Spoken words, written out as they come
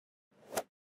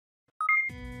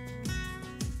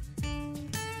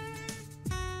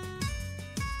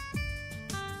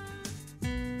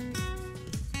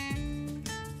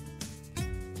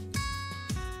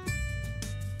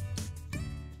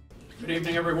Good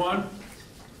evening, everyone.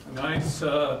 A nice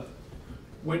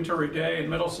wintry day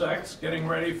in Middlesex, getting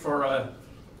ready for a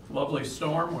lovely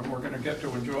storm when we're going to get to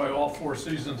enjoy all 4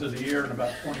 seasons of the year in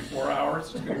about 24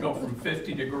 hours. It's going to go from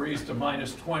 50 degrees to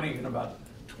minus 20 in about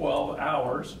 12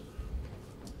 hours.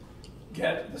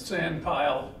 Get the sand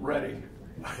pile ready.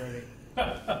 And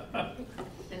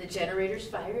the generator's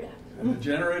fired up. And the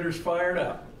generator's fired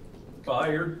up. Buy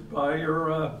your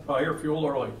fuel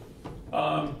early.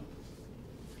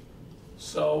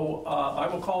 So I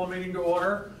will call the meeting to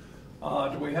order.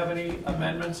 Do we have any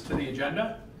amendments to the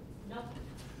agenda? No.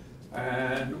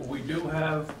 And we do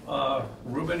have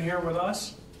Ruben here with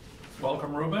us.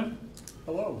 Welcome, Ruben.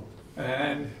 Hello.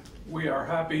 And we are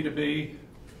happy to be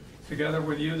together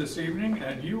with you this evening,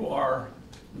 and you are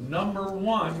number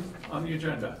 1 on the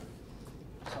agenda.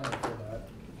 Sorry for that.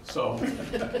 So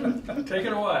take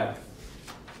it away.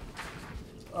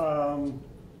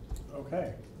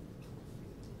 Okay.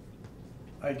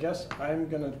 I guess I'm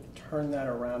going to turn that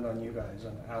around on you guys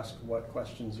and ask what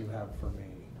questions you have for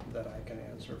me that I can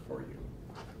answer for you.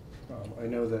 I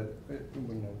know that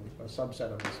a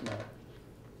subset of us met,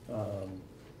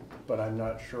 but I'm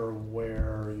not sure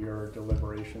where your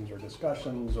deliberations or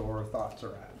discussions or thoughts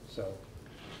are at.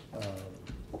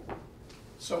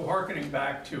 So hearkening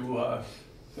back to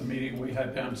the meeting we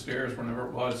had downstairs, whenever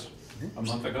it was, a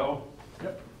month ago.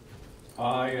 Yep.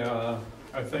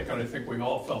 I think we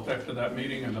all felt after that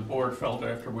meeting, and the board felt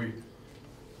after we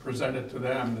presented to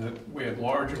them, that we had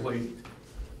largely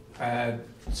had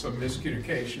some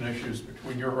miscommunication issues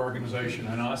between your organization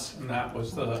and us, and that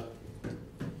was the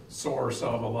source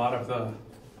of a lot of the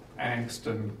angst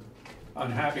and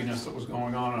unhappiness that was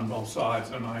going on both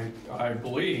sides. And I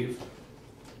believe,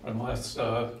 unless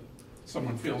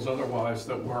someone feels otherwise,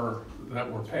 that we're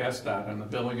past that, and the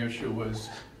billing issue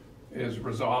is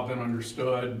resolved and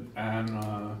understood. And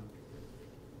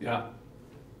yeah,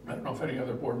 I don't know if any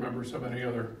other board members have any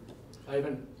other. I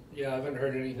haven't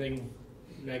heard anything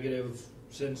negative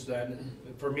since then.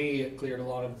 For me, it cleared a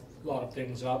lot of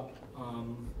things up.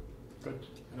 Good.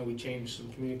 I know we changed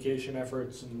some communication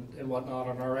efforts and whatnot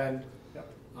on our end. Yep.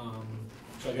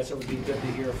 So I guess it would be good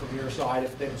to hear from your side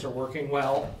if things are working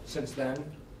well since then.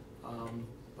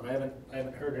 But I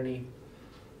haven't heard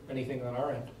anything on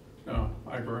our end. No,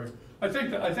 I agree. I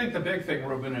think the big thing,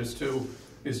 Ruben, is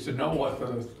to know what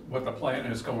the plan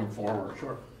is going forward.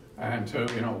 Sure. And to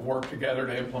work together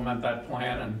to implement that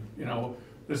plan. And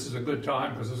this is a good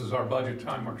time because this is our budget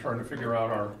time. We're trying to figure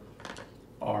out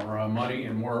our money,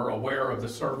 and we're aware of the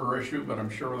server issue, but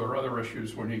I'm sure there are other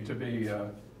issues we need to be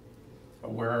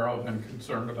aware of and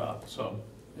concerned about. So.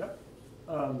 Yep.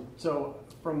 So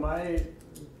from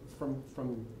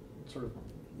sort of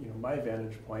my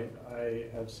vantage point, I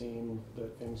have seen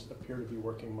that things appear to be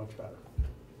working much better.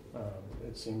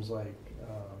 It seems like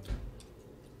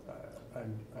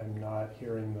I'm not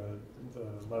hearing the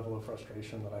level of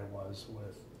frustration that I was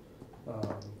with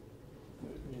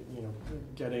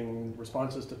getting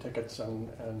responses to tickets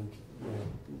and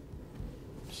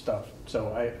stuff.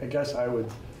 So I guess I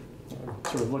would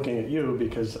sort of looking at you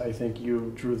because I think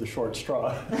you drew the short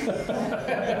straw in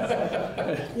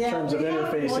terms of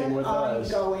interfacing with us.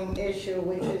 We have one ongoing issue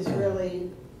which is really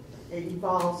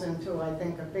evolves into, I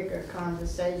think, a bigger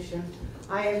conversation.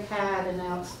 I have had an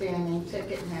outstanding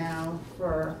ticket now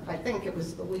for, I think it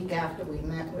was the week after we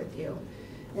met with you,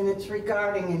 and it's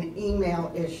regarding an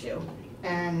email issue.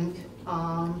 And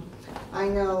I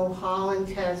know Holland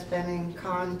has been in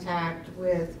contact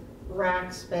with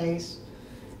Rackspace,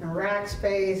 and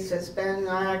Rackspace has been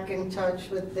back in touch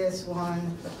with this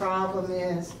one. The problem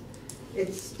is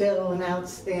it's still an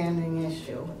outstanding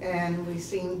issue, and we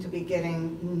seem to be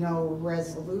getting no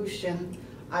resolution.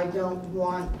 I don't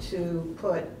want to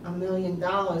put $1 million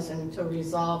into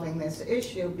resolving this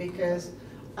issue because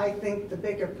I think the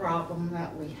bigger problem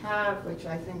that we have, which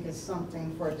I think is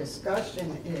something for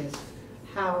discussion, is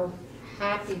how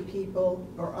happy people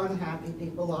or unhappy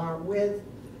people are with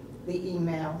the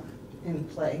email in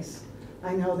place.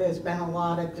 I know there's been a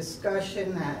lot of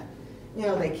discussion that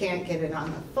they can't get it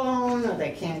on the phone, or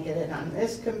they can't get it on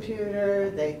this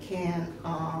computer. They can't.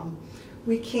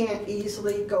 We can't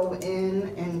easily go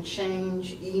in and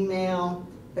change email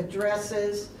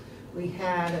addresses. We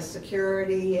had a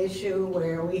security issue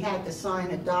where we had to sign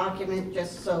a document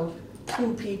just so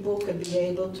 2 people could be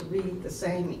able to read the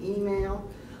same email.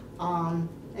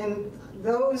 And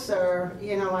those are,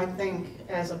 I think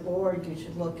as a board you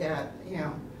should look at,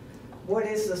 what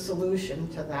is the solution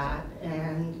to that?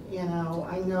 And,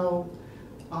 I know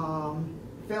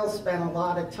Phil spent a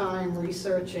lot of time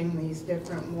researching these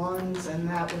different ones, and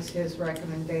that was his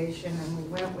recommendation, and we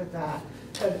went with that.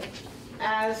 But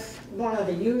as one of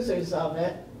the users of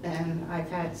it, and I've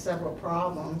had several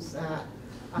problems,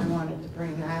 I wanted to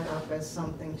bring that up as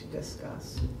something to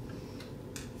discuss.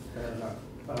 Fair enough.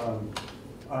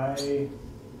 I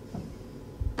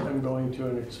am going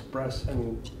to express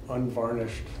an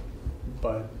unvarnished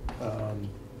but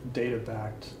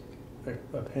data-backed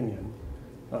opinion,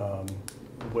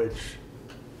 which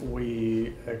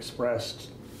we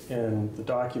expressed in the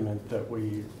document that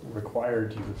we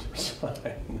required you to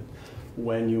sign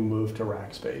when you moved to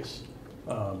Rackspace.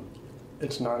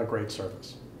 It's not a great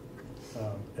service.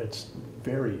 It's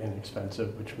very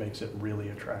inexpensive, which makes it really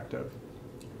attractive.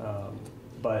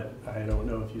 But I don't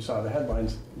know if you saw the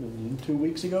headlines 2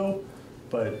 weeks ago,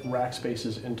 but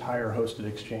Rackspace's entire hosted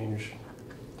exchange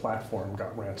platform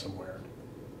got ransomware.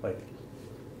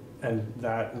 And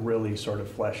that really sort of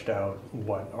fleshed out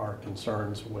what our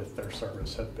concerns with their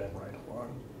service have been right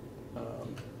along.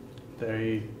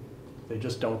 They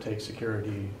just don't take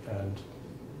security, and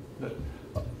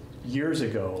years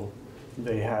ago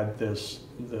they had this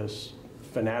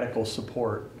fanatical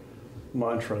support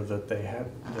mantra that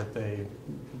they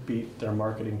beat their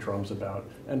marketing drums about,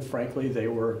 and frankly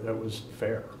that was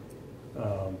fair.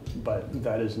 But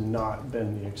that has not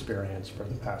been the experience for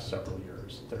the past several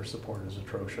years. Their support is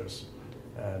atrocious,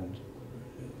 and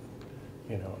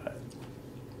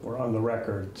we're on the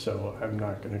record, so I'm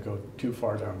not going to go too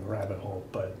far down the rabbit hole,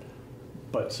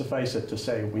 but suffice it to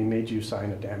say, we made you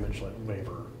sign a damage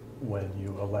waiver when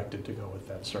you elected to go with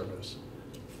that service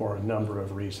for a number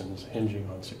of reasons hinging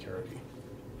on security.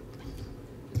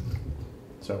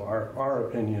 So our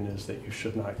opinion is that you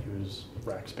should not use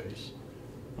Rackspace.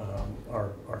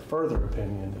 Our further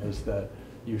opinion is that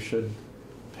you should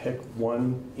pick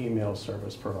one email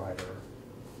service provider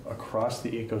across the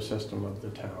ecosystem of the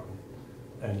town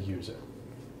and use it.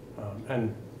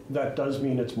 And that does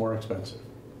mean it's more expensive,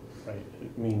 right?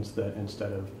 It means that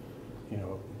instead of,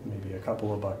 maybe a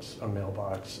couple of bucks a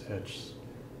mailbox, it's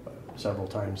several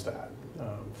times that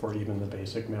for even the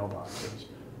basic mailboxes.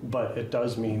 But it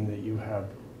does mean that you have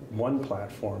one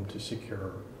platform to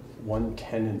secure, one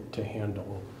tenant to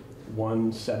handle,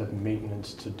 one set of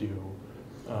maintenance to do,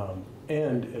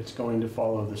 and it's going to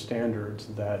follow the standards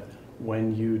that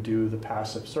when you do the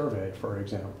passive survey, for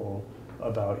example,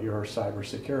 about your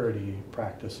cybersecurity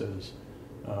practices,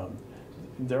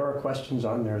 there are questions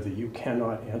on there that you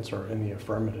cannot answer in the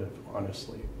affirmative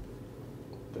honestly.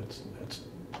 It's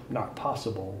not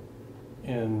possible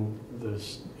in the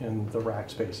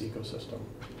Rackspace ecosystem.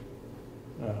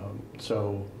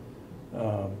 So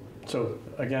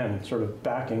again, sort of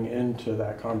backing into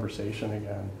that conversation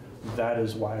again, that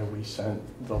is why we sent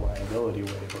the liability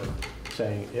waiver,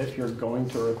 saying if you're going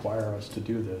to require us to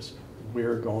do this,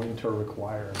 we're going to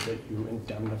require that you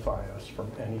indemnify us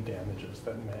from any damages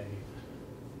that may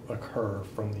occur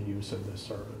from the use of this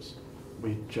service.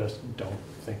 We just don't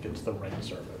think it's the right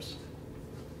service.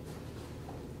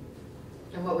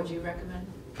 And what would you recommend?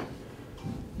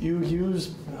 You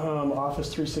use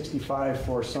Office 365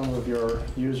 for some of your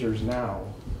users now.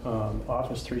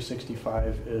 Office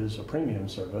 365 is a premium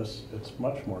service. It's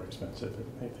much more expensive.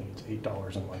 I think it's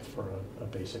 $8 a month for a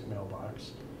basic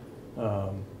mailbox.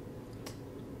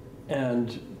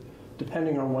 And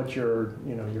depending on what your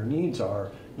needs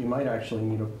are, you might actually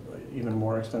need an even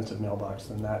more expensive mailbox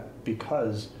than that,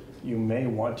 because you may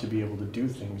want to be able to do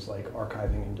things like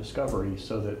archiving and discovery,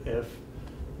 so that if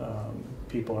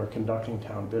people are conducting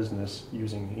town business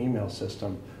using the email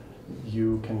system,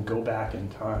 you can go back in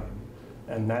time.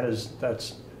 And that is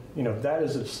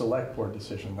a select board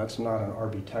decision. That's not an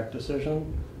RB Tech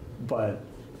decision, but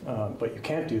you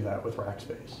can't do that with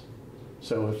Rackspace.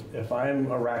 So if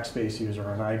I'm a Rackspace user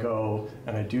and I go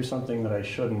and I do something that I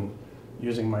shouldn't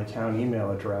using my town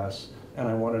email address, and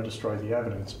I want to destroy the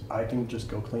evidence, I can just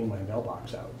go clean my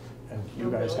mailbox out, and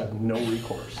you guys have no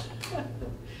recourse.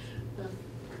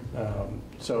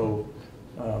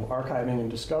 Archiving and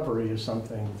discovery is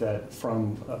something that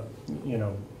from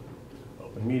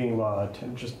open meeting law to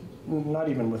just not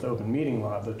even with open meeting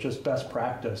law, but just best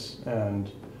practice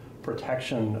and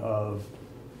protection of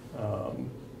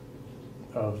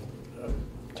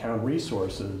town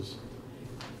resources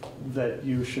that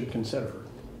you should consider,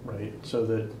 right? So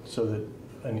that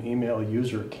an email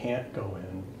user can't go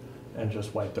in and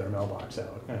just wipe their mailbox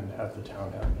out and have the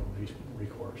town have no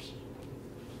recourse.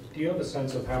 Do you have a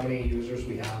sense of how many users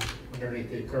we have underneath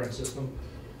the current system?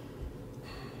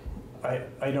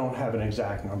 I don't have an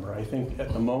exact number. I think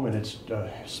at the moment it's a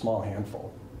small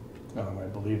handful. I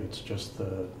believe it's just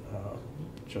the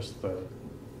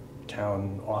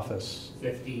town office.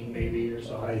 15 maybe or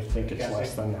so. I think it's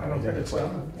less than that. I don't think it's like,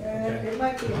 It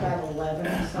might be about 11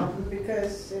 or something,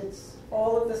 because it's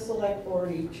all of the select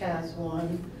board each has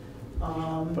one.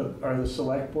 But are the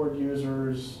select board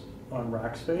users on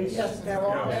Rackspace? Yes, they're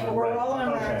all, Yeah. we're all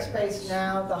on Okay. Rackspace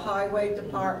now. The highway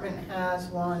department has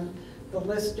one. The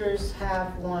listers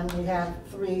have one. We have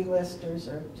 3 listers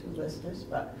or 2 listers,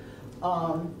 but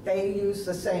they use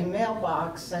the same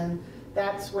mailbox, and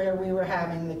that's where we were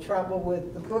having the trouble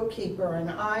with the bookkeeper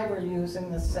and I were using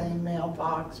the same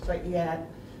mailbox, but yet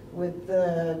with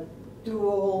the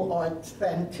dual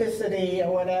authenticity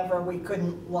or whatever, we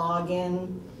couldn't log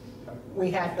in.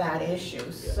 We had that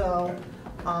issue, so,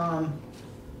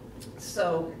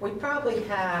 so we probably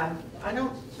have, I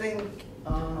don't think,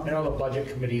 I know the budget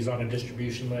committee's on a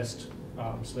distribution list,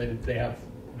 so they have,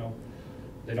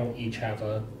 they don't each have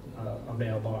a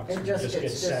mailbox. It just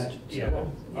gets sent. to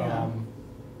them, yeah.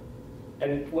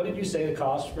 And what did you say the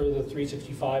cost for the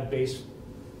 365 base,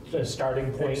 the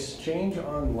starting point? Exchange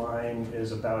online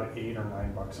is about $8 or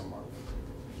 $9 a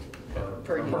month.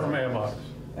 Per Per mailbox.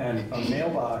 And a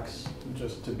mailbox,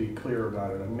 just to be clear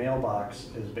about it, a mailbox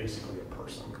is basically a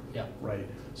person. Yeah. Right?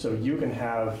 So you can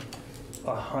have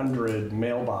 100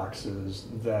 mailboxes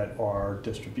that are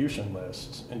distribution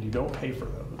lists, and you don't pay for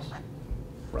those.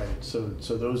 Right? So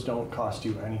those don't cost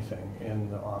you anything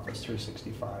in the Office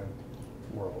 365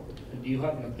 world. And do you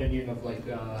have an opinion of like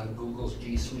Google's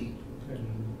G Suite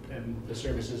and the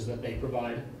services that they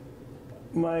provide?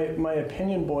 My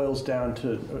opinion boils down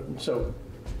to, so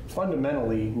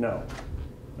fundamentally, no.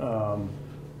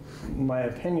 My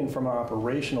opinion from an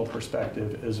operational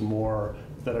perspective is more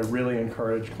that I really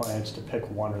encourage clients to pick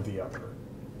one or the other.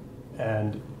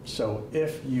 And so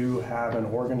if you have an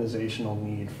organizational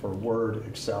need for Word,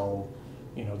 Excel,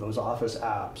 those Office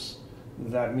apps,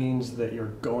 that means that you're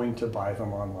going to buy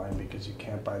them online because you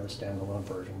can't buy the standalone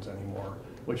versions anymore,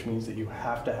 which means that you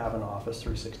have to have an Office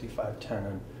 365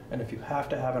 tenant. And if you have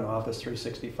to have an Office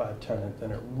 365 tenant,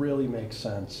 then it really makes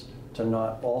sense to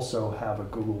not also have a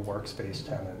Google Workspace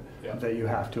tenant that you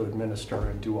have to administer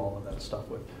and do all of that stuff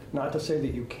with. Not to say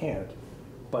that you can't,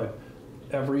 but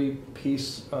every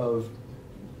piece of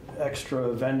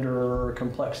extra vendor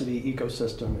complexity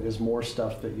ecosystem is more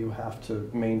stuff that you have to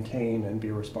maintain and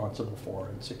be responsible for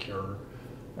and secure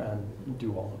and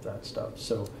do all of that stuff.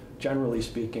 So generally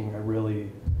speaking, I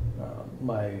really,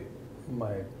 my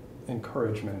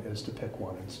encouragement is to pick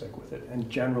one and stick with it. And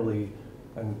generally,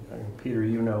 and Peter,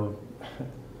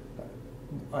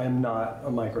 I am not a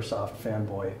Microsoft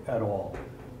fanboy at all.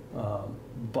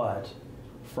 But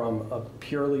from a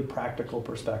purely practical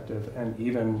perspective, and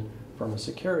even from a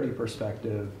security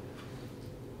perspective,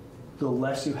 the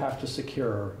less you have to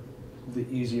secure, the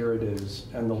easier it is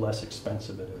and the less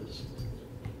expensive it is.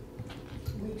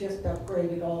 we just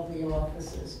upgraded all the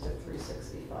offices to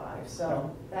 365,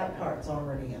 so that part's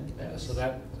already in place. Yeah, so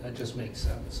that just makes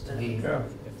sense to me. Yeah.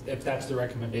 If that's the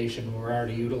recommendation, we're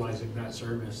already utilizing that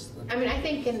service. I mean, I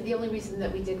think, and the only reason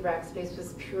that we did Rackspace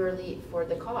was purely for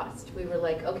the cost. We were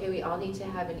like, okay, we all need to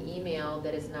have an email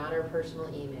that is not our personal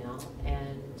email,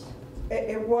 and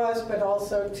It was, but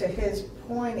also to his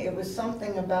point, it was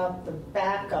something about the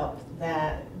backup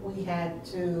that we had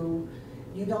to,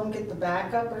 you don't get the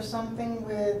backup or something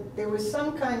with, there was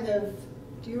some kind of,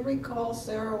 do you recall,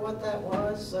 Sarah, what that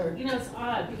was, or? You know, it's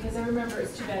odd, because I remember,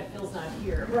 it's too bad Phil's not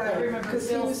here. Right, I remember 'cause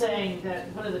he Phil was- saying that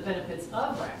one of the benefits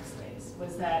of Rackspace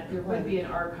was that there would be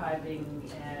an archiving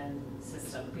and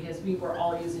system, because we were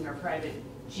all using our private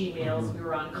Gmails, we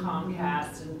were on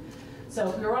Comcast, and so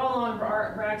if we were all on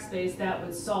Rackspace, that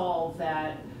would solve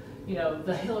that, you know,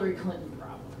 the Hillary Clinton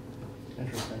problem.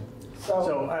 Interesting.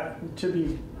 So to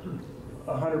be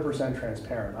 100%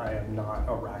 transparent, I am not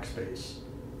a Rackspace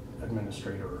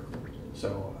administrator,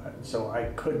 so I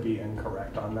could be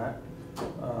incorrect on that.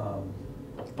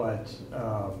 But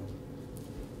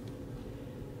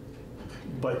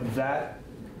that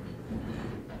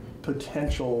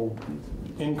potential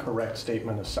incorrect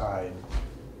statement aside,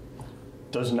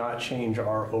 does not change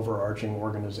our overarching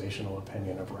organizational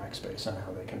opinion of Rackspace and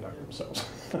how they conduct themselves.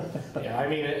 Yeah, I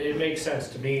mean, it makes sense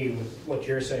to me with what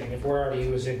you're saying. If we're already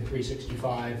using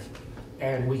 365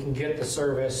 and we can get the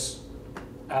service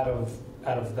out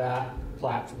of that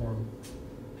platform,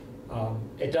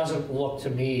 it doesn't look to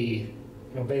me,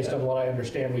 you know, based on what I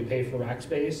understand we pay for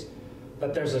Rackspace,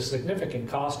 that there's a significant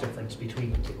cost difference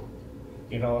between the two.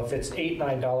 You know, if it's $8,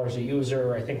 $9 a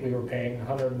user, I think we were paying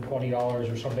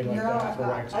 $120 or something like that for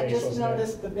Rackspace. I just wasn't it?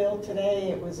 noticed the bill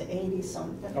today, it was 80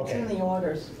 something, it's Okay. in the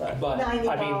orders, but But, I mean,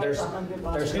 $90, there's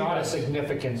 $100. not a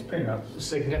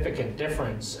significant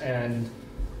difference, and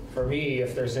for me,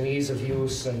 if there's an ease of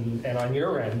use and on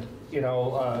your end, you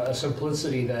know, a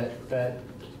simplicity that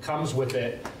comes with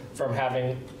it from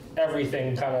having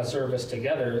everything kind of serviced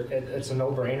together, it's a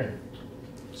no-brainer.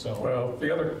 So, Well,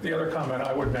 the other comment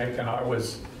I would make, and I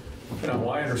was,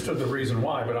 I understood the reason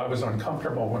why, but I was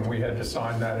uncomfortable when we had to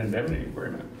sign that indemnity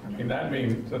agreement. I mean, that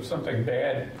means if something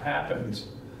bad happens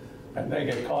and they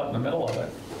get caught in the middle of it,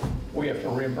 we have to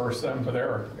reimburse them for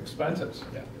their expenses.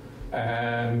 yeah.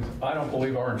 And I don't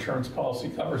believe our insurance policy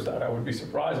covers that. I would be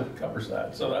surprised if it covers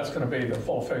that. So that's going to be the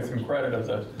full faith and credit of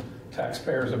the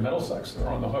taxpayers of Middlesex. They're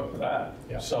on the hook for that.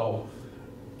 Yeah. So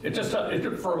it just,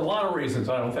 for a lot of reasons,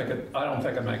 I don't think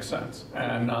it makes sense.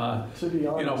 And, To be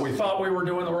honest, we thought we were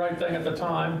doing the right thing at the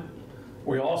time.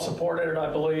 We all supported it, I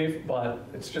believe, but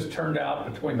it's just turned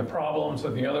out between the problems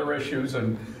and the other issues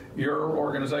and your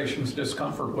organization's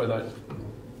discomfort with it,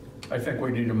 I think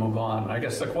we need to move on. I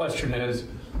guess the question is,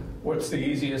 what's the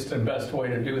easiest and best way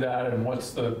to do that, and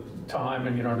what's the time,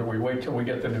 and do we wait till we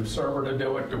get the new server to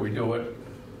do it? Do we do it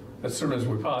as soon as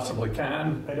we possibly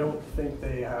can? I don't think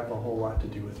they have a whole lot to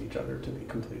do with each other, to be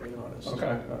completely honest.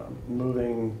 Okay.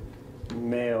 Moving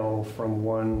mail from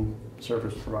one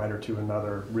service provider to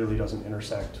another really doesn't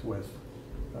intersect with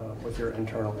your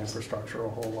internal infrastructure a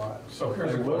whole lot. So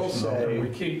here's I a will question,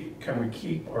 though. say- Can we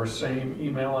keep our same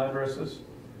email addresses?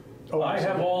 Oh, I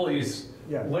have all these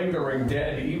Yeah. lingering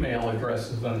dead email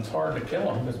addresses, and it's hard to kill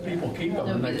them, because people keep them,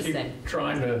 and They'll be they the same. keep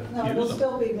trying to No, it'll use them.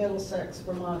 still be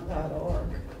middlesexvermont.org.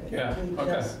 Yeah, It'll be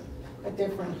okay. just a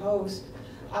different host.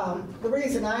 The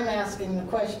reason I'm asking the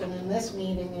question in this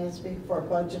meeting is for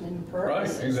budgeting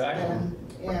purposes. Right,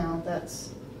 exactly. And, that's,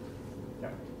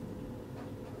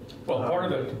 Well,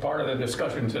 part of the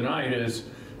discussion tonight is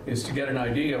to get an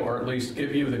idea, or at least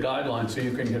give you the guidelines so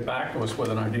you can get back to us with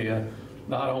an idea,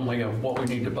 not only of what we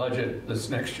need to budget this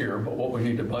next year, but what we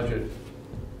need to budget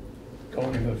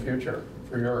going into the future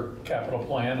for your capital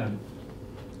plan. And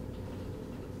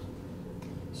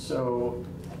So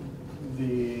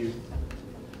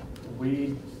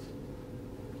we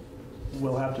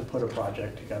will have to put a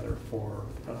project together for,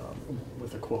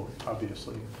 with a quote,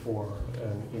 obviously, for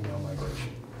an email migration.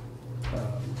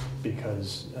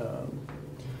 Because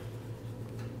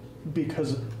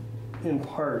in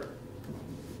part,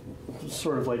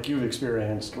 sort of like you've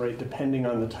experienced, right, depending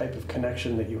on the type of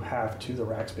connection that you have to the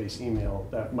Rackspace email,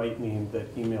 that might mean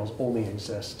that emails only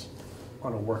exist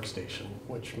on a workstation,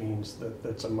 which means that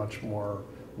that's a much more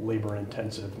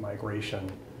labor-intensive migration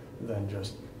than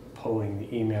just pulling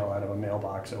the email out of a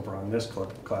mailbox over on this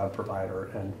cloud provider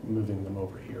and moving them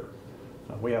over here.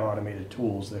 We have automated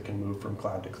tools that can move from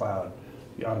cloud to cloud.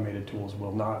 The automated tools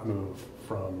will not move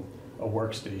from a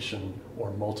workstation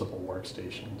or multiple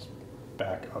workstations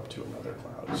back up to another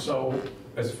cloud. so,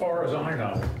 as far as I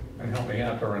know, and help me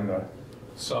out, Dorinda,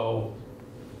 so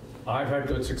I've had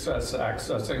good success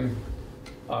accessing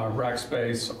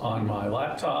Rackspace on my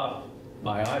laptop,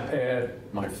 my iPad,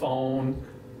 my phone,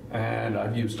 and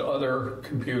I've used other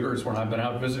computers when I've been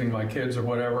out visiting my kids or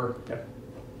whatever. Yep.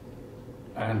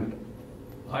 And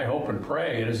I hope and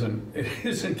pray it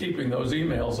isn't keeping those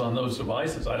emails on those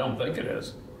devices. I don't think it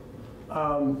is.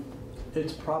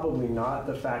 It's probably not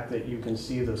the fact that you can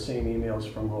see the same emails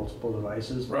from multiple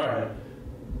devices. Right.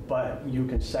 But you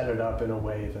can set it up in a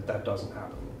way that doesn't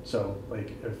happen. So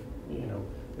like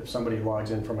if somebody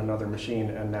logs in from another machine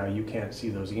and now you can't see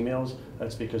those emails,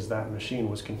 that's because that machine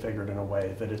was configured in a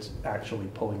way that it's actually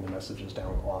pulling the messages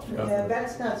down off. Yeah. yeah,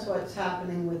 that's what's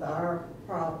happening with our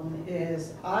problem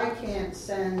is I can't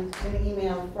send an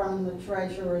email from the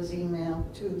treasurer's email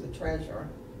to the treasurer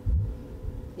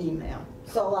email.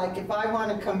 So like if I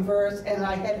want to converse, and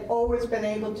I had always been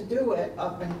able to do it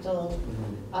up until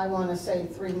I want to say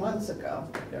 3 months ago.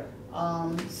 Yeah.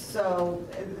 So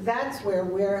that's where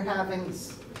we're having,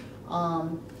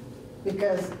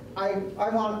 because I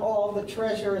want all the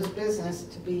treasurer's business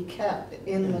to be kept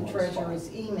in the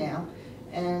treasurer's email.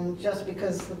 And just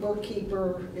because the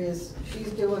bookkeeper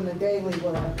she's doing the daily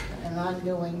work and I'm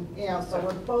doing, so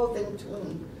we're both in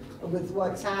tune with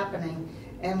what's happening.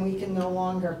 And we can no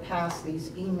longer pass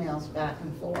these emails back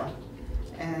and forth.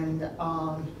 And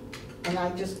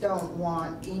I just don't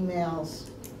want emails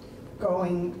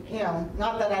going,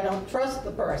 not that I don't trust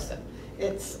the person.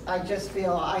 I just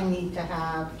feel I need to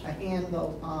have a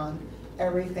handle on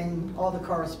everything, all the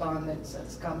correspondence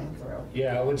that's coming through.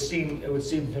 Yeah, it would seem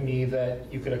to me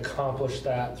that you could accomplish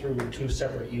that through 2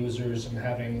 separate users and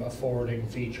having a forwarding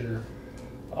feature.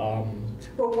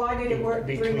 But why did it work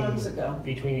 3 months ago?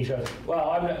 Between each other. Well,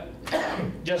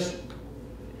 I'm just,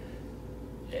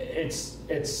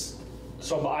 it's,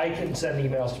 so I can send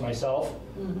emails to myself,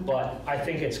 but I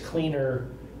think it's cleaner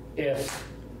if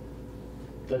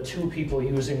the 2 people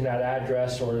using that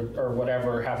address or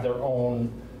whatever have their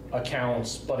own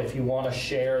accounts, but if you want to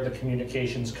share the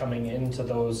communications coming into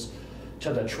those,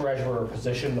 to the treasurer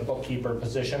position, the bookkeeper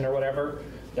position or whatever,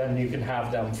 then you can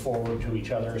have them forward to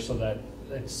each other so that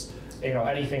it's, you know,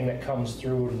 anything that comes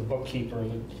through to the bookkeeper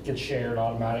gets shared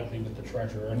automatically with the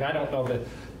treasurer. And I don't know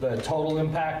the total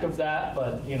impact of that,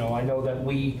 but, you know, I know that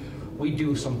we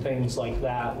do some things like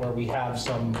that where we have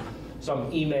some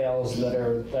emails that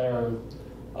are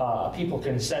people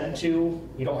can send to.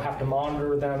 You don't have to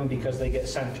monitor them because they get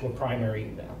sent to a primary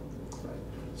email. Right.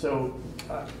 So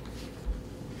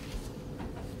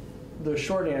the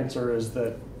short answer is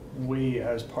that we,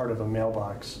 as part of a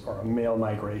mailbox or a mail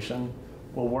migration,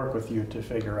 will work with you to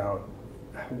figure out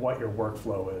what your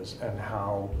workflow is and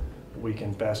how we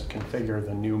can best configure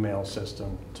the new mail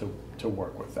system to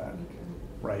work with that,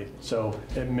 right? So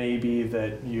it may be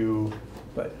that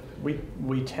but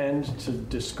we tend to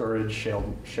discourage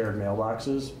shared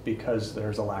mailboxes because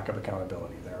there's a lack of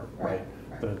accountability there, right?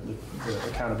 The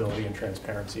accountability and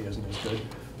transparency isn't as good.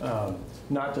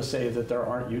 Not to say that there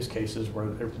aren't use cases where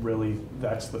it really,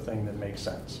 that's the thing that makes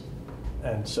sense.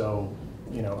 And so,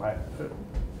 you know,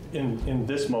 in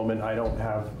this moment, I don't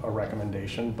have a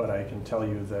recommendation, but I can tell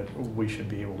you that we should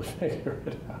be able to figure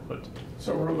it out.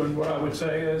 So Ruben, what I would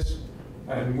say is,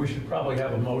 and we should probably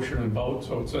have a motion and vote,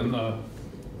 so it's in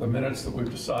the minutes that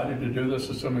we've decided to do this,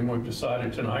 assuming we've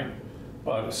decided tonight.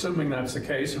 But assuming that's the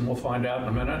case, and we'll find out in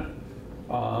a minute,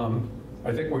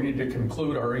 I think we need to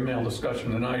conclude our email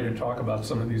discussion tonight and talk about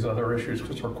some of these other issues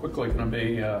because we're quickly going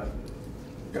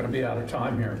to be out of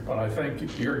time here. But I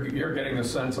think you're getting a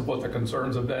sense of what the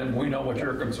concerns have been. We know what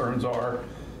your concerns are,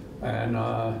 and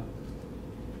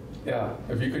yeah,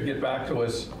 if you could get back to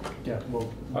us. Yeah,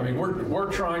 well, I mean,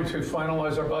 we're trying to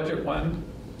finalize our budget when,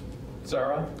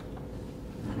 Sarah?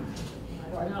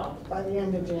 I don't know. By the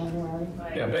end of January.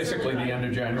 Yeah, basically the end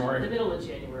of January. The middle of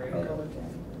January. Middle of January.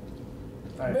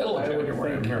 Middle of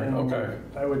January, I'm hearing. Okay.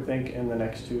 I would think in the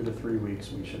next 2 to 3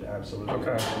 weeks, we should absolutely.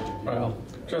 Okay, well,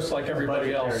 just like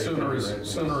everybody else, sooner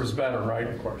is better, right?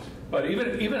 Of course. But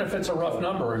even if it's a rough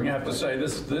number, and you have to say,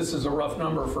 this is a rough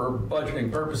number for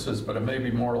budgeting purposes, but it may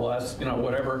be more or less, you know,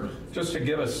 whatever, just to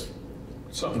give us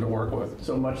something to work with.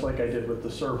 So much like I did with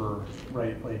the server,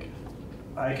 right, like,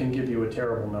 I can give you a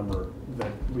terrible number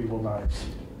that we will not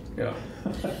exceed. Yeah.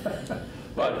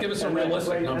 But give us a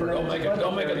realistic number. Don't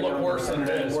make it look worse than it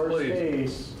is, Worst please.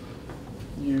 case,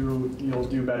 you'll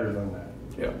do better than that.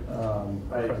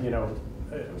 Yeah. You know,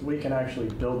 we can actually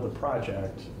build the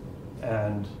project,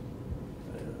 and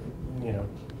you know,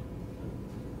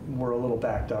 we're a little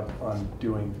backed up on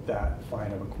doing that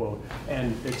fine of a quote,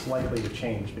 and it's likely to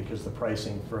change because the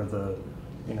pricing for the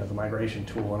migration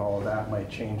tool and all of that might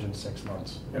change in 6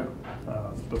 months. Yeah.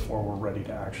 Before we're ready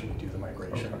to actually do the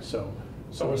migration. Okay.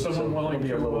 So is someone willing to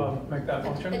make that I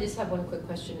motion? just have one quick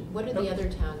question. What do the other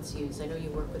towns use? I know you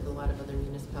work with a lot of other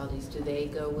municipalities. Do they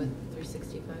go with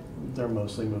 365? They're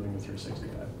mostly moving to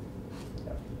 365.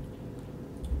 Yeah.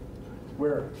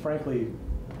 Where, frankly,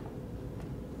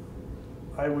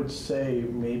 I would say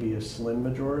maybe a slim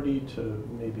majority to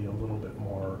maybe a little bit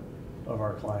more of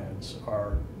our clients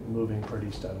are moving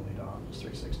pretty steadily to Office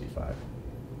 365.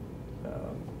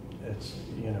 It's,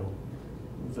 you know,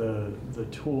 the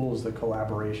tools, the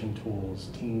collaboration tools,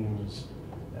 Teams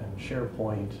and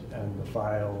SharePoint and the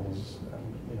files,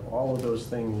 and, you know, all of those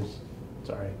things.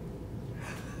 Sorry.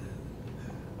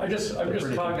 I'm just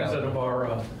cognizant of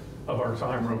our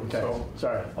time, Ruben. Okay. So,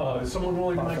 Sorry. is someone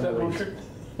willing to make that motion?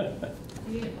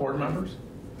 Board members?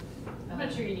 I'm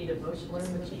not sure you need a motion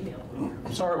to switch email programs.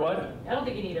 I'm sorry, what? I don't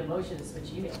think you need a motion to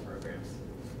switch email programs.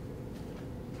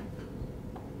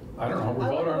 I don't know. We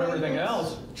vote on everything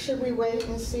else. Should we wait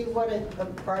and see what the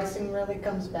pricing really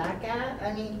comes back at?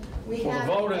 I mean, we Well, have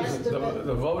the vote an is estimate.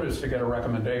 the vote is to get a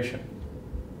recommendation,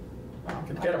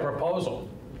 get a proposal.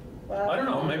 Well, I don't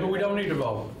know. Maybe we don't need to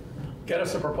vote. Get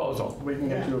us a proposal. We can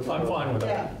get you a I'm proposal. fine with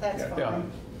Yeah, that. that's Yeah.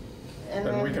 fine. And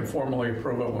And we then, can formally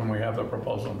approve it when we have the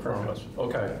proposal in front of us.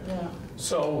 Okay. yeah.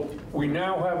 So we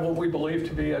now have what we believe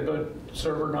to be a good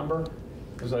server number?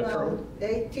 Is that Well, true?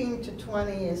 18 to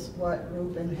 20 is what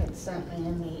Ruben had sent me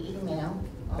in the email.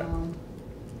 Yeah.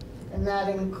 And that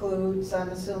includes, I'm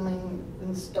assuming,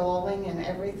 installing and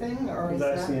everything, or is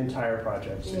that? That's the entire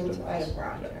project. The entire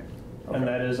project. And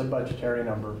that is a budgetary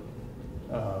number,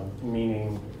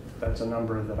 meaning that's a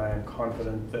number that I am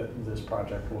confident that this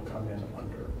project will come in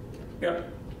under.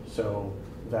 Yep. So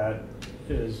that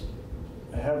is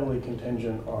heavily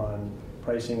contingent on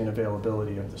pricing and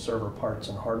availability of the server parts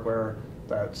and hardware.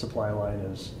 That supply line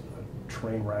is a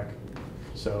train wreck.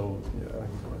 So,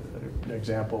 an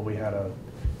example, we had a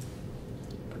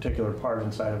particular part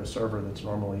inside of a server that's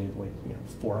normally like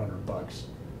 $400.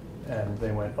 And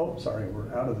they went, oh, sorry,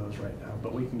 we're out of those right now,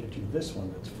 but we can get you this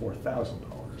one that's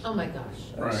 $4,000. Oh my gosh.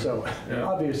 Right. So Yeah.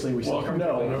 obviously we said Welcome to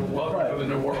no. welcome to the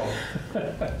new world.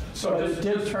 So But just- it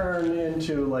did just- turn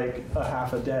into like a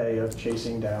half a day of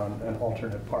chasing down an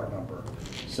alternate part number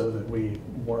so that we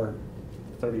weren't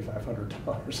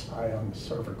 $3,500 high on the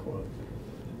server quote.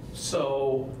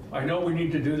 So I know we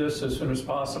need to do this as soon as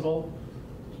possible.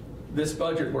 This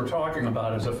budget we're talking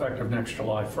about is effective next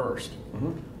July 1st.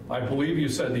 I believe you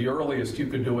said the earliest you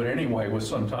could do it anyway was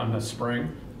sometime this spring.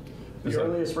 Is The that-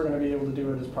 earliest we're going to be able to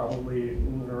do it is probably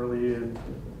early in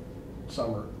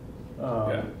summer.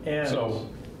 Yeah. And So-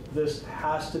 this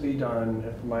has to be done,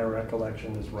 if my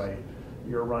recollection is right.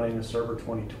 You're running a server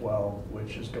 2012,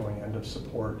 which is going end of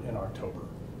support in October.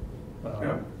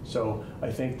 Yeah. So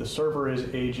I think the server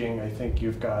is aging. I think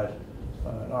you've got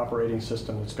an operating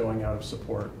system that's going out of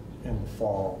support in the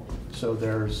fall. So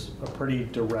there's a pretty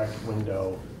direct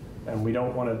window, and we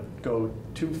don't want to go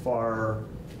too far.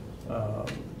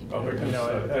 You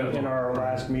know, in our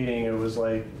last meeting, it was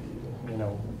like, you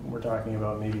know, we're talking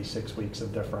about maybe 6 weeks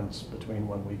of difference between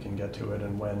when we can get to it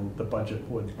and when the budget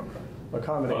would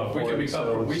accommodate Well, for we can be it. So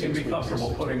comfortable, we 6 can be weeks is comfortable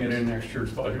 6 putting it weeks. in next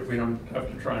year's budget. We don't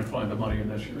have to try and find the money in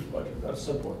this year's budget. That's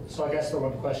So, so I guess the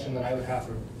one question that I would have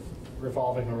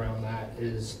revolving around that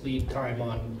is lead time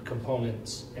on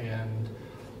components, and,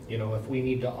 you know, if we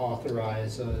need to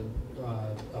authorize a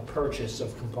purchase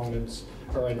of components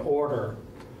or an order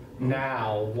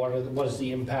now, what is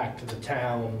the impact to the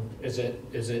town? Is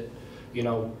it, you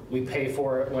know, we pay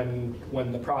for it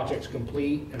when the project's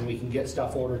complete and we can get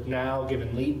stuff ordered now,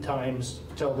 given lead times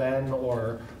till then,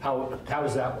 or how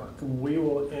does that work? We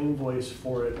will invoice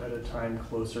for it at a time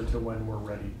closer to when we're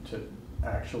ready to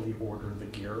actually order the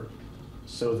gear,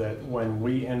 so that when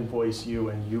we invoice you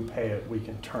and you pay it, we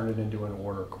can turn it into an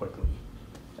order quickly.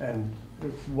 And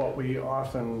what we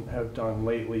often have done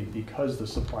lately, because the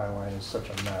supply line is such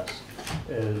a mess,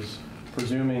 is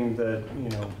presuming that, you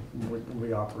know,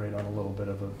 we operate on a little bit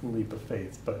of a leap of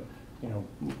faith, but, you know,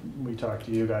 we talk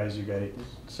to you guys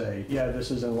say, yeah, this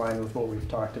is in line with what we've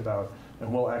talked about,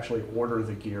 and we'll actually order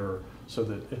the gear so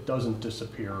that it doesn't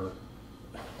disappear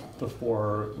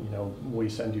before, you know, we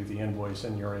send you the invoice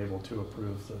and you're able to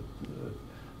approve the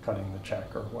cutting the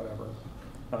check or whatever.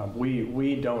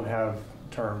 We don't have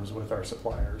terms with our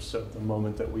suppliers, so the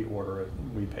moment that we order it,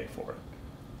 we pay for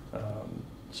it.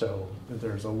 So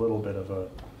there's a little bit of a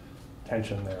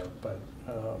tension there,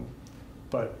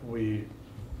 but we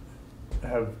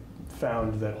have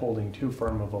found that holding too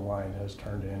firm of a line has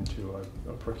turned into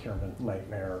a procurement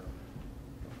nightmare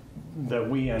that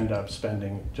we end up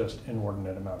spending just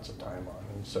inordinate amounts of time on.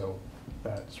 And so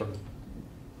that sort of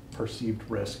perceived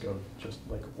risk of just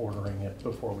like ordering it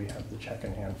before we have the check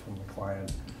in hand from the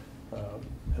client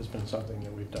has been something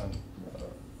that we've done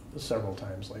several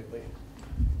times lately,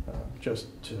 just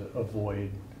to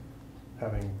avoid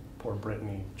having poor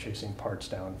Brittany chasing parts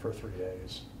down for 3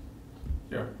 days.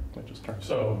 Yeah. It just turns into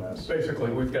So a mess.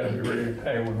 basically, we've got to be ready to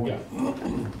pay when we, Yeah.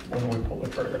 when we pull the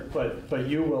trigger. But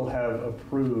you will have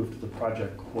approved the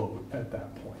project quote at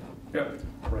that point. Yep.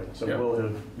 Right, so Yeah. we'll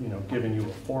have, you know, given you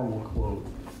a formal quote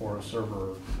for a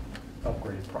server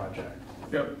upgrade project.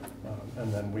 Yep.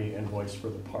 And then we invoice for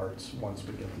the parts once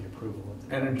we get the approval of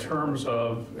the And in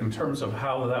project. terms of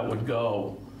how that would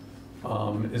go,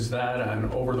 is that an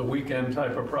over the weekend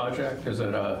type of project? Is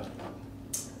it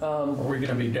are we going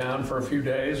to be down for a few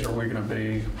days, or are we going to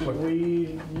be?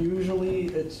 We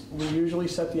usually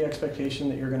set the expectation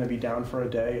that you're going to be down for a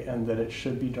day and that it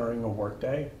should be during a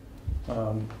workday,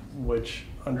 which,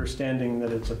 understanding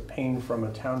that it's a pain from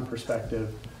a town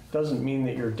perspective, doesn't mean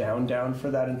that you're down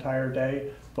for that entire day,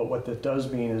 but what that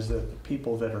does mean is that the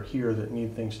people that are here that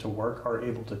need things to work are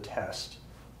able to test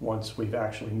once we've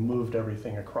actually moved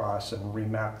everything across and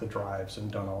remapped the drives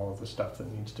and done all of the stuff that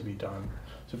needs to be done.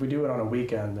 So if we do it on a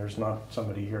weekend, there's not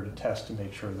somebody here to test to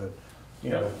make sure that, you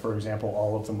know, Yep. for example,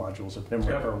 all of the modules of NIMRIC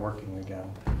Yep. are working again.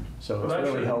 So Well, it's that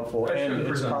really shouldn't- helpful, That and shouldn't it's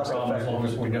present a cost problem as long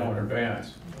as effective. we know in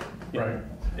advance. Yeah. Right.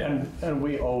 Yeah. And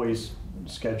we always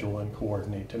schedule and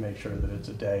coordinate to make sure that it's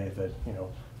a day that, you know,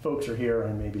 folks are here,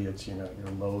 and maybe it's, you know,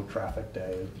 your low traffic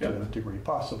day to Yep. the degree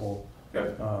possible,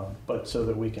 Yep. but so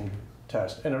that we can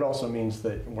test. And it also means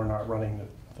that we're not running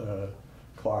the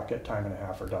clock at time and a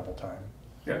half or double time.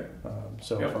 Yeah.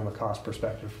 So Yep. from a cost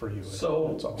perspective for you, it's So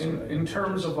also. in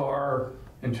terms of our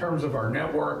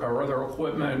network, our other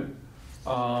equipment,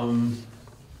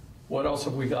 what else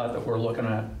have we got that we're looking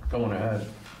at going ahead?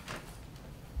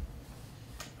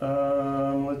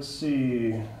 Let's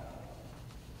see.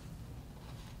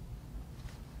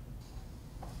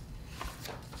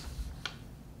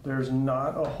 There's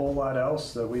not a whole lot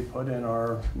else that we put in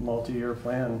our multi-year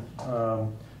plan.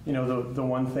 You know, the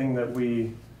one thing that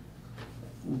we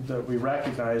that we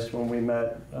recognized when we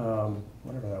met,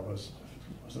 whatever that was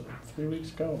it 3 weeks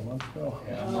ago, a month ago?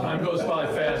 Time goes by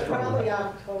fast. Probably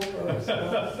October or so.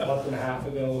 A month and a half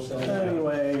ago or so.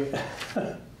 Anyway,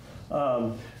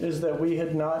 is that we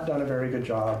had not done a very good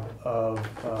job of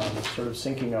sort of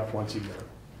syncing up once a year.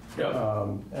 Yep.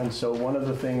 And so one of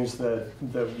the things that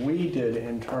we did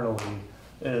internally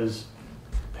is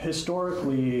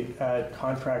historically at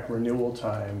contract renewal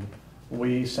time,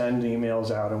 we send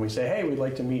emails out and we say, hey, we'd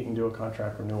like to meet and do a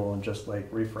contract renewal and just like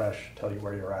refresh, tell you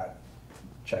where you're at,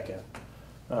 check in.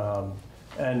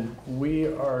 And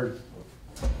we're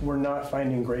not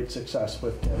finding great success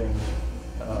with getting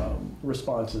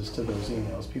responses to those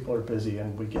emails. People are busy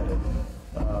and we get it.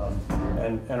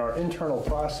 And our internal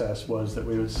process was that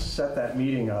we would set that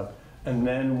meeting up and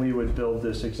then we would build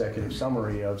this executive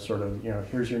summary of sort of,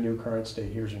 here's your new current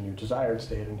state, here's your new desired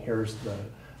state, and here's the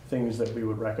things that we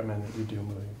would recommend that you do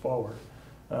moving forward.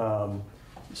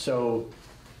 So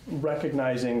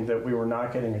recognizing that we were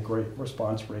not getting a great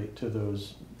response rate to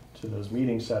those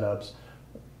meeting setups,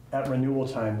 at renewal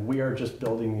time, we are just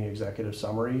building the executive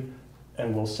summary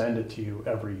and we'll send it to you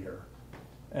every year.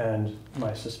 And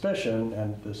my suspicion,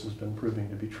 and this has been proving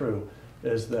to be true,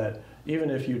 is that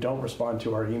even if you don't respond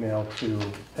to our email to,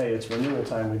 hey, it's renewal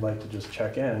time, we'd like to just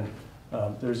check in,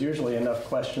 there's usually enough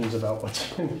questions about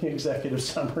what's in the executive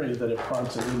summary that it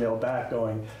prompts an email back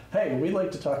going, hey, we'd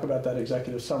like to talk about that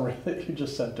executive summary that you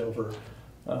just sent over.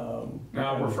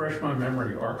 Now, refresh my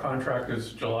memory, our contract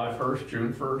is July 1st,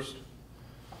 June 1st?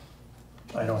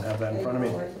 I don't have that in front of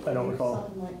me. I don't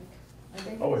recall.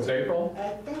 Oh, it's April? I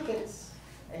think it's,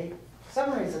 for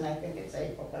some reason I think it's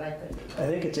April, but I could be. I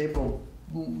think it's April,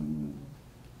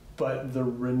 but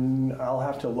I'll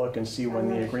have to look and see when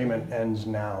the agreement ends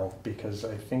now, because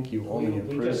I think you only We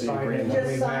approved just the signed it. We agreement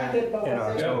just signed it, but in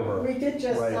was it, October. we did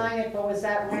just Right. sign it, but was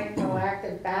that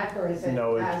retroactive back or is it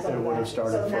No, as it of would have last?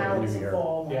 started So for now the it's new year.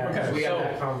 fall. Yeah, because Okay, we had so-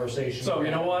 that conversation. So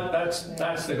you know what, that's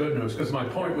the good news, because my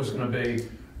point was gonna be,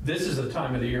 this is the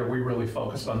time of the year we really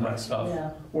focus on that stuff.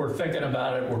 Yeah. We're thinking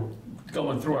about it, we're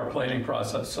going through our planning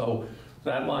process, so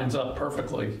that lines up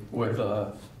perfectly with,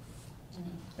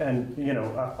 And,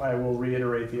 I will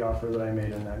reiterate the offer that I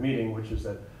made in that meeting, which is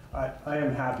that I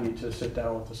am happy to sit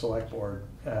down with the select board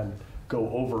and go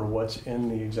over what's in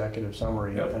the executive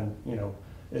summary. Yep. And,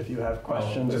 if you have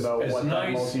questions as- about as what that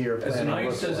nice- multi-year As planning nice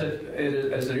looks as like.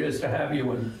 as it is to have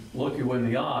you and look you in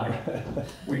the eye,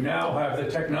 we now have the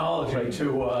technology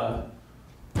to,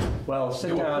 Well, sit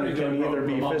do a down pretty can good either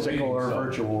be remote physical or meeting, so-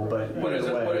 virtual, but what is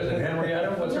it, either what is it, way.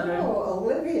 Henrietta, what's her name? No,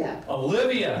 Olivia.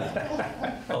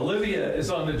 Olivia. Olivia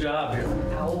is on the job here.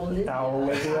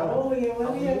 Olivia,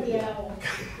 yeah.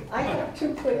 I have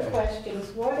two quick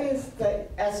questions. What is the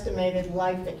estimated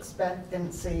life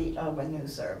expectancy of a new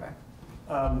server?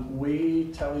 We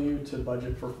tell you to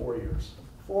budget for 4 years.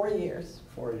 4 years.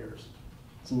 4 years.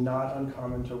 It's not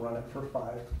uncommon to run it for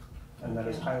 5, and that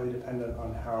is highly dependent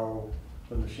on how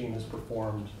the machine has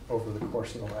performed over the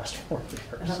course of the last 4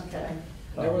 years. Okay.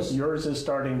 Yours is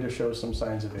starting to show some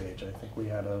signs of age. I think we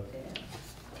had a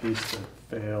piece that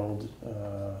failed.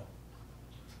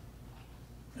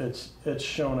 It's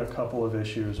shown a couple of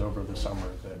issues over the summer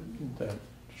that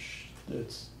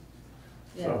it's,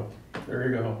 so, There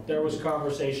you go. There was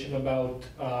conversation about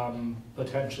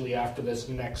potentially after this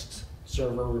next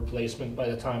server replacement, by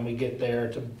the time we get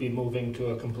there, to be moving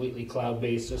to a completely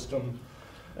cloud-based system.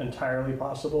 entirely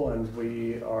possible, and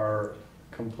we are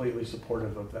completely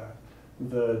supportive of that.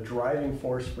 The driving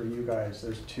force for you guys,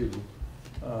 there's two.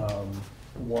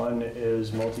 One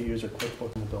is multi-user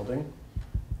QuickBooks in the building,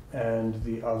 and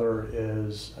the other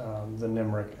is the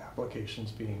NIMRIC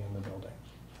applications being in the building.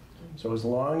 So as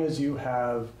long as you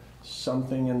have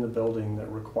something in the building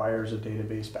that requires a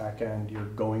database backend, you're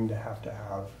going to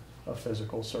have a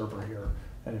physical server here.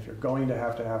 And if you're going to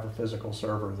have a physical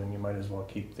server, then you might as well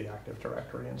keep the Active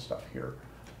Directory and stuff here.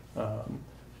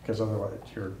 Because otherwise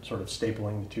you're sort of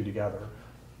stapling the two together.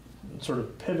 Sort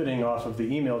of pivoting off of the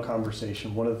email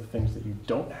conversation, one of the things that you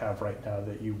don't have right now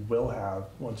that you will have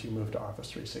once you move to Office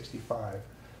 365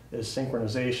 is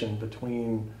synchronization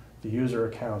between the user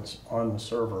accounts on the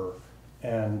server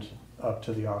and up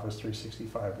to the Office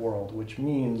 365 world, which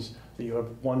means that you have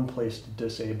one place to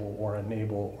disable or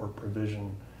enable or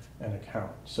provision an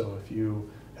account. So if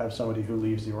you have somebody who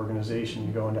leaves the organization,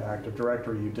 you go into Active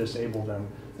Directory, you disable them,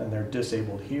 and they're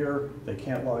disabled here, they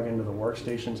can't log into the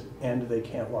workstations, and they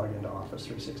can't log into Office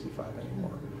 365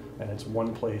 anymore. And it's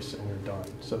one place and you're done.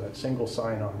 So that single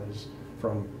sign-on is,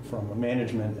 from a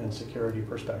management and security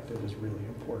perspective, is really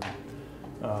important.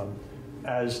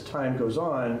 As time goes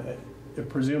on,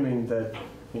 presuming that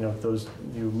you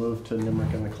move to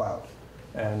NIMRIC in the cloud,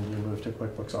 and you move to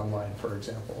QuickBooks Online, for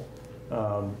example.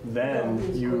 Don't Then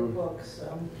use you,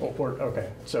 QuickBooks, okay,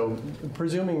 so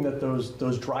presuming that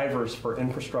those drivers for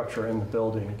infrastructure in the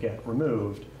building get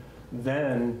removed,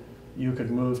 then you could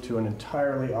move to an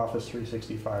entirely Office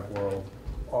 365 world.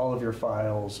 All of your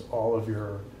files, all of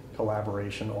your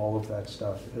collaboration, all of that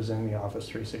stuff is in the Office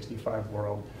 365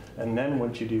 world. And then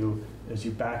what you do is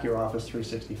you back your Office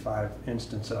 365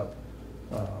 instance up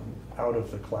out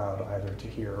of the cloud, either to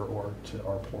here or to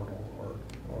our portal or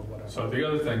whatever. So the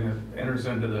other thing that enters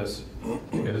into this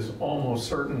is almost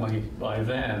certainly by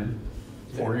then,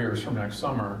 4 years from next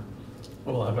summer,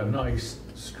 we'll have a nice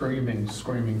screaming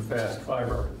fast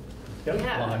fiber Yep.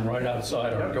 Yeah. line right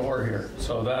outside our Yep. door here.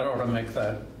 So that ought to make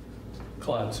that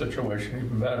cloud situation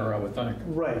even better, I would think.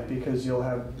 Right, because you'll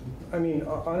have, I mean,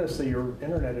 honestly, your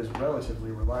internet is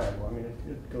relatively reliable. I mean,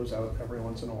 it goes out every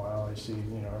once in a while. I see,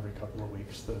 every couple of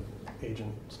weeks, the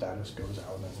agent status goes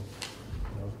out and,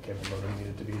 cable modem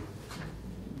needed to be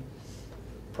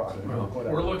prodded or Well,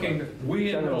 whatever. we're looking, we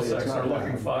in Generally, it's Middlesex not are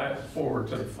looking bad. forward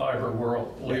to the fiber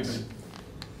world, believe Yes. me.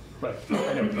 Right.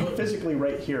 I know, physically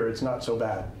right here, it's not so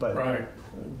bad, but. Right.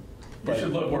 You But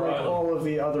should live where like I live. all of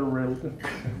the other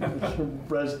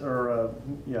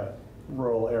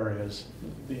rural areas,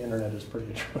 the internet is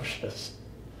pretty atrocious.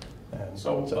 And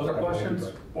So other I believe questions,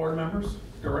 it. board members?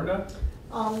 Dorinda?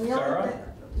 The Sarah?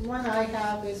 only one I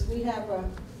have is we have a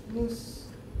new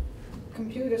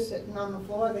computer sitting on the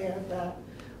floor there that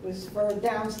was for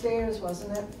downstairs,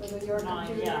 wasn't it, for your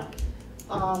computer? Yeah.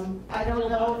 I don't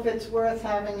know if it's worth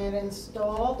having it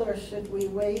installed, or should we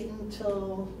wait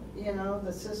until,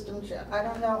 the system, I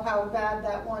don't know how bad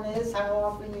that one is, how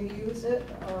often you use it,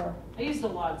 or, I use it a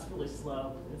lot, it's really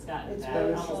slow. It's gotten It's bad,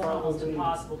 very almost slow.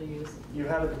 impossible to use. You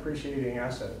have a depreciating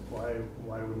asset, why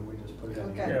wouldn't we just put it in?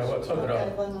 okay. Yeah, let's hook it Okay,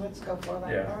 up. then let's go for that, all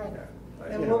Yeah. right. Yeah.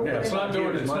 And You know, we'll Yeah, it's not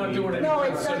doing, it's not doing any No,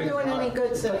 good it's not sitting- doing any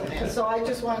good sitting there, so I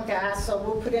just wanted to ask, so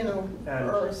we'll put in And-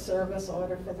 a service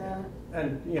order for that.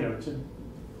 And, to,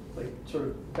 sort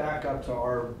of back up to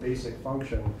our basic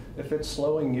function, if it's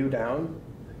slowing you down,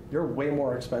 you're way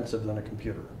more expensive than a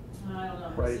computer. I don't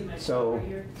know, Right, see my so- phone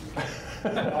here?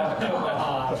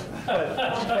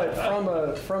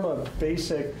 But from a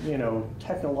basic,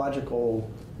 technological,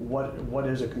 what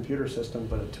is a computer system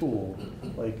but a tool?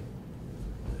 Like,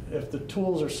 if the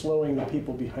tools are slowing the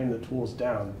people behind the tools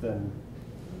down, then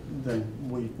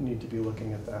we need to be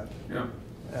looking at that. Yeah.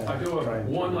 and I do have trying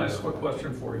to one last remove quick that.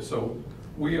 question for you. So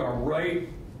we are right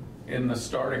in the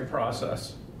starting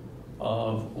process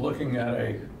of looking at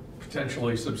a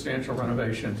potentially substantial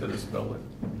renovation to this building.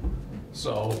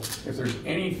 So if there's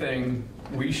anything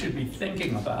we should be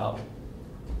thinking about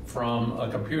from a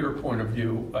computer point of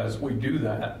view as we do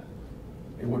that,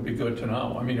 it would be good to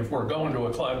know. I mean, if we're going to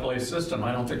a cloud-based system,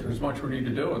 I don't think there's much we need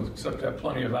to do except have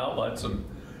plenty of outlets and,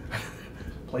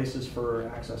 Places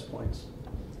for access points.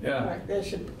 yeah. Right, they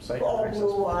should Site all access.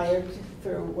 blue wired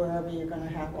through wherever you're gonna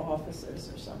have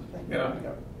offices or something. Yeah.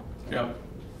 Yep. Yeah,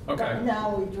 But okay.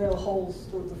 now we drill holes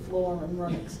through the floor and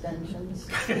run extensions.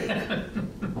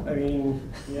 I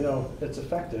mean, it's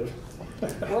effective.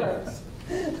 Works.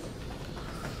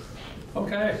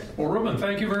 Okay, well, Ruben,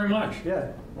 thank you very much. Yeah,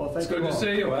 well, thank It's you good to all.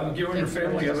 see you. You and your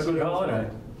family have a good holiday.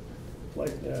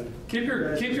 Like, Keep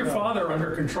your father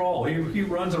under control. He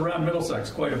runs around Middlesex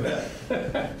quite a bit.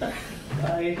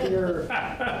 I hear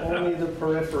only the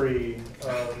periphery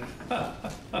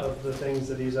of the things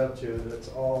that he's up to. That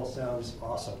all sounds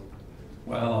awesome.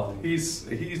 Well, he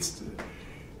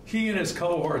and his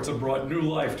cohorts have brought new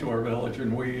life to our village,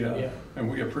 and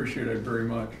we appreciate it very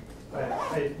much.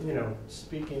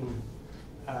 Speaking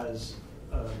as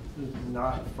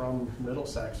not from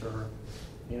Middlesex, or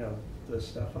the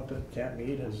stuff up at Camp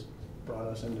Mead has brought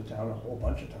us into town a whole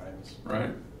bunch of times.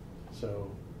 Right?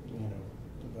 So,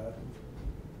 that,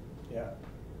 yeah.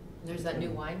 There's that new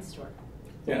wine store.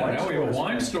 Yeah, now we have a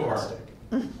wine store.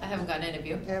 Fantastic. I haven't gotten any of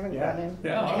you. Haven't Yeah. gone in.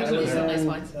 Yeah, I was They in have some there. nice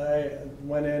wines. I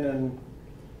went in and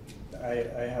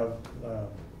I have a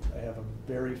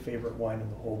very favorite wine in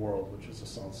the whole world, which is a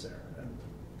Sancerre, and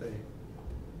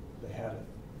they had it,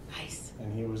 Nice.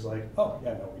 and he was like, "Oh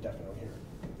yeah, no, we definitely hear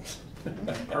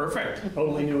it." Perfect.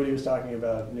 Totally knew what he was talking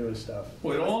about, knew his stuff.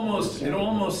 Well, it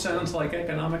almost sounds like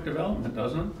economic development,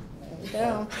 doesn't it?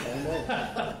 Yeah.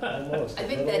 Almost. I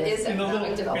think that is In the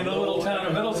economic little development. town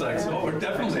of Middlesex. Oh, it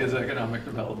definitely is economic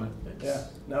development. Yeah,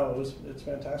 no, it's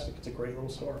fantastic. It's a great little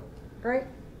store. Great.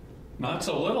 Not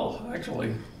so little,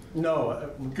 actually.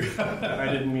 No, I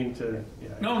didn't mean to. Yeah,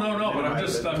 No, but I'm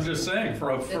minimize it. just saying,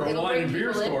 for a It'll wine bring and beer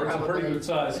people in, store, it's a pretty probably. good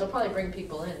size. It'll probably bring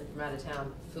people in from out of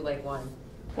town who like wine.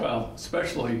 Well,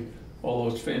 especially all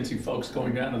those fancy folks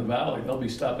going down to the valley, they'll be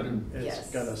stopping in. It's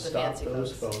Yes, gonna the stop fancy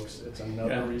those folks. folks. It's another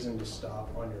Yeah. reason to stop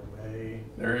on your way.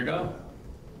 There you go.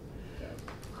 Yeah.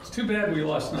 It's too bad we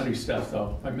lost Nutty Steph,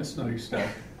 though. I miss Nutty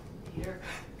Steph. Here.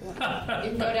 You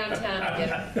can go downtown and get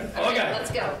it. Okay. Okay,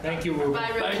 let's go. Thank you, Ruben. Bye,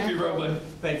 Ruben. Thank you, Robin.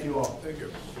 Thank you all. Thank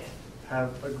you.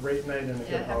 Have a great night and a Yeah,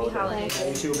 good happy holiday.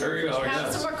 holidays. There you go,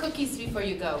 Have some yes. more cookies before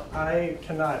you go. I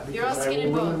cannot You're all because I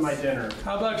skin will and ruin bones. my dinner.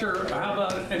 How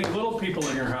about any little people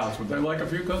in your house? Would they like a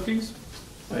few cookies?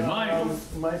 They might.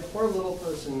 My poor little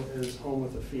person is home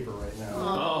with a fever right now.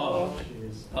 Oh,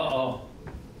 She's, uh-oh.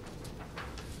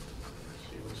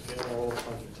 she was feeling a little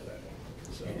funky today.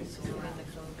 So,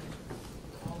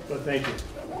 but thank you.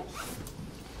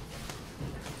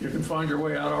 You can find your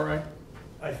way out all right?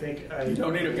 I think I. You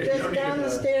don't need a... you Just don't need down a-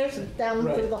 the stairs, down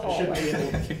Right, through the I should be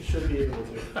hallway. able, should be able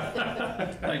to.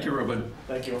 Thank you, Ruben.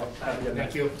 Thank you all. Have a good night.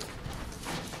 Thank you.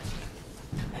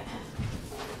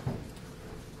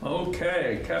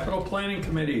 Okay, Capital Planning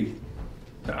Committee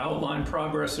to outline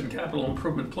progress in capital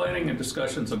improvement planning and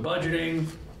discussions of budgeting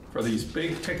for these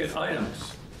big ticket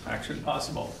items. Action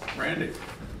possible. Randy?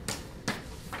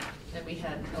 And we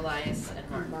had Elias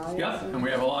and Mark. Yep, and we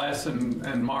have Elias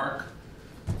and Mark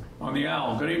on the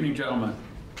owl. Good evening, gentlemen.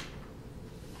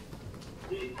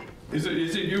 Is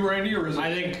it you, Randy, or is it?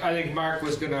 I think Mark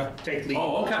was gonna take lead.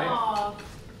 Oh, okay. Aw,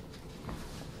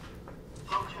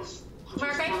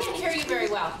 Mark, I can't hear you very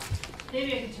well.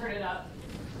 maybe I can turn it up.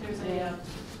 There's a,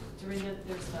 there's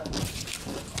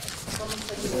It's almost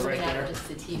like you're Right looking at there. just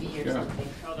the TV or Yeah. something.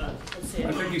 hold on, let's see.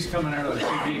 I think he's coming out of the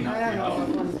TV, not I the don't know owl. if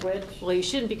one's which. Well, you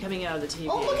shouldn't be coming out of the TV.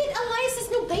 Oh, look at Elias's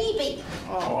new baby.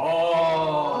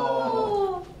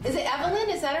 Oh. Oh. Is it Evelyn?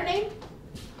 Is that her name?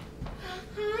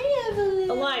 Hi, Evelyn.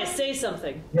 Elias, say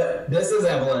something. Yeah, this is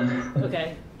Evelyn.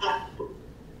 Okay.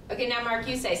 Okay, now Mark,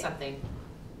 you say something.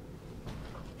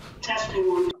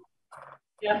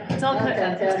 Yeah, it's all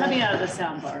it's coming out of the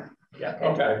sound bar. Yeah,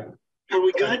 okay. Are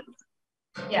we good?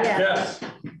 Yeah. Yes.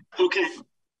 Okay,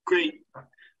 great.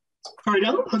 All right,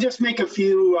 I'll just make a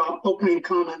few opening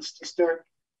comments to start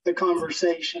the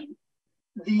conversation.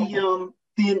 The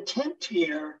intent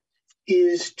here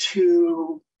is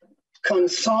to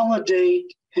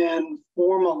consolidate and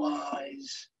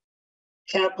formalize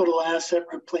capital asset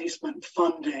replacement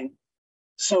funding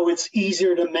so it's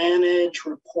easier to manage,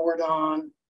 report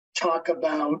on, talk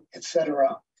about, et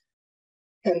cetera.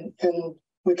 And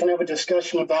we can have a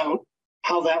discussion about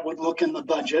how that would look in the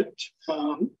budget.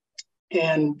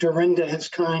 And Dorinda has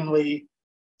kindly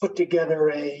put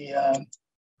together I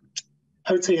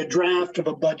would say a draft of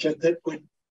a budget that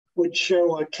would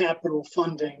show a capital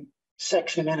funding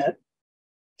section in it.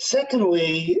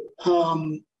 Secondly,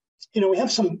 we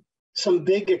have some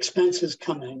big expenses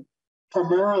coming,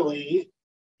 primarily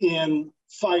in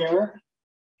fire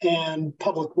and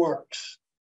public works.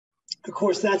 Of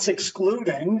course, that's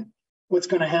excluding what's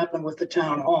going to happen with the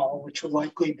town hall, which will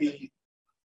likely be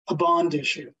a bond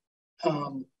issue.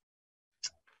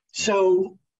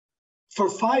 So for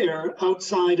fire,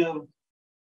 outside of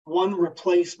one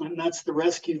replacement, and that's the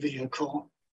rescue vehicle,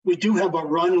 we do have a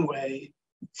runway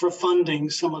for funding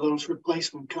some of those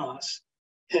replacement costs,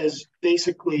 as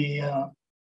basically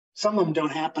some of them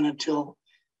don't happen until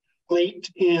late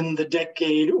in the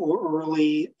decade or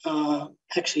early in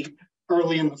the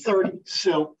 30s.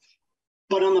 So,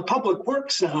 but on the public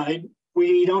works side,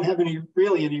 we don't have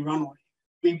really any runway.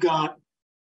 We've got,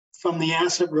 from the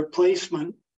asset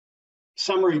replacement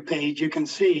summary page, you can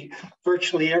see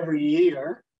virtually every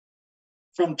year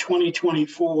from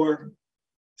 2024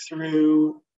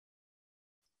 through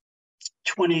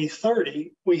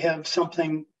 2030, we have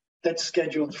something that's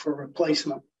scheduled for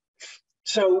replacement.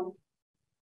 So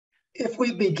if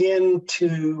we begin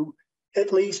to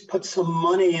at least put some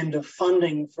money into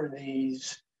funding for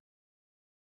these,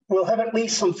 we'll have at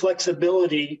least some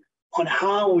flexibility on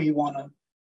how we want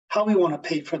to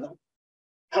pay for them,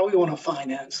 how we want to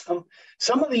finance them.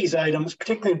 Some of these items,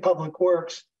 particularly in public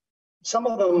works, some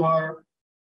of them are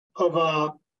of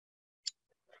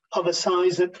a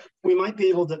size that we might be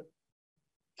able to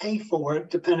pay for it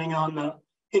depending on the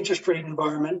interest rate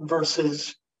environment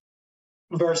versus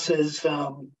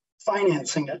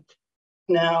financing it.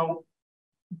 Now,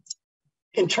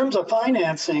 in terms of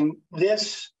financing,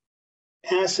 this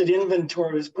asset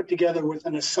inventory was put together with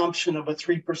an assumption of a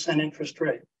 3% interest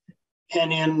rate.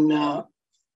 And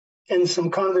in some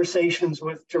conversations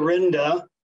with Dorinda,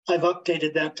 I've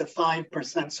updated that to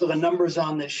 5%. So the numbers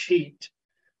on this sheet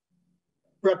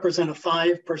represent a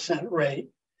 5% rate.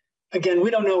 Again, we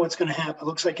don't know what's going to happen. It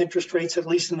looks like interest rates, at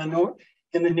least in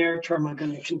the near term, are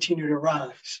going to continue to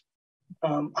rise.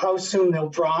 How soon they'll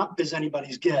drop is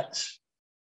anybody's guess.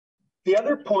 The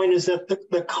other point is that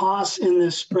the costs in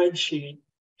this spreadsheet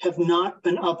have not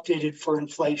been updated for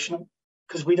inflation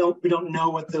because we don't know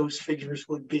what those figures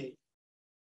would be.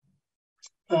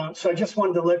 So I just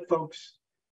wanted to let folks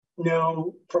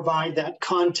know, provide that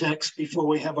context before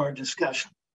we have our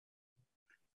discussion.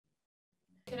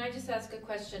 Can I just ask a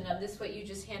question? This what you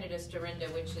just handed us, Dorinda,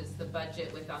 which is the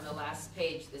budget with on the last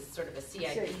page, this sort of a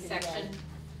CIP section.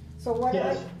 So what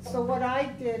Yes. what I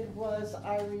did was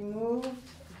I removed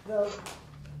the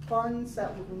funds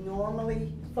that we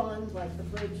normally fund, like the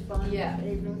bridge fund, Yeah. the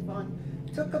paving fund,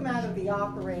 took them out of the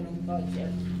operating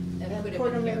budget and put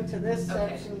put them them in into this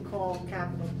Okay. section called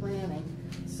capital planning.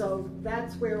 So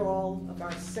that's where all of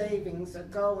our savings are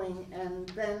going, and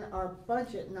then our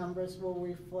budget numbers will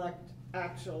reflect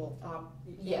actual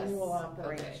Yes. annual Okay.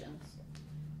 operations.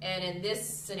 And in this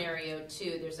scenario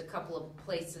too, there's a couple of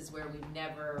places where we've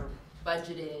never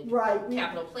budgeted Right.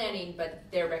 capital planning, but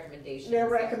their recommendations. Their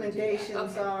that we do that.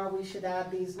 recommendations Okay. are we should add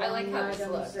these I like line how this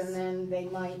items, looks. and then they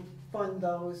might fund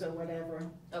those or whatever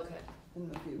Okay. in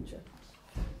the future.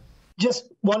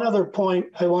 Just one other point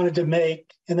I wanted to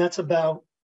make, and that's about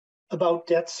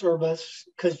debt service,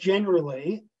 because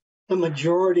generally the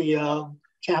majority of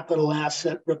capital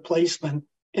asset replacement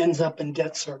ends up in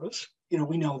debt service. You know,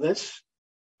 we know this.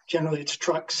 Generally, it's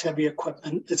trucks, heavy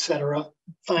equipment, et cetera,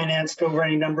 financed over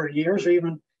any number of years, or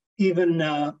even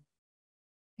a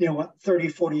 30,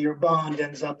 40-year bond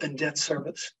ends up in debt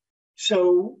service.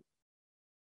 So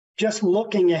just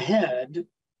looking ahead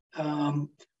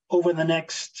over the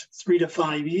next 3 to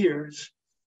 5 years,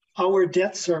 our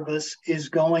debt service is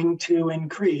going to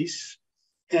increase,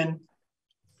 and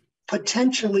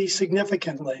potentially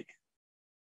significantly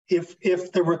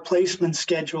if the replacement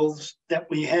schedules that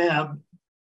we have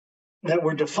that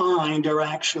were defined are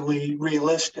actually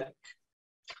realistic.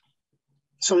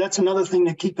 So that's another thing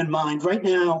to keep in mind. Right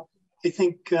now, I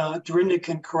think Dorinda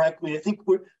can correct me. I think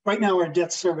right now our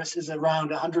debt service is around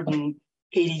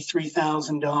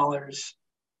 $183,000.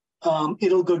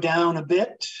 It'll go down a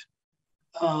bit.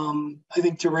 I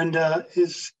think Dorinda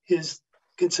is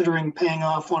considering paying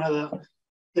off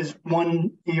there's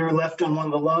 1 year left on one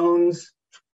of the loans.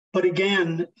 But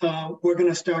again, we're going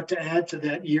to start to add to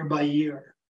that year by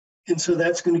year. And so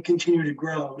that's going to continue to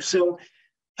grow. So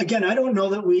again, I don't know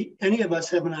that any of us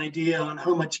have an idea on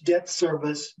how much debt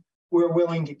service we're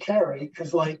willing to carry,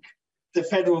 because like the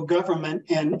federal government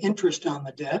and interest on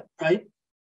the debt, right?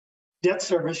 Debt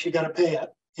service, you got to pay it.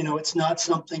 You know, it's not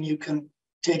something you can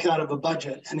take out of a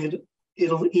budget, and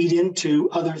it'll eat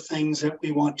into other things that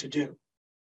we want to do.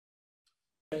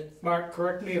 Mark,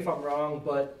 correct me if I'm wrong,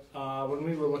 but when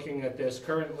we were looking at this,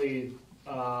 currently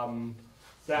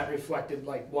that reflected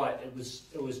like what? It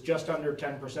was just under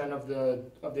 10% of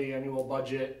the annual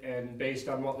budget, and based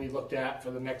on what we looked at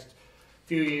for the next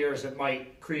few years, it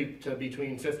might creep to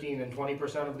between 15 and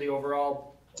 20% of the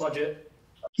overall budget.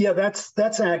 Yeah,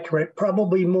 that's accurate.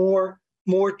 Probably more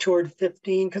toward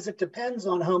 15, because it depends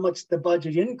on how much the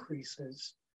budget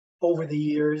increases over the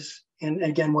years, and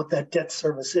again what that debt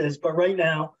service is. But right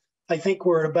now, I think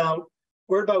we're about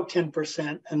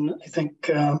 10%, and I think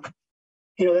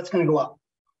that's going to go up.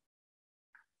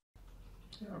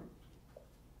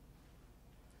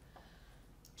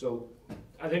 So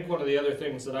I think one of the other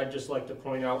things that I'd just like to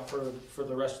point out for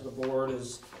the rest of the board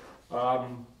is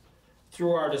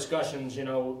through our discussions,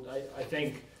 I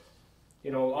think,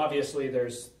 obviously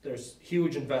there's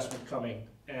huge investment coming,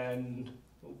 and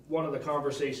one of the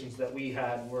conversations that we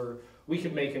had were we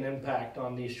could make an impact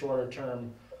on these shorter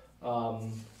term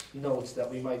notes that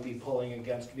we might be pulling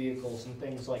against vehicles and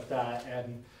things like that,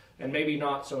 and maybe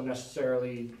not so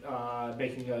necessarily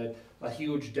making a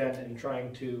huge dent in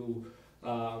trying to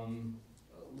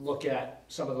look at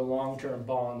some of the long-term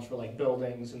bonds for like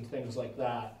buildings and things like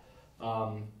that,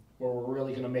 where we're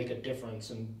really going to make a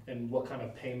difference in what kind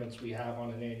of payments we have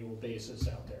on an annual basis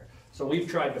out there. So we've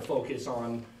tried to focus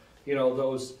on,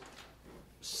 those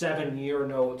 7-year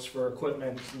notes for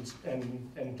equipment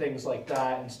and things like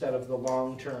that, instead of the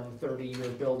long-term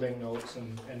 30-year building notes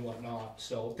and whatnot.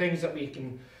 So things that we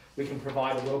can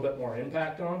provide a little bit more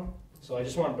impact on. So I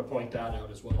just wanted to point that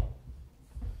out as well.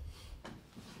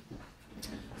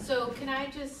 So can I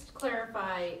just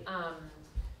clarify,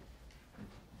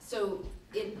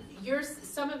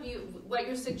 what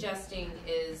you're suggesting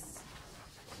is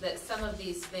that some of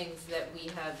these things that we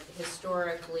have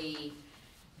historically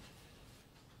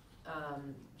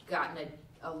gotten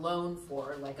a loan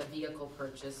for, like a vehicle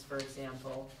purchase, for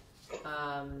example,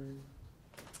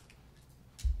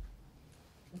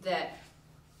 that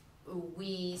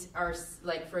we are,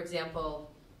 like, for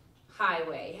example,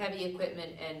 highway, heavy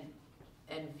equipment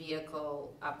and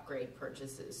vehicle upgrade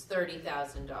purchases,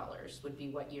 $30,000 would be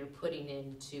what you're putting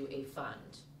into a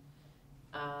fund.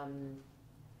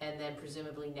 And then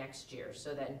presumably next year,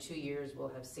 so that in 2 years we'll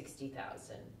have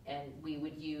 60,000. And we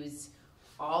would use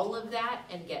all of that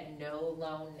and get no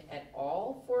loan at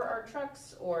all for our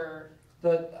trucks, or?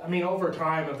 I mean, over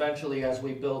time, eventually, as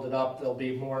we build it up, there'll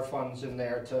be more funds in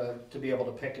there to be able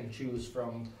to pick and choose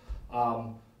from.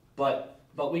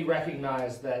 But we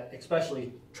recognize that,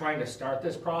 especially trying to start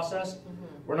this process,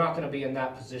 we're not going to be in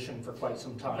that position for quite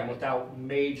some time without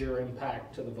major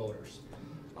impact to the voters.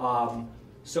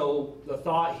 So the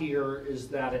thought here is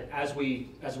that as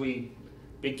we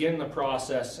begin the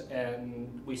process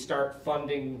and we start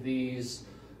funding these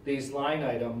line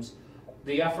items,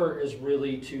 the effort is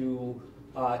really to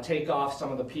take off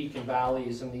some of the peak and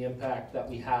valleys and the impact that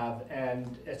we have,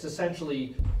 and it's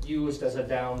essentially used as a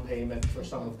down payment for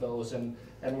some of those, and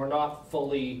we're not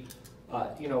fully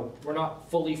we're not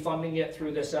fully funding it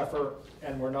through this effort,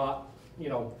 and we're not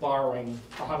borrowing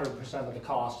 100% of the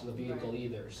cost of the vehicle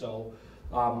either. So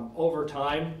over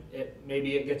time,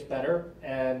 maybe it gets better,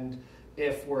 and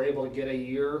if we're able to get a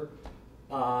year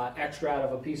extra out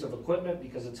of a piece of equipment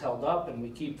because it's held up and we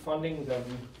keep funding, then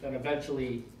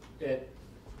eventually it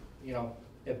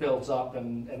builds up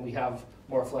and we have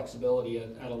more flexibility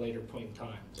at a later point in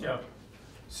time. So. Yeah.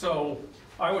 So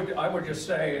I would just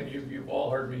say, and you've all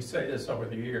heard me say this over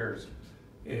the years,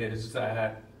 is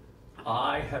that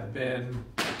I have been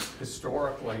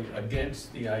historically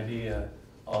against the idea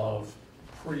of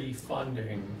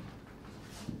pre-funding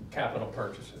capital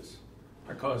purchases,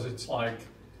 because it's like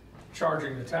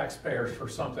charging the taxpayers for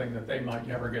something that they might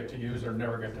never get to use or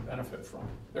never get to benefit from.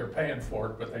 They're paying for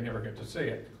it, but they never get to see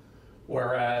it.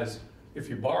 Whereas if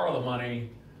you borrow the money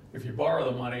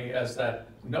as that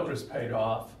note is paid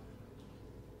off,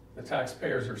 the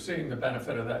taxpayers are seeing the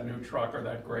benefit of that new truck or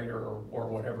that grader or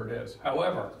whatever it is.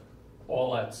 However,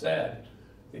 all that said,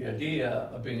 the idea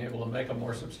of being able to make a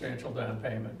more substantial down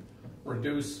payment,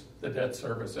 reduce the debt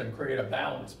service, and create a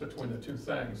balance between the two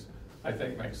things, I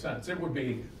think makes sense. It would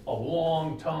be a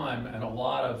long time and a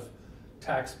lot of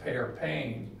taxpayer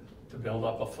pain to build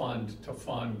up a fund to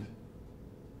fund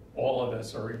all of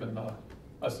this, or even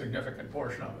a significant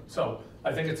portion of it. So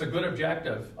I think it's a good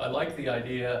objective. I like the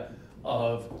idea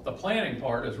of the planning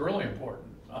part is really important,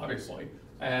 obviously,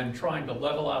 and trying to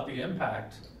level out the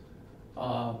impact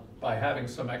by having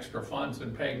some extra funds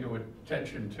and paying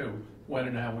attention to when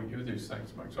and how we do these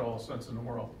things makes all the sense in the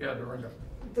world. Yeah, Dorinda.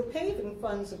 The paving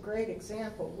fund's a great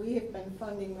example. We have been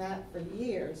funding that for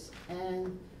years,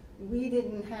 and we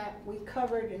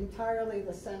covered entirely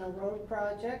the Center Road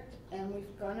project, and we're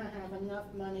gonna have enough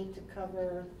money to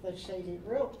cover the Shady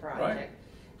Grill project. Right.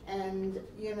 And,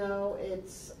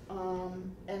 it's,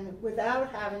 and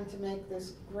without having to make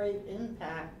this great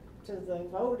impact to the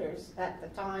voters at the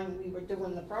time we were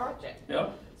doing the project.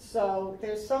 Yep. So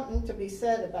there's something to be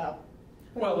said about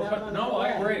Well, I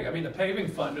agree. I mean, the paving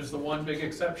fund is the one big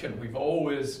exception. We've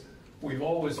always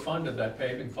funded that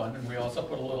paving fund, and we also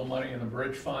put a little money in the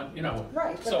bridge fund.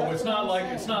 Right. So it's not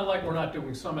like we're not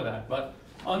doing some of that. But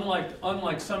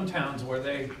unlike some towns where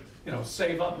they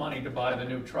save up money to buy the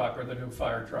new truck or the new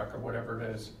fire truck or whatever it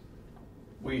is,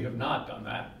 we have not done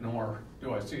that. Nor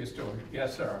do I see us doing it.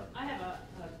 Yes, Sarah. I have a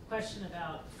question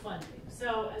about funding.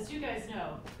 So as you guys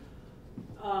know,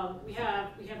 we have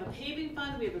a paving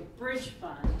fund, we have a bridge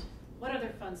fund. What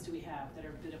other funds do we have that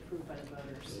have been approved by the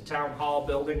voters? The town hall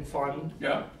building fund.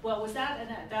 Yeah. Well, was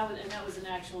that that was an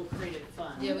actual created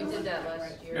fund? Yeah, we did that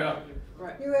last year. Yeah.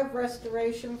 Right. You have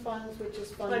restoration funds, which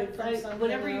is funded from something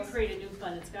whenever you else. create a new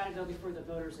fund, it's got to go before the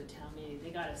voters at town meeting. They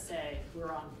got to say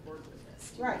we're on board with this.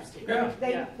 Do you Right.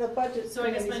 understand? Yeah. The budget. So I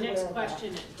guess my committee's next aware of that.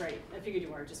 question, right, I figured you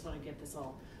were, just want to get this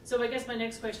all. So I guess my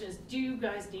next question is, do you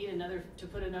guys need to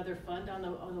put another fund on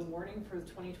the warning for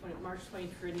March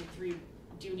 2023?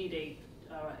 Do you need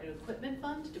an equipment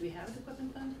fund? Do we have an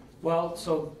equipment fund? Well,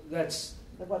 so that's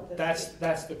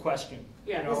the question.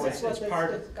 Yeah. This is what it's this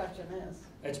part discussion is.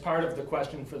 it's part of the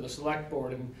question for the select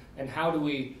board, and how do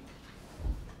we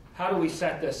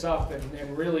set this up,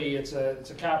 and really it's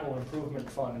a capital improvement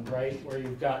fund, right, where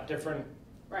you've got the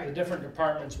different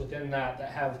departments within that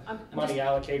have money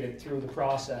allocated through the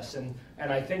process, and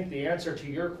I think the answer to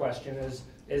your question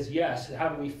is yes. How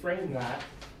do we frame that,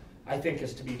 I think,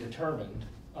 is to be determined.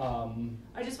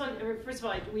 I just want, first of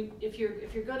all, if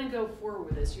you're going to go forward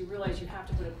with this, you realize you have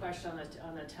to put a question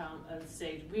on the town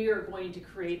say we are going to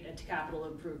create a capital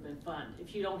improvement fund.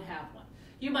 If you don't have one,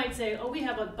 you might say, oh, we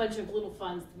have a bunch of little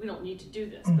funds, we don't need to do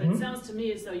this. But it sounds to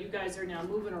me as though you guys are now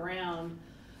moving around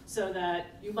so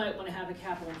that you might want to have a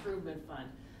capital improvement fund.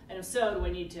 And if so, do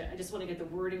I just want to get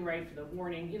the wording right for the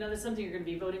warning? You know, that's something you're going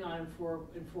to be voting on in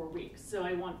 4 weeks. So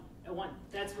I want,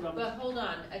 that's what I'm. But hold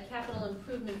on, a capital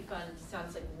improvement fund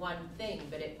sounds like one thing,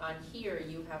 but on here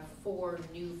you have 4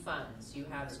 new funds. You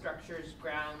have structures,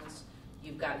 grounds,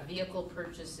 you've got vehicle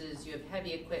purchases, you have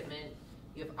heavy equipment,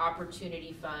 you have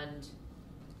opportunity fund.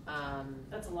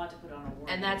 That's a lot to put on a warning.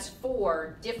 And that's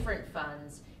 4 different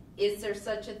funds. Is there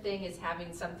such a thing as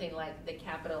having something like the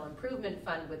capital improvement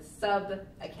fund with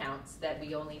sub-accounts that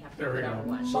we only have to put on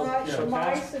one?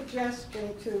 My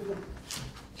suggestion to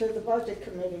the budget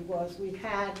committee was we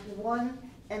had one,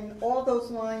 and all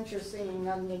those lines you're seeing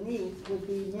underneath would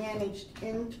be managed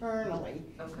internally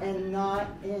and not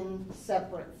in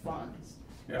separate funds.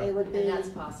 Yeah. They would be, and that's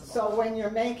possible. So when you're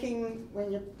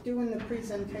doing the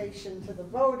presentation to the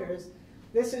voters,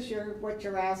 this is what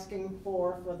you're asking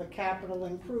for the capital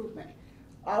improvement.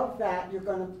 Of that, you're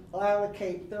going to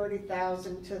allocate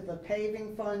 30,000 to the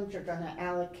paving fund. You're going to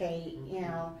allocate,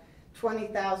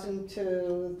 20,000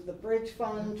 to the bridge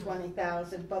fund,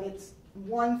 20,000, but it's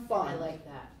one fund. I like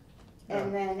that.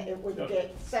 And then it would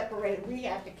get separated. We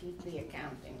have to keep the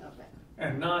accounting of it.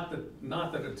 And not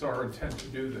that it's our intent to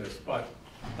do this, but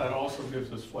that also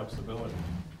gives us flexibility.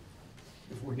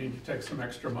 If we need to take some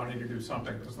extra money to do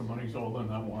something, because the money's all in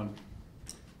that one.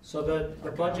 So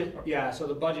the budget, so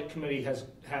the budget committee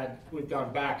we've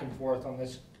gone back and forth on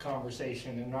this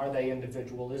conversation, and are they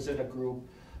individual? Is it a group,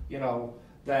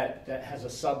 that has a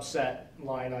subset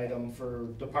line item for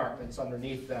departments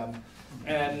underneath them?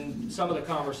 And some of the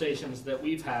conversations that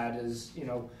we've had is,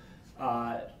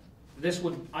 I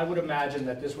would imagine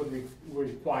that this would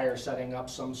require setting up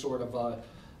some sort of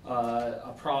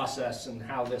a process and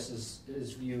how this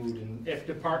is viewed, and if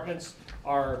departments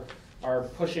are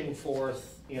pushing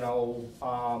forth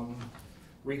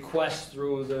requests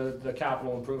through the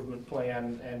capital improvement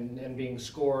plan and being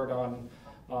scored on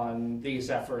these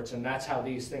efforts, and that's how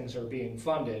these things are being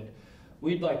funded.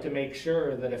 We'd like to make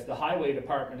sure that if the highway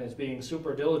department is being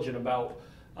super diligent about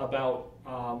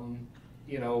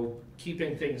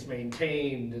keeping things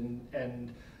maintained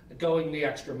and going the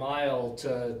extra mile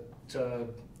to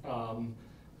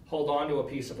hold on to a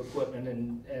piece of equipment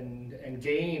and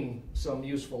gain some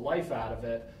useful life out of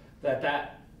it,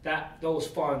 that those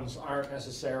funds aren't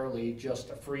necessarily just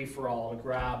a free-for-all to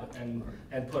grab and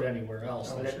put anywhere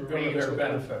else. That it remains their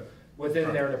benefit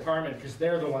within their department, because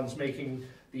they're the ones making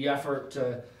the effort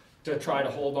to try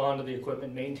to hold on to the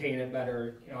equipment, maintain it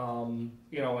better,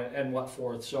 and what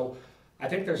forth. So I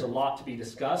think there's a lot to be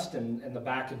discussed and the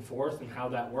back and forth and how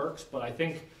that works, but I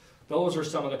think those are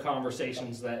some of the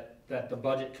conversations that the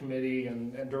budget committee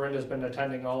and Dorinda's been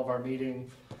attending all of our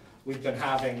meetings we've been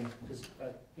having, because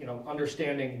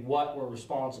understanding what we're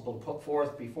responsible to put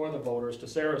forth before the voters, to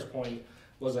Sarah's point,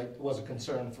 was a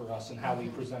concern for us and how we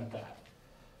present that.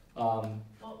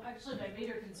 Well, actually, my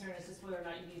bigger concern is just whether or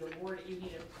not you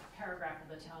need a paragraph of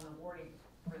the town warning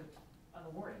on the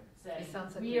warning saying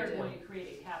we are going to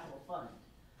create a capital fund,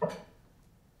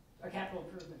 or capital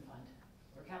improvement fund,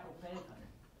 or capital planning fund.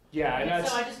 Yeah, and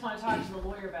so I just want to talk to the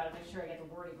lawyer about it, make sure I get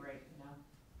the wording right.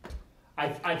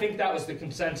 I think that was the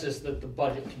consensus that the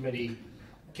budget committee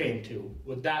came to.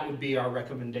 That would be our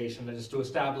recommendation, is to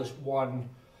establish one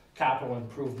capital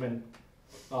improvement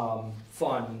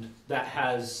fund that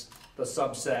has the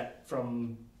subset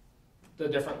from the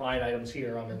different line items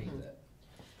here underneath it.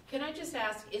 Can I just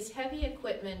ask, is heavy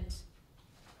equipment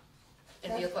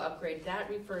and vehicle upgrade, that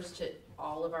refers to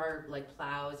all of our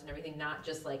plows and everything, not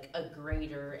just like a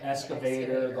grader and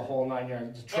excavator, the whole 9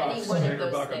 yards, the trucks, any one of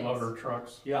those bucket things. loader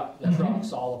trucks. Yeah, the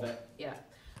trucks, all of it. Yeah,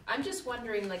 I'm just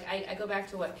wondering, I go back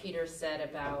to what Peter said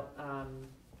about,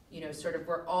 sort of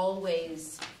we're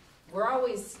always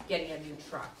getting a new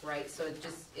truck, right? So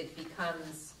it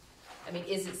becomes,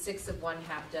 is it 6 of one,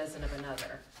 half dozen of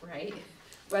another, right?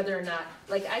 Whether or not,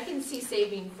 I can see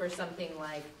saving for something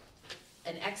like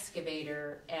an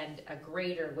excavator and a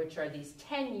grader, which are these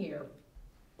 10-year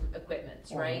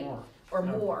equipments, right? Or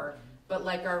more. But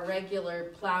our regular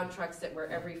plow trucks that we're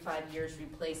every 5 years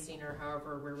replacing, or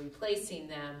however we're replacing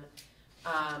them,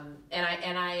 and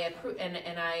I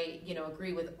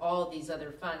agree with all these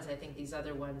other funds. I think these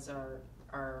other ones are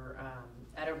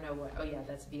I don't know what. Oh yeah,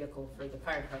 that's vehicle for the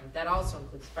fire department. That also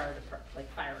includes fire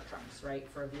trucks, right,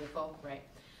 for a vehicle, right?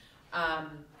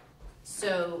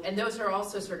 So, and those are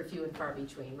also sort of few and far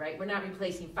between, right? We're not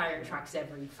replacing fire trucks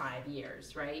every 5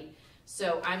 years, right?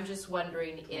 So I'm just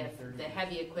wondering if the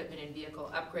heavy equipment and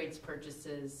vehicle upgrades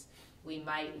purchases we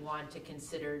might want to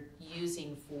consider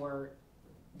using for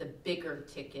the bigger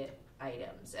ticket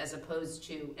items, as opposed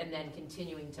to, and then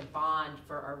continuing to bond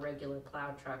for our regular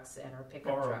plow trucks and our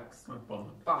pickup trucks. Not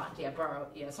bond. Bond, yeah, borrow,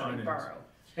 yeah, sorry, Finance. borrow.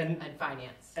 And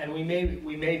finance. and we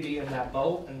may be in that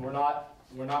boat, and we're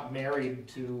not married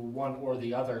to one or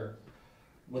the other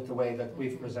with the way that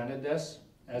we've presented this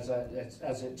as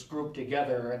it's grouped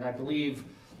together. And I believe,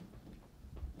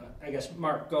 I guess,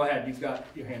 Mark, go ahead. You've got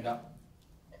your hand up.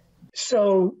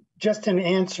 So just an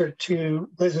answer to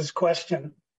Liz's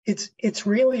question, it's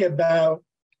really about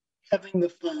having the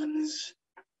funds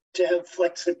to have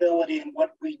flexibility in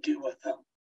what we do with them,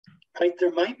 right?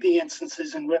 There might be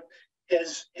instances in which,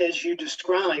 as you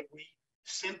described, we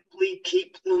simply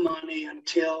keep the money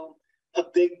until a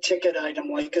big ticket item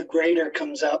like a grader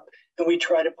comes up, and we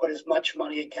try to put as much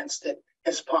money against it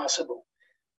as possible.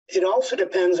 It also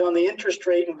depends on the interest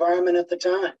rate environment at the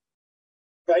time,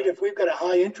 right? If we've got a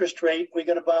high interest rate, we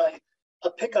got to buy a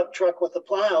pickup truck with a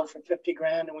plow for 50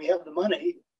 grand and we have the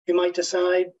money, you might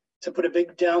decide to put a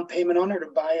big down payment on it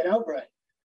or buy it outright.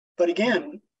 But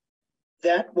again,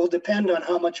 that will depend on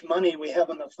how much money we have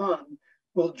in the fund,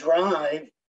 will drive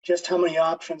just how many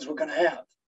options we're going to have.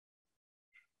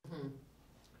 Mm-hmm.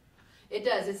 It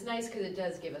does. It's nice because it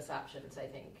does give us options, I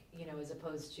think, as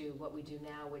opposed to what we do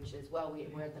now, which is, well,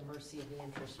 we're at the mercy of the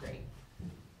interest rate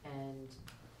and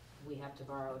we have to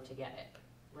borrow to get it,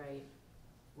 right?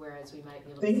 Whereas we might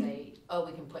be able to say, oh,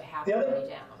 we can put half the money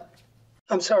down.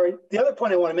 I'm sorry. The other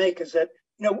point I want to make is that,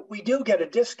 we do get a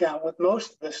discount with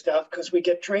most of this stuff because we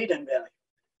get trade-in value.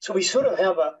 So we sort of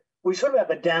have a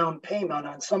down payment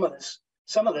on some of this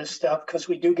stuff because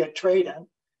we do get trade-in.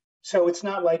 So it's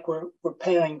not like we're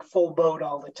paying full boat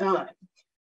all the time.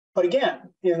 But again,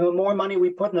 the more money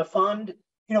we put in the fund,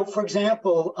 for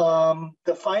example,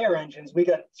 the fire engines, we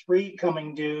got 3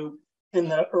 coming due in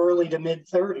the early to mid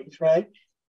 30s, right?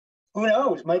 Who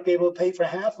knows? Might be able to pay for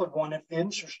half of one if the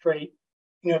interest rate,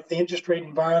 if the interest rate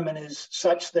environment is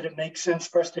such that it makes sense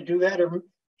for us to do that, or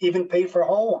even pay for a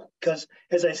whole one. Because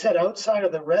as I said, outside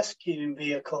of the rescue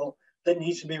vehicle that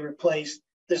needs to be replaced,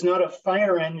 there's not a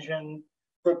fire engine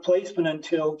replacement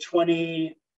until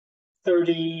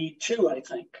 2032, I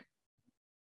think.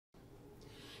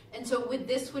 And so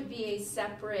this would be a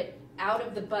separate, out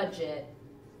of the budget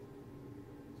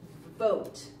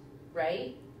vote,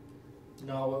 right?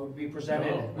 No, it would be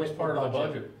presented with part of the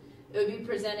budget. It would be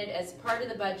presented as part of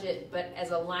the budget, but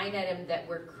as a line item that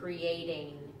we're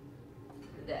creating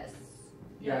this.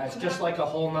 Yeah, it's just like a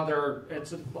whole nother,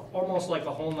 it's almost like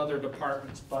a whole nother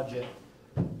department's budget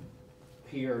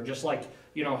here, just like,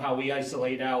 how we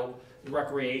isolate out the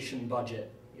recreation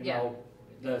budget,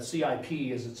 the CIP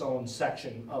is its own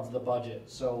section of the budget.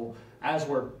 So as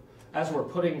we're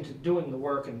doing the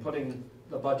work and putting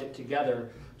the budget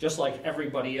together, just like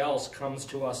everybody else comes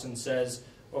to us and says,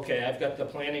 okay, I've got the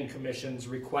planning commission's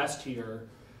request here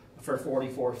for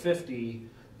 4450,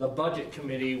 the budget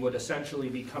committee would essentially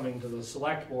be coming to the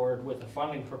select board with a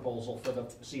funding proposal for the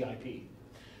CIP.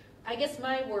 I guess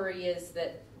my worry is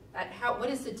that what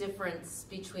is the difference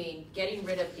between getting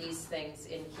rid of these things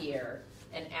in here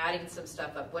and adding some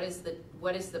stuff up? What is the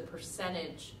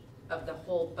percentage of the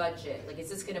whole budget? Like, is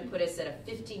this going to put us at a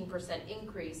 15%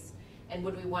 increase? And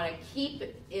would we want to keep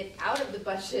it out of the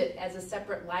budget as a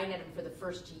separate line item for the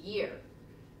first year,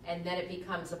 and then it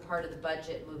becomes a part of the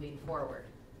budget moving forward,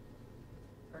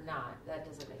 or not? That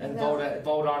doesn't make sense. And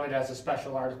vote on it as a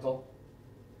special article.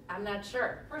 I'm not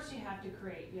sure. First, you have to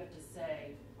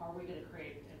say, are we going to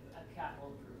create a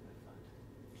capital improvement fund?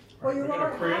 Well, we're going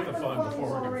to create the fund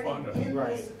before we can fund it.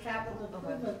 Right. This capital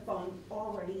improvement fund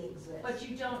already exists. But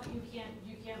you can't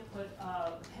put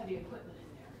heavy equipment in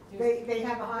there. They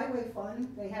have a highway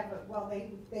fund. They have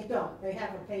they don't. They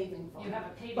have a paving fund. You have a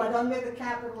paving But fund. under the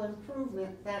capital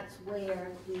improvement, that's where the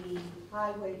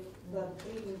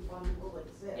paving fund will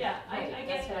exist. Yeah, I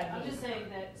get that. I'm just saying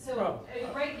that,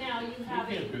 right now you have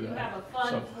a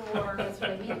fund for, That's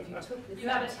what I mean. If you took this you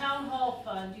have a out. town hall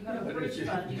fund, you have a but bridge you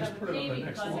fund, you just have a put it on the paving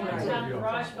next fund, you line. have a town Yeah.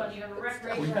 garage fund, you have a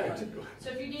recreation We had fund. to. So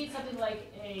if you need something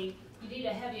like you need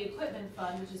a heavy equipment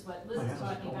fund, which is what Liz I is have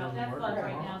talking to about, go that on fund work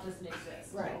right tomorrow. now doesn't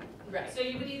exist. Right. Right. So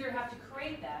you would either have to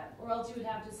create that, or else you would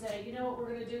have to say, you know what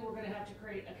we're gonna do, we're gonna have to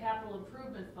create a capital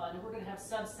improvement fund, and we're gonna have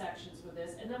subsections with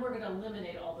this, and then we're gonna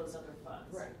eliminate all those other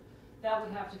funds. Right. That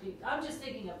would have to be, I'm just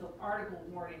thinking of the article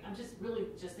wording, I'm just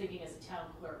thinking as a town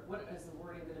clerk, what is the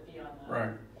wording gonna be on that?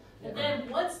 Right. And then,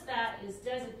 once that is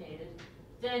designated,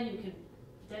 then you can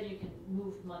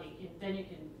move money, then you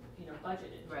can,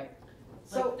 budget it. Right.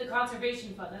 So- Like the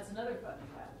conservation fund, that's another fund you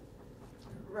have.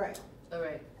 Right. All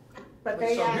right. But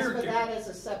they So asked here- for that as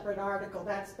a separate article.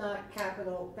 That's not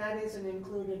capital. That isn't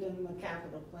included in the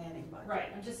capital planning budget. Right,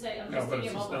 I'm just No, but thinking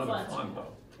it's of all just the another funds. fund,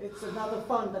 though. It's another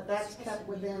fund, but that's kept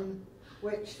within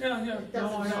which Yeah, yeah, it no, I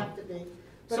doesn't know. have to be.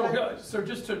 But So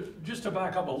just to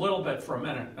back up a little bit for a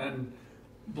minute, and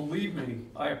believe me,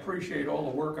 I appreciate all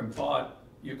the work and thought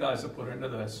you guys have put into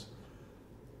this.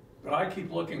 But I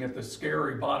keep looking at the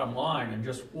scary bottom line and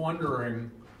just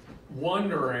wondering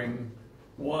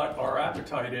what our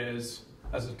appetite is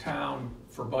as a town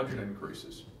for budget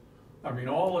increases. I mean,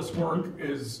 all this work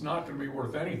is not gonna be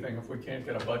worth anything if we can't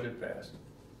get a budget passed.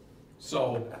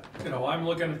 So, I'm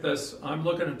looking at this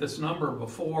number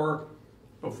before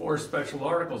special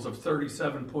articles of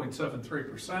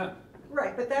 37.73%.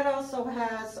 Right, but that also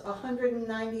has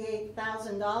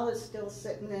 $198,000 still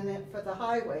sitting in it for the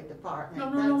highway department.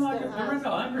 No, That still Miranda,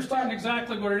 I understand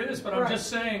exactly what it is, but I'm Right. just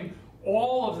saying,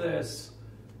 all of this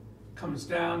comes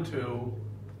down to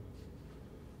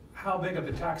how big of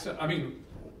a tax,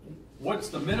 what's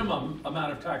the minimum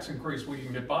amount of tax increase we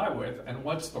can get by with, and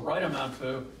what's the right amount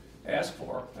to ask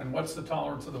for, and what's the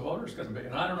tolerance of the voters gonna be?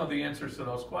 And I don't know the answers to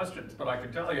those questions, but I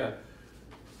can tell you,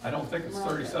 I don't think it's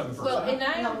 37%. Well, and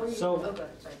No, we- So- go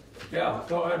ahead, sorry. Yeah,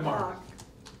 go ahead, Mark.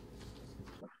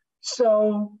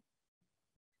 So,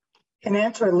 in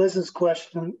answer to Liz's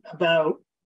question about,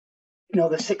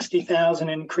 the 60,000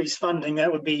 increased funding,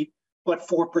 that would be what,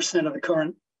 4% of the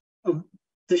current of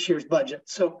this year's budget.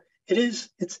 So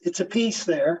it's a piece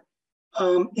there.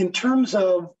 In terms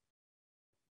of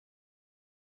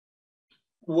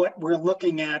what we're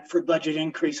looking at for budget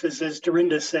increases, as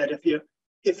Dorinda said,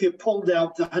 if you pulled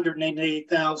out the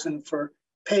 188,000 for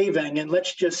paving, and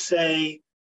let's just say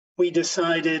we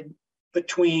decided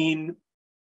between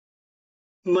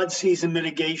mud season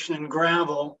mitigation and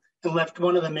gravel and left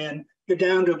one of them in, you're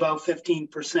down to about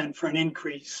 15% for an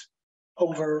increase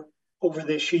over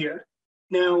this year.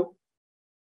 Now,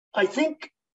 I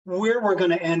think where we're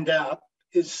going to end up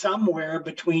is somewhere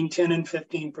between 10 and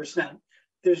 15%.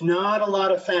 There's not a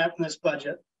lot of fat in this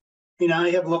budget. I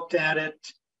have looked at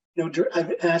it.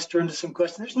 I've asked her into some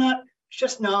questions. It's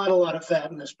just not a lot of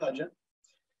fat in this budget.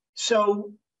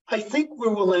 So I think where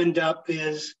we'll end up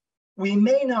is we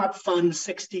may not fund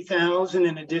 60,000,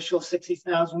 an additional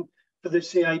 60,000 for the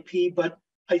CIP, but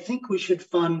I think we should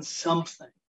fund something,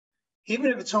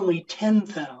 even if it's only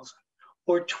 10,000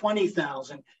 or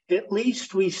 20,000. At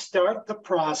least we start the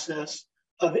process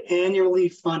of annually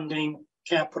funding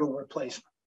capital replacement.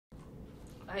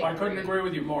 I couldn't agree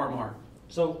with you more, Mark.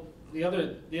 So the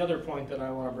other point that I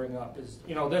want to bring up is,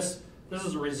 this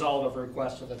is a result of a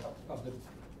request of the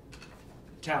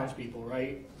townspeople,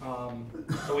 right?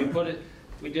 So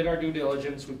we did our due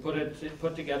diligence, we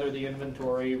put together the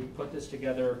inventory, we put this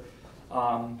together,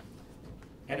 and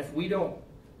if we don't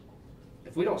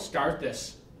start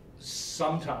this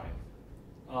sometime,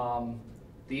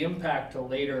 the impact to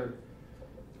later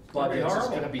budgets is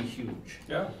going to be huge.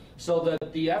 Yeah. So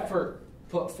the effort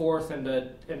put forth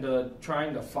into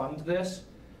trying to fund this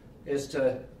is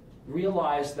to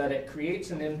realize that it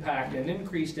creates an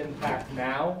increased impact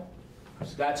now,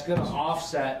 so that's going to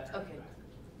offset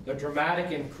the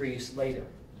dramatic increase later.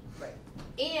 Right.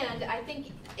 And I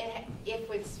think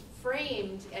if it's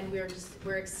framed and we're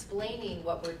explaining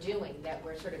what we're doing, that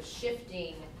we're sort of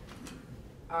shifting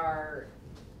our,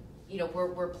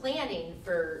 we're planning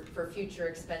for future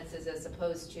expenses as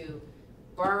opposed to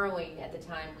borrowing at the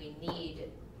time we need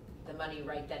the money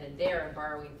right then and there and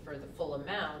borrowing for the full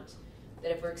amount,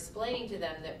 that if we're explaining to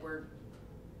them that we're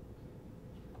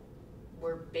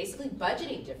basically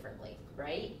budgeting differently,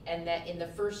 right? And that in the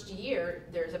first year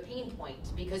there's a pain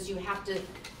point because you have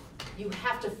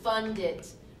to fund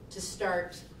it to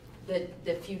start the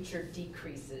future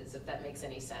decreases, if that makes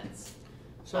any sense.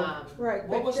 So Right.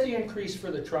 what was the increase for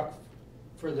the truck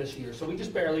for this year? So we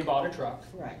just barely bought a truck.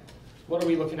 Right. What are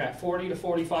we looking at? $40,000 to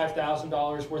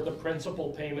 $45,000 worth of principal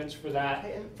payments for that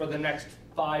for the next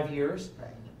 5 years.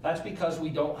 Right. That's because we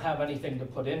don't have anything to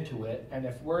put into it. And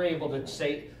if we're able to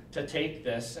take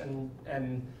this and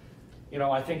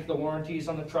I think the warranties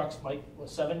on the trucks might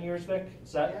 7 years, Vic?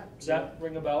 Does that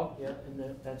ring a bell? Yeah,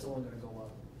 and that's only going to go up.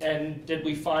 And did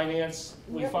we finance?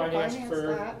 We financed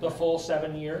for that. the full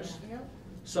 7 years. Yeah.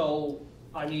 So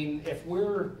I mean, if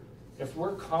we're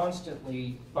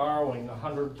constantly borrowing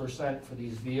 100% for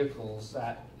these vehicles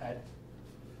at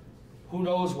who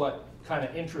knows what kind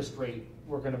of interest rate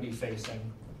we're going to be facing,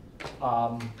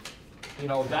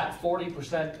 that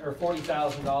 40% or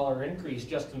 $40,000 increase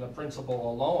just in the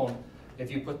principal alone,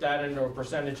 if you put that into a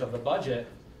percentage of the budget,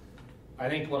 I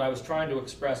think what I was trying to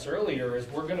express earlier is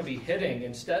we're going to be hitting,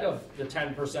 instead of the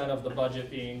 10% of the budget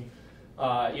being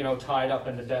tied up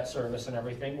into debt service and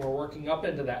everything, we're working up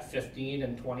into that 15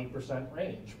 and 20%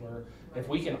 range, where if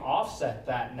we can offset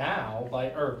that now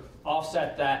or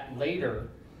offset that later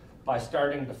by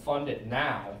starting to fund it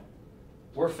now,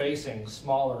 we're facing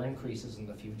smaller increases in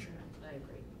the future. I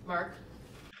agree. Mark?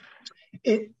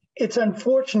 it's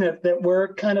unfortunate that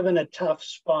we're kind of in a tough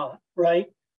spot, right?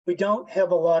 We don't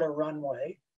have a lot of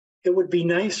runway. It would be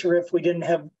nicer if we didn't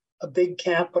have a big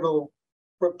capital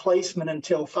replacement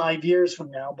until 5 years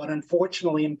from now. But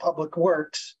unfortunately, in public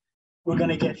works, we're going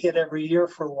to get hit every year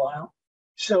for a while.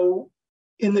 So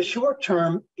in the short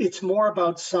term, it's more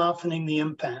about softening the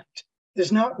impact.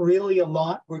 There's not really a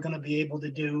lot we're going to be able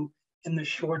to do in the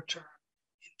short term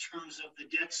in terms of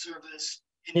the debt service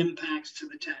and impacts to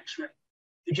the tax rate.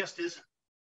 There just isn't.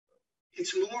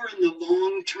 It's more in the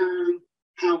long term,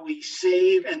 how we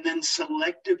save and then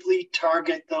selectively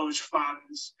target those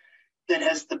funds that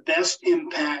has the best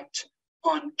impact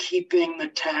on keeping the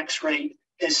tax rate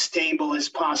as stable as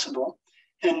possible.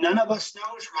 And none of us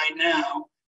knows right now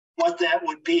what that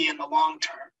would be in the long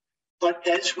term. But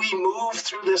as we move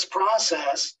through this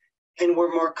process and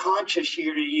we're more conscious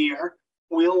year to year,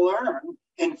 we'll learn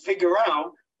and figure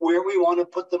out where we want to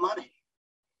put the money.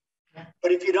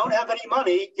 But if you don't have any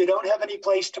money, you don't have any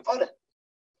place to put it.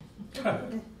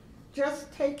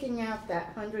 Just taking out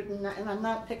that 109, and I'm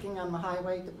not picking on the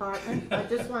highway department, I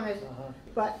just wanted,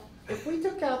 but if we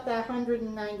took out that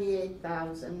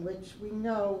 198,000, which we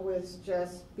know was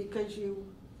just because you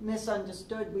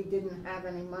misunderstood we didn't have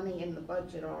any money in the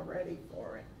budget already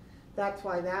for it. That's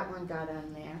why that one got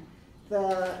on there.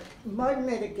 The mud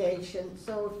mitigation,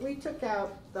 so if we took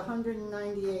out the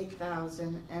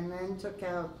 198,000 and then took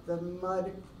out the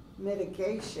mud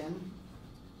mitigation,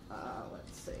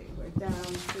 let's see, we're down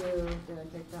to, did I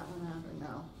take that one out or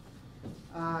no?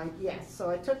 Yes, so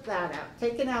I took that out.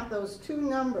 Taking out those two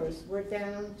numbers, we're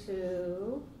down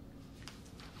to,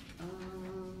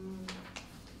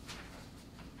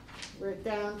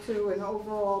 an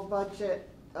overall budget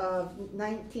of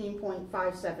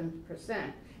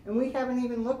 19.57%. And we haven't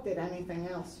even looked at anything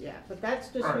else yet, but that's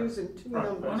just Right. using two Right.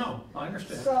 numbers. Oh, no, I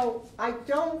understand. So I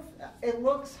don't, it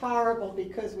looks horrible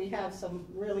because we have some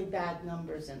really bad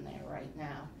numbers in there right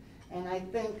now. And I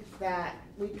think that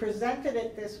we presented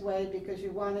it this way because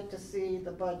you wanted to see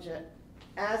the budget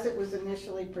as it was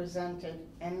initially presented.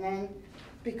 And then,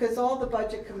 because all the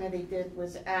budget committee did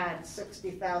was add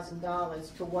 $60,000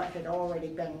 to what had already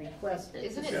been requested.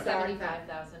 Isn't it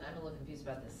 75,000? I'm a little confused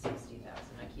about the 60,000.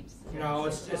 I keep. No,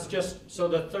 it's just, so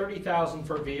the 30,000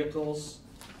 for vehicles,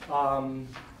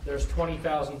 there's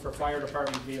 20,000 for fire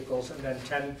department vehicles, and then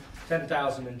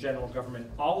 10,000 in general government.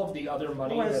 All of the other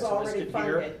money Was that's already listed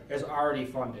here funded. is already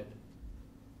funded.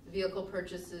 Vehicle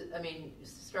purchases,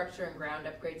 structure and ground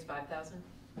upgrades, 5,000?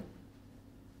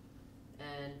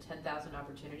 And 10,000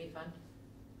 opportunity fund?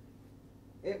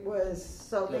 It was,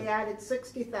 so they added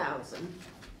 60,000.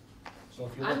 So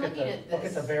if you I'm look at looking the, at look at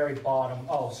this. the very bottom,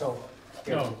 oh, so.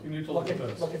 here, No, you need to look at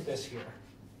this. Look at this here.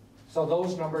 So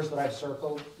those numbers that I've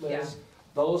circled, Liz, Yeah.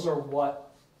 those are what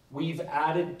we've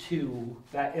added to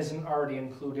that isn't already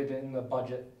included in the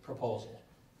budget proposal.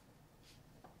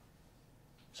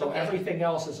 So Okay. everything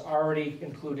else is already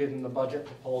included in the budget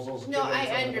proposals. No, given I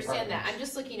from the understand that. I'm departments.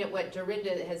 just looking at what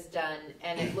Dorinda has done,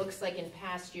 and it looks like in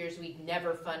past years, we've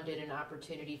never funded an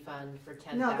opportunity fund for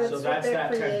 10,000. No, that's So what that's they're that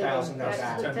creating. 10,000 that's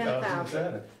That's the added.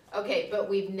 10,000. Okay, but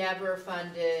we've never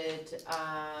funded,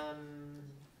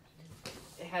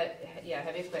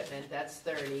 heavy equipment, that's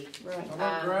 30. Right. How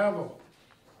about gravel?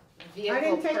 Vehicle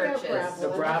didn't take out purchase. gravel. The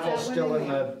Well, gravel's that still one in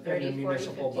in the 30, 40,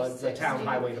 municipal, but the 50, town 60.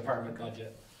 highway department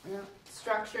budget. Yeah.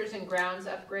 Structures and grounds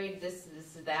upgrade, this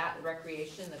is that,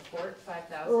 recreation, the court,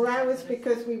 5,000. Well, that was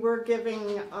because we were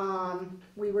giving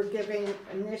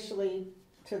initially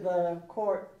to the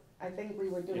court, I think we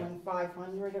were doing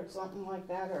 500 or something like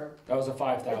that, or, That was a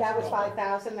 5,000. that was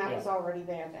 5,000, that was Yeah. already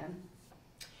there then.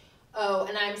 Oh,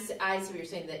 and I see what you're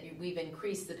saying, that we've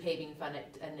increased the paving fund at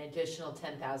an additional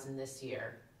 10,000 this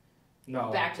year,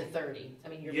 No. back to 30. I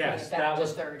mean, you're putting Yes, it back that to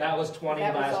was, 30. that was 20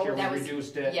 That was last year, all- that we was-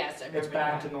 reduced it. Yes, I remember It's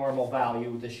back that. to normal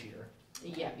value this year.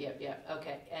 Yep,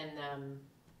 okay, and,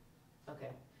 okay.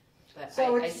 But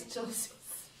So I it's- still see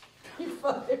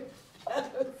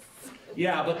 35,000.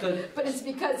 Yeah, but But it's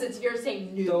because you're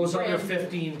saying new. those other brand new.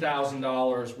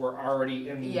 $15,000 were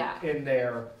already Yeah. in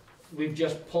there. We've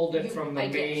just pulled it from the I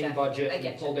getcha, main budget I and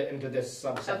getcha. pulled it into this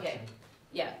subsection. Okay,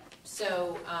 yeah,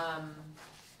 so,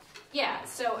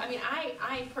 so, I mean,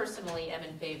 I personally am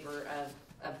in favor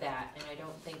of that, and I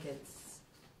don't think it's,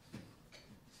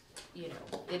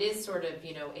 it is sort of,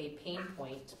 a pain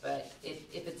point, but if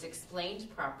it's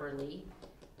explained properly,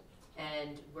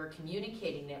 and we're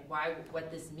communicating it,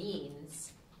 what this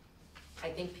means, I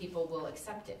think people will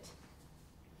accept it.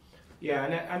 Yeah,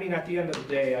 and I mean, at the end of the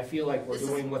day, I feel like we're This is-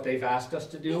 doing what they've asked us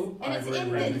to do. And it's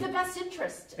in the best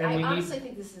interest. And I we need- honestly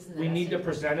think this is in the best We need to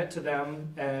interest. present it to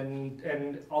them,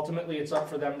 and ultimately it's up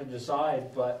for them to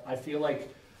decide, but I feel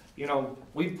like, you know,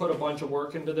 we've put a bunch of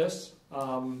work into this,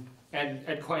 and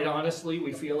quite honestly,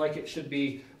 we feel like it should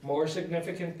be more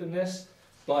significant than this,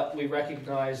 but we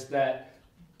recognize that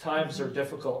times are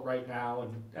difficult right now.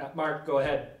 And Mark, go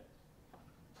ahead.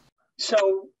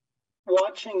 So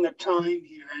watching the time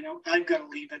here, I know I've got to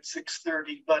leave at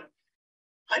 6:30, but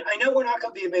I know we're not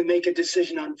going to be able to make a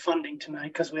decision on funding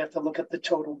tonight because we have to look at the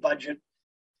total budget,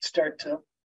 start to,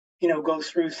 you know, go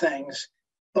through things.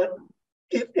 But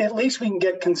if at least we can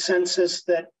get consensus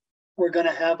that we're going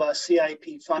to have a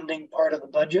CIP funding part of the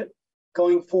budget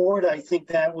going forward, I think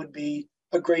that would be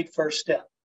a great first step.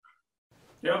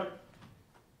 Yeah,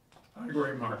 I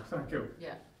agree, Mark, thank you.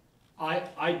 Yeah.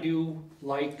 I do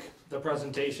like the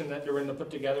presentation that Dorinda put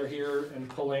together here and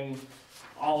pulling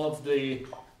all of the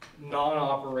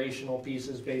non-operational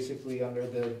pieces basically under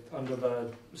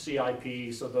the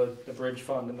CIP, so the bridge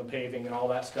fund and the paving and all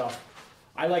that stuff.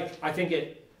 I think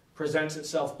it presents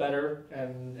itself better,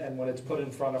 and when it's put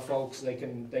in front of folks, they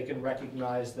can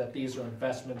recognize that these are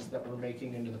investments that we're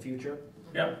making into the future.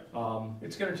 Yeah,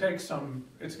 it's going to take some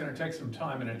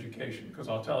time and education, because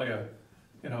I'll tell you,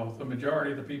 you know, the majority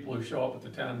of the people who show up at the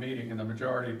town meeting and the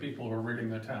majority of people who are reading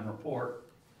the town report,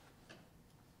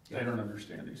 they don't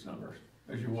understand these numbers,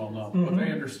 as you well know. What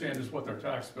they understand is what their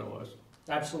tax bill is.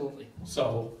 Absolutely.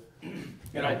 So, you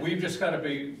know, we've just got to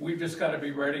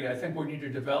be ready. I think we need to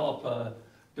develop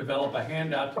a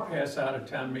handout to pass out at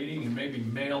town meeting and maybe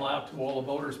mail out to all the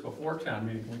voters before town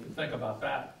meeting. We can think about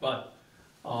that, but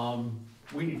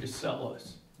we need to sell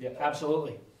this. Yeah,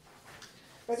 absolutely.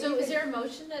 So is there a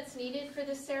motion that's needed for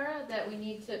this, Sarah, that we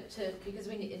need to because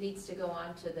it needs to go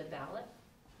on to the ballot?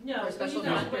 No, Or when special you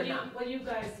guys, meeting or not? when you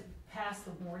guys pass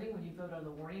the warning, when you vote on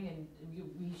the warning, and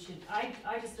we should, I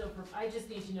just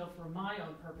need to know for my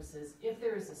own purposes, if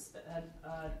there is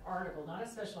an article, not a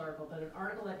special article, but an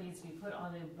article that needs to be put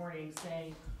on the warning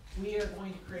saying, we are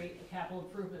going to create a capital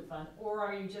improvement fund, or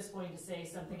are you just going to say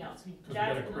something else? We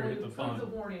gotta create the fund. Approve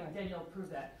the warning, then you'll approve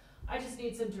that. I just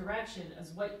need some direction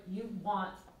as what you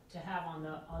want to have on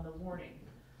the warning.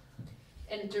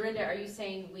 And Dorinda, are you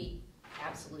saying we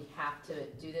absolutely have to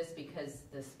do this because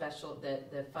the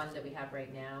fund that we have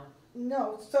right now?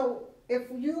 No, so if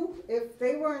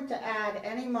they weren't to add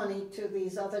any money to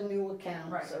these other new accounts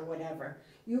Right. or whatever,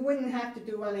 you wouldn't have to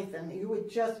do anything. You would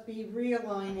just be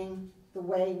realigning the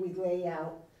way we lay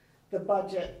out the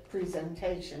budget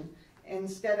presentation.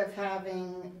 Instead of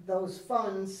having those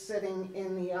funds sitting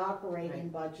in the operating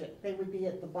budget, they would be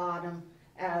at the bottom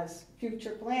as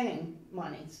future planning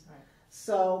monies. Right.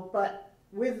 So, but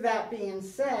with that being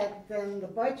said, then the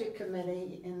budget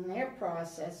committee in their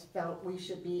process felt we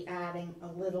should be adding a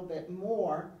little bit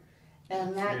more.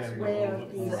 And that's Adding a where little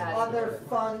bit these more. other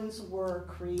funds were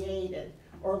created,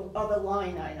 or other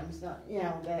line items, not, you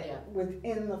know, that Yeah.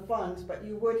 within the funds, but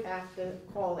you would have to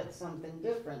call it something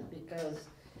different, because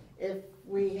if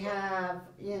we have,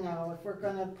 you know, if we're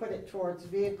gonna put it towards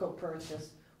vehicle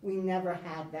purchase, we never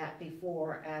had that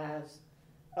before as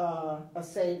a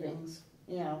savings,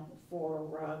 you know,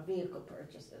 for vehicle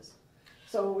purchases.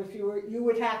 So if you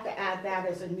would have to add that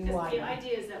as a new Because the item.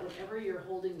 idea is that whenever you're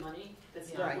holding money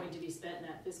that's not Right. going to be spent in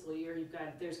that fiscal year,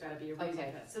 there's gotta be a reason for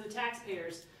Okay. that. So the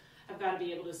taxpayers have gotta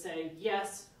be able to say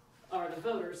yes, or the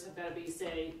voters have gotta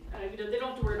say, you know, they don't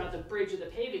have to worry about the bridge or the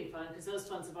paving fund, because those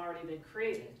funds have already been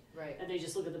created. Right. And they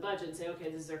just look at the budget and say, okay,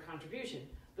 this is their contribution.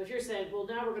 But if you're saying, well,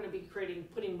 now we're gonna be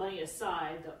putting money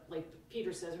aside, that, like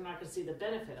Peter says, we're not gonna see the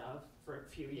benefit of for a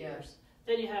few Yeah. years,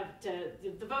 then you have to,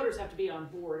 the voters have to be on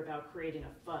board about creating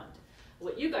a fund.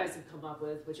 What you guys have come up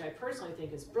with, which I personally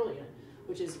think is brilliant,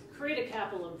 which is create a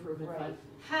capital improvement fund,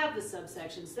 have the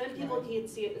subsections, then people can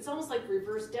see it. It's almost like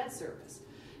reverse debt service.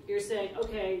 You're saying,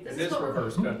 okay, this It is is what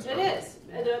reverse we're, debt it service. is,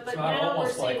 but It's not now we're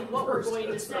almost like seeing what we're reverse going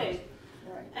to debt say. service.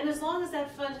 Right. And as long as that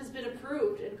fund has been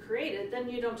approved and created, then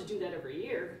you don't have to do that every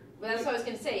year. Well, that's what I was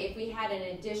gonna say, if we had an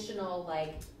additional,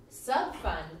 like,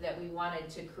 sub-fund that we wanted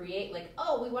to create, like,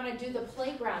 oh, we wanna do the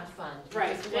playground fund. Right,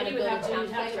 because we then wanna you would build a have to, town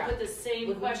you'd have to playground. put the same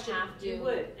Would we question, have to? you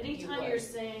would. You Anytime would. you're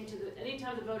saying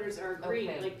anytime the voters are agreeing,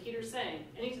 Okay. like Peter's saying,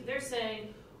 they're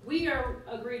saying, we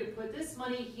agree to put this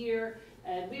money here,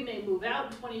 and we may move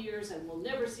out in 20 years and we'll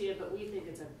never see it, but we think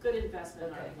it's a good investment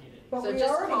in our Okay. community. But So we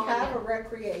just already calling have it- a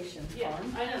recreation Yeah,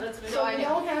 fund, I know, that's what So I I we know.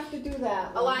 don't have to do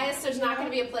that one. Elias, there's not gonna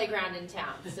be a playground in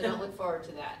town, so don't look forward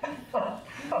to that.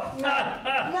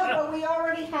 No, but we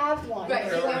already have one. Right,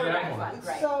 We already have right, one.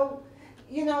 right. So,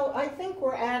 you know, I think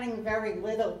we're adding very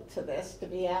little to this, to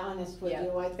be honest with Yeah.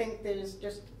 you. I think there's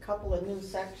just a couple of new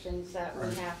sections that we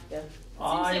Right. have to.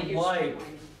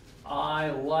 I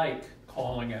like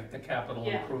calling it the capital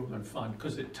Yeah. improvement fund,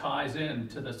 because it ties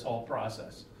into this whole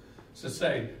process. to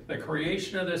say the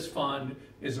creation of this fund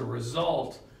is a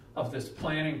result of this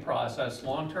planning process,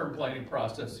 long-term planning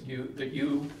process that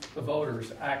you, the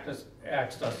voters, asked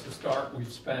us to start.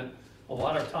 We've spent a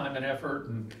lot of time and effort,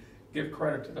 and give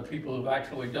credit to the people who've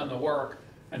actually done the work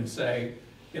and say,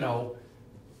 you know,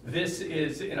 this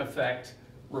is in effect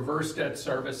reverse debt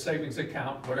service, savings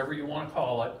account, whatever you want to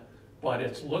call it, but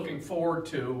it's looking forward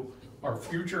to our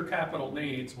future capital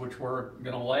needs, which we're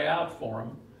going to lay out for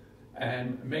them,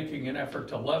 and making an effort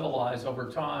to levelize over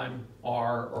time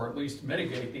or at least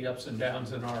mitigate the ups and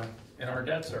downs in our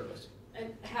debt service.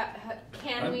 And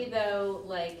can we though,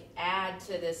 like, add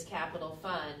to this capital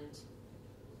fund,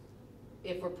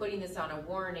 if we're putting this on a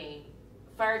warning,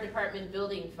 fire department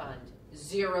building fund,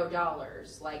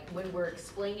 $0, like when we're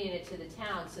explaining it to the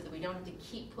town so that we don't have to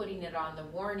keep putting it on the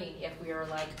warning if we are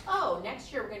like, oh,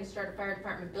 next year we're going to start a fire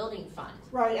department building fund.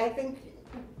 Right, I think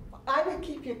I would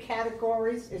keep your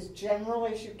categories as general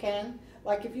as you can.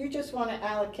 Like if you just want to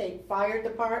allocate fire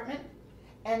department,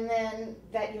 and then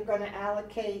that you're going to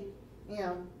allocate, you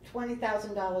know,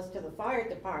 $20,000 to the fire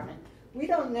department, we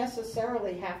don't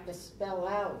necessarily have to spell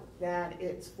out that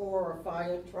it's for a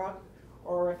fire truck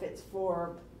or if it's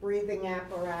for breathing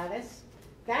apparatus.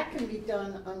 That can be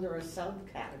done under a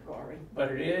subcategory.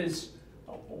 But it is,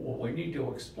 what we need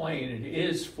to explain, it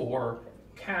is for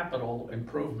capital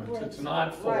improvements. Right. It's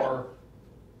not for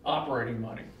operating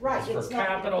money. Right, It's for it's not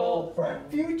capital,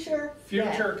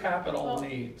 future capital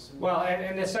needs. Well,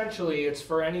 and essentially, it's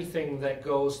for anything that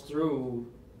goes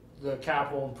through the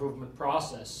capital improvement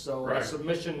process. So Right. a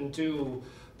submission to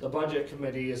the budget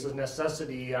committee is a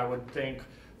necessity, I would think,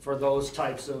 for those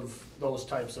types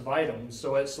of items.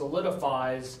 So it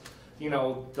solidifies, you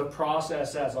know, the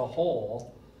process as a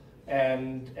whole,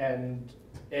 and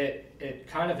it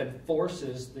kind of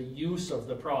enforces the use of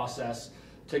the process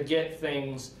to get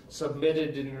things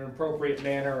submitted in an appropriate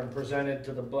manner and presented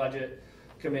to the budget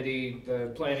committee,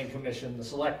 the planning commission, the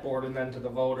select board, and then to the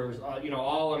voters, you know,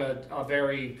 all in a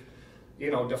very, you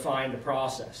know, defined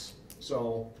process.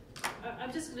 So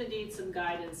I'm just gonna need some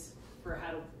guidance for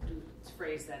how to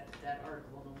phrase that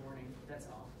article in the morning, that's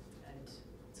all, and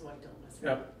so I don't mess it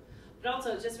up. Yep. But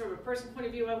also, just from a personal point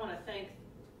of view, I wanna thank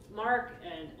Mark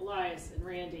and Elias and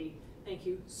Randy. Thank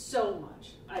you so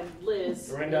much. I'm Liz.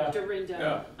 Dorinda.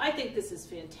 Yeah. I think this is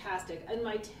fantastic. In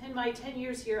my 10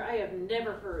 years here, I have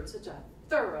never heard such a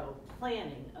thorough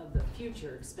planning of the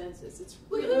future expenses. It's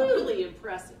really, really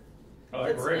impressive. I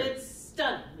agree. It's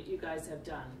stunning what you guys have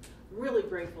done. Really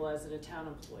grateful as a town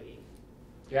employee.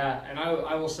 yeah, and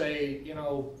I will say, you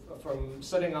know, from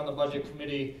sitting on the budget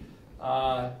committee,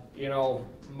 you know,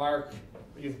 Mark,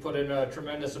 you've put in a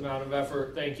tremendous amount of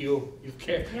effort. Thank you.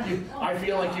 I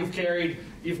feel like you've carried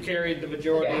the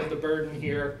majority of the burden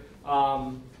here,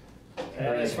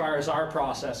 as far as our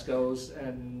process goes,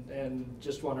 and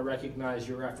just want to recognize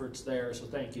your efforts there. So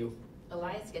thank you.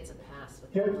 Elias gets a pass.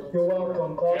 With You're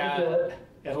welcome. Glad to do it.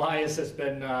 Elias has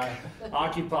been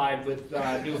occupied with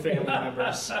new family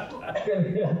members.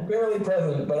 Barely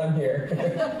present, but I'm here.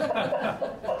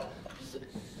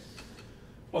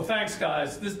 Well, thanks,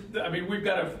 guys. I mean, we've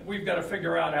got to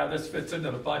figure out how this fits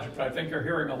into the budget, but I think you're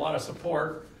hearing a lot of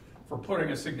support for putting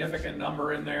a significant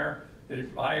number in there.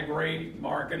 I agree,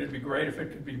 Mark, and it'd be great if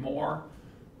it could be more,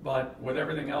 but with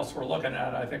everything else we're looking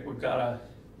at, I think we've got to,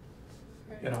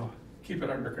 you know, keep it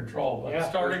under control. But Yeah.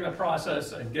 starting the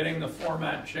process and getting the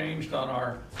format changed on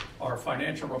our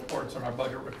financial reports and our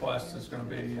budget requests is going to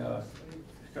be a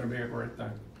great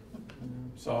thing.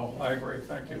 So I agree.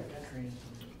 Thank you.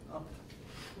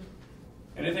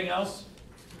 Anything else?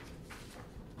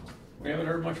 We haven't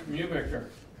heard much from you, Victor.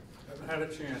 Haven't had a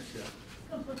chance yet.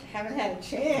 Haven't had a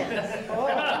chance.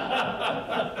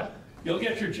 Oh. You'll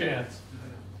get your chance.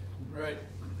 Right.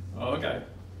 Okay.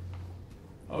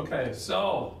 Okay,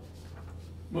 so,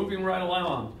 moving right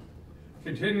along.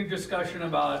 Continuing discussion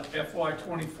about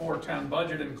FY24 town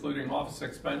budget, including office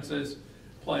expenses,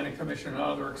 planning commission and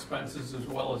other expenses, as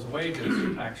well as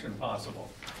wages, action possible.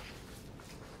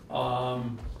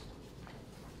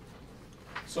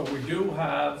 So we do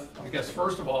have, I guess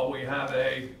first of all, we have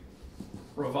a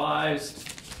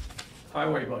revised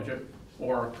highway budget,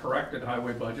 or corrected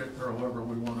highway budget, or however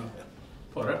we want to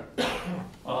put it.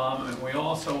 And we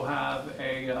also have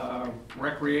a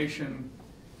recreation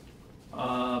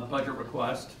budget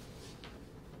request.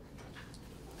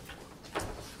 There's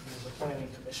a planning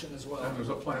commission as well. And there's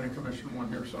a planning commission one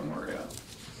here somewhere,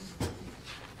 yeah.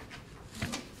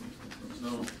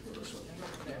 No.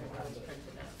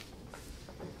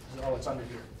 Oh, it's under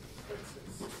here.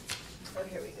 Oh,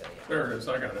 here we go. Yeah. There it is,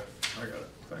 I got it,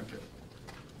 thank you.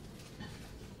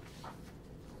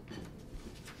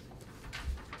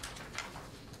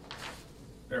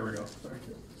 There we go, thank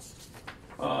you.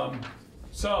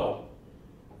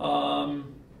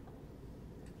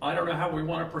 I don't know how we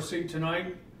want to proceed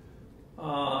tonight.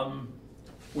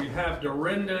 We have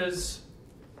Dorinda's,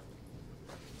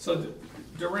 so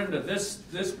Dorinda,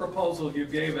 this proposal you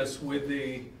gave us with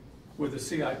the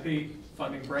CIP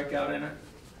funding breakout in it,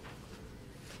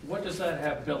 what does that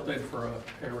have built in for a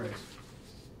pay raise?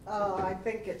 I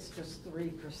think it's just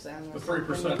 3%. The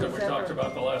 3% that we talked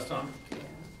about the last time? Yeah,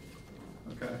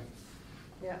 Okay.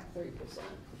 yeah, 3%.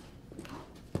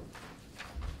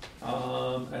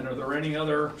 And are there any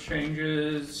other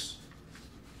changes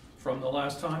from the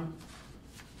last time?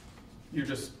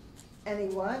 Any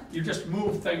what? You just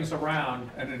moved things around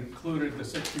and included the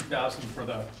 60,000 for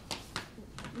the,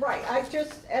 Right,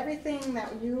 everything that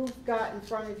you've got in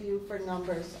front of you for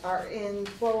numbers are in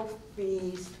both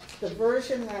the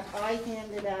version that I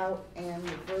handed out and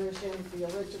the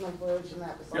original version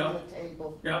that was on the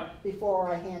table yeah,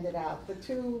 before I handed out. The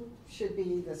two should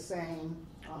be the same.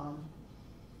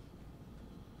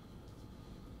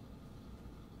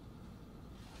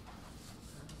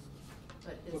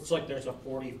 But Looks like there's a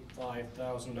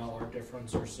 $45,000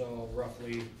 difference or so,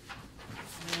 roughly,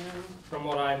 from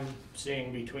what I'm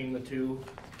seeing between the two.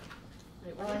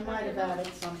 I might have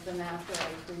added something after I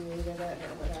created it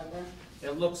or whatever.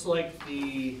 It looks like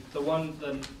the one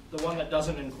that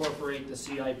doesn't incorporate the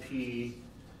CIP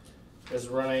is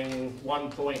running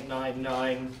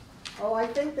 1.99. Oh, I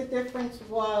think the difference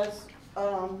was,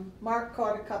 Mark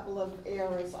caught a couple of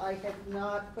errors. I had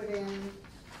not put in,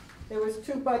 there was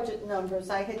two budget numbers.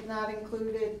 I had not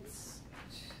included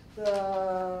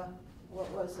the, what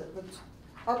was it?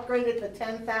 Upgraded the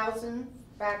 10,000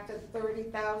 back to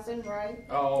 30,000, right?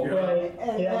 Oh, Yeah. Right,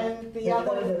 And yeah. then the You other,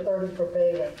 wanted the 30 for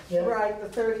payment, yeah. right, the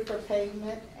 30 for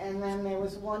pavement, and then there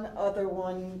was one other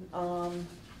one,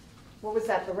 what was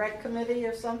that, the rec committee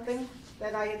or something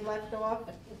that I had left off?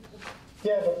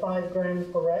 Yeah, the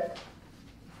 $5,000 for rec.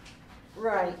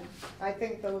 Right, I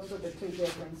think those were the two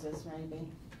differences, maybe.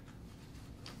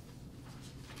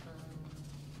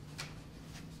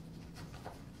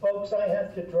 Folks, I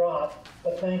have to drop,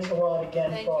 but thanks a lot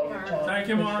again Thank for all you, your Mark. time. Thank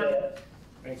you, Mark. Appreciate it.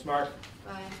 thanks, Mark.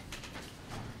 Bye.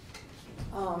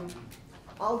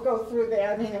 I'll go through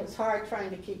there. I mean, it was hard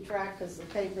trying to keep track because the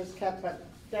papers kept, but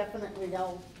definitely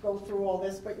I'll go through all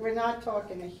this. But we're not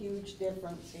talking a huge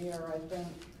difference here, I think.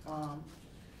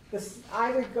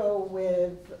 I would go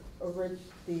with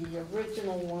the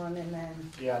original one and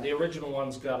then, Yeah, the original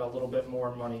one's got a little bit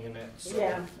more money in it. So.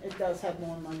 yeah, it does have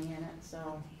more money in it,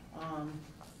 so,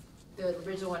 The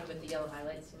original one with the yellow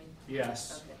highlights, you mean?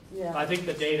 Yes. Okay. yeah. I think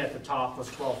the date at the top was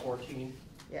 12/14.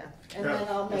 Yeah, and Yeah,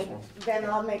 then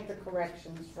I'll make the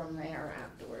corrections from there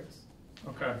afterwards.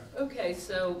 okay. Okay,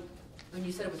 so when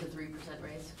you said it was a 3%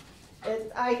 raise?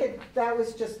 That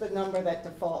was just the number that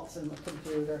defaults in the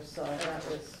computer, so that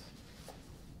was,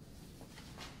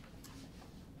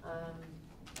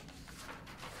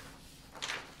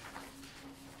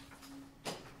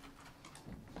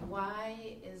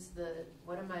 Why is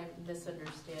what am I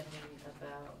misunderstanding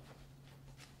about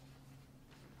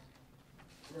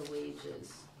the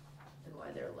wages and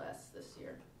why they're less this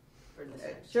year, or this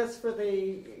next year? just for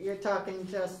you're talking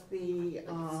just the,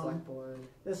 Select board.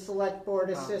 the select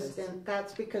board Office. assistant.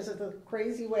 That's because of the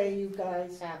crazy way you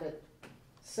guys have it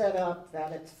set up,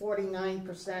 that it's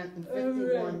 49% and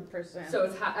 51%. So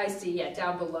it's, I see, yeah,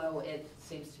 down below it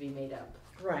seems to be made up.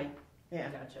 Right, yeah,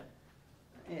 Gotcha.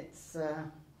 it's,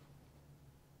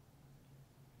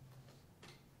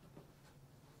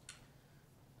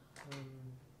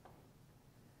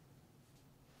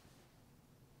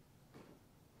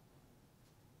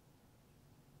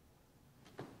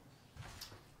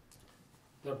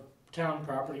 The town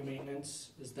property maintenance,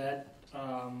 is that,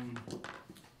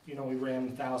 we ran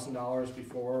 $1,000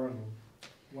 before and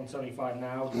 175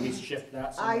 now. Do we shift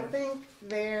that somewhere? I think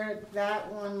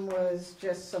that one was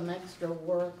just some extra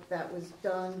work that was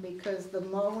done because the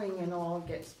mowing and all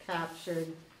gets captured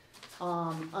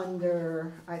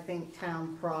under, I think,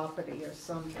 town property or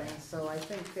something. So I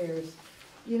think there's,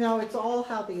 it's all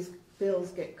how these bills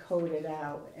get coded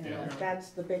out, and Yeah. that's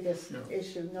the biggest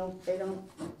issue. No, they don't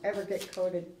ever get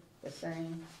coded the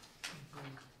same.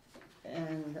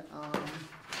 And,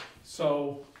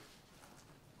 So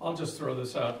I'll just throw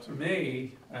this out to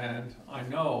me, and I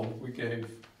know we gave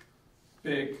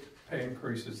big pay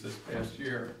increases this past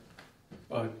year,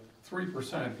 but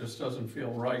 3% just doesn't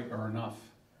feel right or enough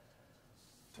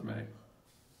to me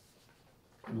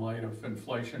in light of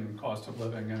inflation, cost of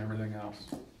living, and everything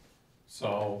else.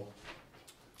 So,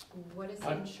 What is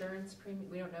the insurance premium?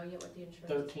 We don't know yet what the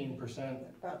insurance. 13%.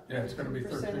 about yeah, it's gonna be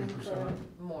 13%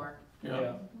 13%. More.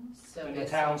 Yeah. So And the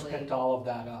town's basically- picked all of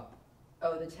that up.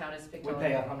 Oh, the town has picked We all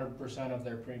pay that. 100% of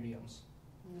their premiums.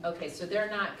 Okay, so they're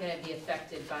not gonna be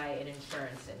affected by an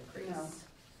insurance increase?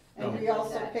 And No. we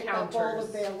also That pick up all counters.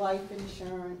 of their life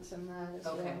insurance and that as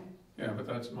well. Okay. Yeah, but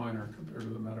that's minor compared to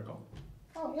the medical.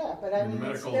 Oh, yeah, but I And mean,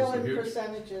 it's medical still is a in huge-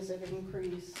 percentages of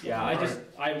increase. Yeah,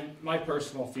 my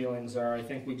personal feelings are, I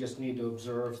think we just need to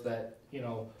observe that, you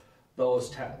know, those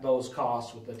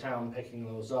costs with the town picking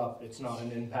those up, it's not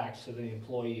an impact to the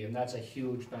employee, and that's a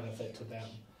huge benefit to them.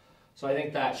 So I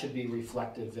think that should be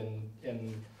reflective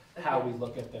in how we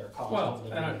look at their cost Well, of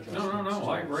living no, adjustments.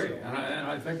 I agree, So- and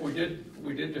I think we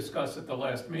did discuss at the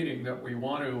last meeting that we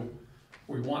want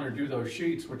to do those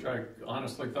sheets, which I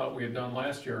honestly thought we had done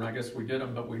last year, and I guess we did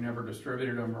them, but we never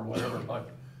distributed them or whatever, but,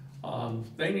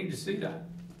 they need to see that.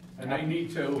 And they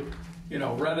need to, you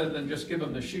know, rather than just give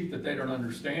them the sheet that they don't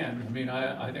understand, I mean,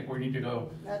 I think we need to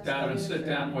go That's down and leadership. sit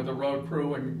down with the road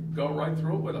crew and go right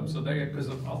through it with them, so because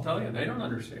I'll tell you, they don't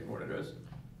understand what it is.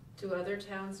 Do other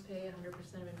towns pay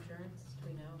 100% of insurance? Do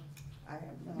we know? I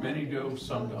have no Many idea. do,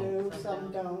 some don't.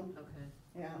 Some don't, Okay.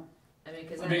 yeah. I mean,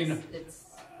 because I mean- it's,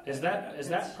 Is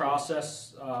that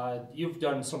process, you've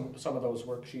done some of those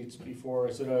worksheets before,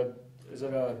 is it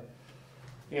a,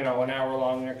 you know, an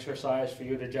hour-long exercise for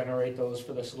you to generate those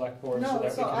for the select board so No, that we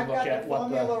so can I've look got at the what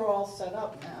the... formula all set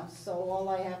up now, so all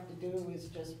I have to do is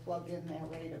just plug in their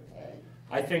rate of pay.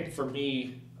 I think for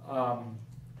me,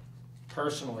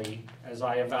 personally, as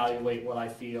I evaluate what I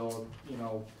feel, you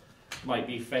know, might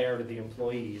be fair to the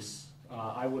employees,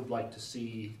 I would like to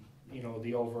see, you know,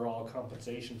 the overall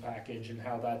compensation package and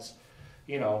how that's,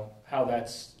 you know, how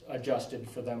that's adjusted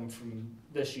for them from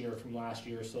this year, from last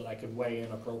year, so that I could weigh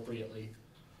in appropriately.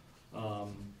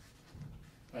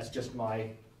 That's just my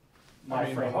I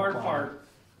mean, frame the hard of mind.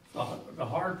 part, the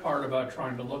hard part about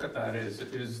trying to look at that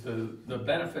is the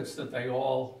benefits that they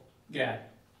all get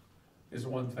is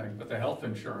one thing, but the health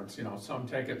insurance, you know, some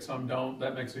take it, some don't,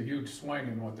 that makes a huge swing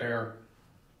in what their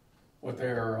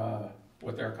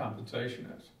compensation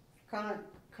is.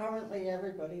 Currently,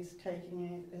 everybody's taking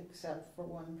it except for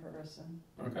one person.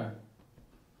 Okay.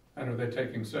 And are they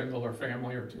taking single or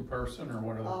family or two-person or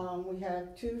what are they? We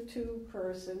have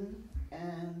two-person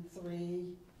and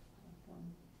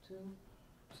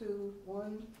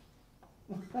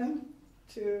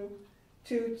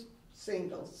two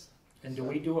singles. And do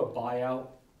we do a buyout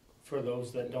for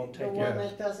those that don't take The it? one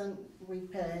that doesn't, we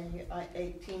pay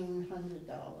 $1,800.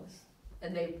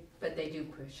 but they do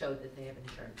show that they have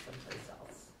insurance someplace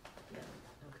else. Yeah,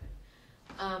 okay.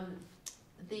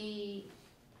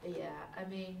 I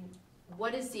mean,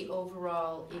 what is the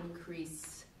overall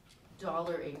increase,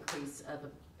 dollar increase of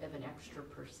an extra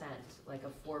percent, like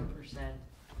a 4%?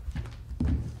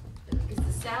 Because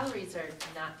the salaries are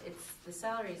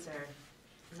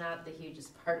not the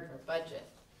hugest part of our budget.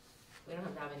 We don't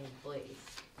have that many employees.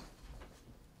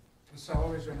 The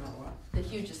salaries are not what? The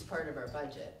hugest part of our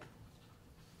budget.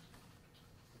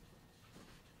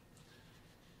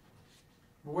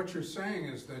 But what you're saying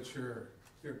is that your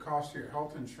cost of your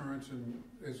health insurance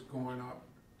is going up.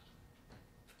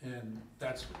 And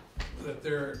that's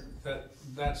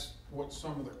what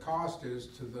some of the cost is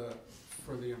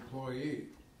for the employee.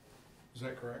 Is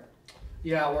that correct?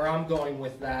 Yeah, where I'm going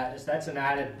with that is that's an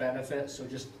added benefit, so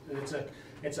just,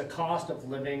 it's a cost of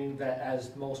living that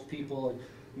as most people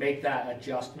make that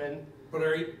adjustment, But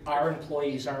are you our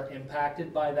employees aren't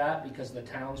impacted by that because the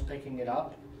town's picking it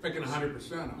up. picking 100%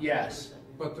 of it? Yes,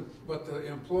 But the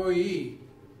employee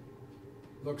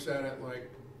looks at it like,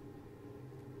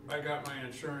 I got my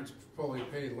insurance fully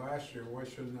paid last year, why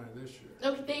shouldn't I this year?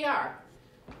 No, they are,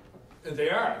 And they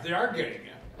are getting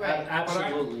it. right.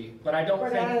 absolutely, but I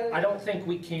don't think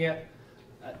we can't,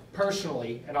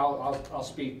 personally, and I'll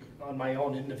speak on my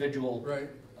own individual Right.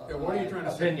 Yeah, what are you trying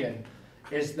to say? opinion,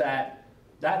 is that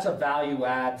that's a value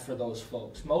add for those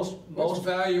folks. What's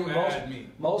value add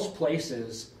mean? Most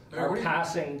places Hey, are what do you-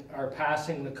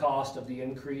 passing the cost of the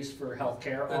increase for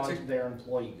healthcare That's onto their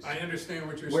employees. I understand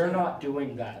what you're We're saying. not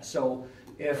doing that. So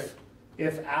if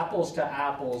apples to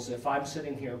apples, if I'm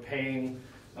sitting here paying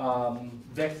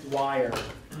Vic Dwyer,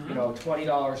 you know,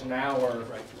 $20 an hour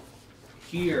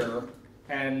here,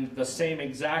 and the same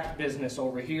exact business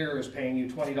over here is paying you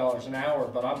 $20 an hour,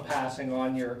 but I'm passing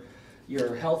on your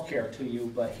healthcare to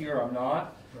you, but here I'm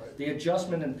not. Right. The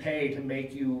adjustment in pay to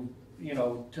make you, you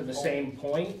know, to the same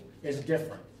point is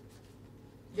different.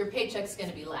 Your paycheck's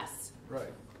gonna be less. Right.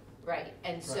 Right,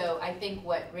 and so I think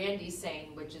what Randy's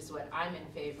saying, which is what I'm in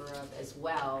favor of as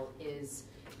well, is,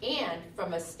 and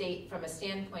from a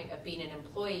standpoint of being an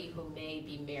employee who may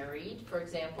be married, for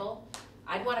example,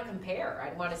 I'd wanna compare,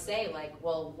 I'd wanna say like,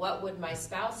 well, what would my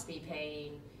spouse be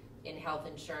paying in health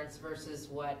insurance versus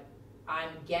what I'm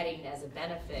getting as a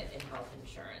benefit in health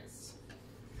insurance.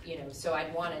 You know, so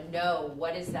I'd want to know,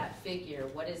 what is that figure?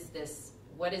 What is this?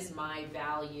 What is my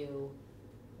value?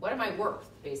 What am I worth,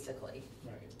 basically?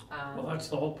 Right. Well, that's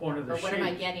the whole point of the Or sheet. what am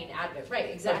I getting out of it? Right,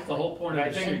 exactly. That's the whole point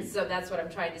of the sheet. And so that's what I'm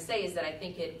trying to say, is that I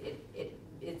think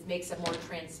it makes a more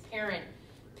transparent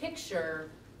picture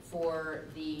for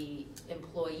the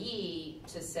employee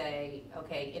to say,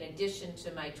 okay, in addition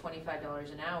to my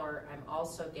 $25 an hour, I'm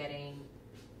also getting,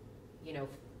 you know,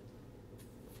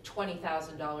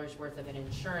 $20,000 worth of an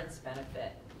insurance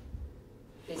benefit.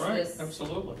 Right,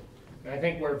 absolutely. And I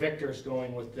think where Victor's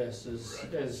going with this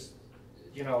is,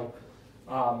 you know,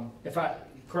 if I,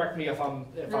 correct me if I'm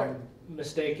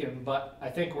mistaken, but I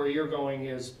think where you're going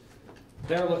is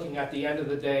they're looking at the end of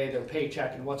the day, their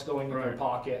paycheck and what's going in their Right.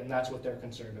 pocket, and that's what they're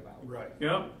concerned about. Right.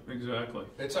 Yeah, exactly.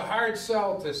 It's a hard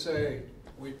sell to say,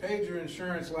 we paid your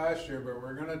insurance last year, but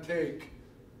we're gonna take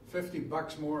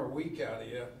 $50 more a week out of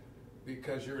you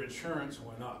because your insurance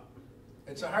went up.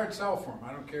 It's a hard sell for them.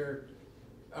 I don't care.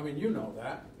 I mean, you know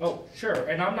that. Oh, sure,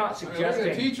 and I'm not I mean, look at the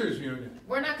suggesting, teachers union.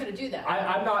 We're not gonna do that.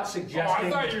 I'm not Oh, suggesting. I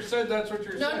thought you said that's what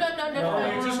you're No, saying.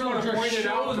 no. You just want to point it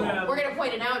out to them. We're gonna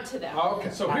point it out to them. Okay.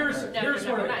 So here's No, here's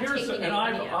we're what not here's taking and any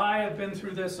money out. I have been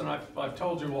through this, and I've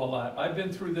told you all that. I've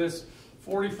been through this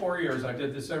 44 years. I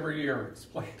did this every year,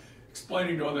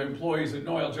 explaining to other employees at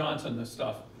Noel Johnson this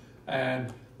stuff,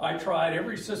 and I tried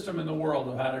every system in the world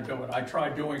of how to do it. I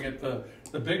tried doing it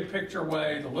the big picture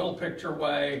way, the little picture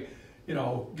way. You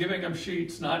know, giving them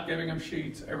sheets, not giving them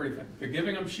sheets, everything. The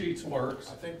giving them sheets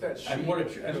works. I think that's. And what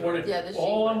it, Yeah, the sheet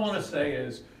all I works. want to say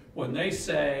is, when they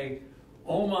say,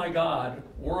 oh my God,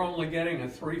 we're only getting a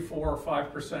 3, 4, or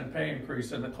 5% pay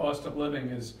increase and the cost of living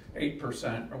is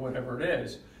 8% or whatever it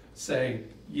is, say,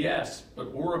 yes,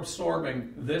 but we're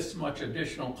absorbing this much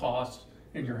additional cost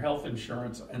in your health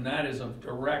insurance, and that is of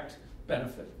direct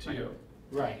benefit to you.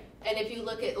 Right. And if you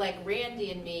look at like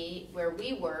Randy and me, where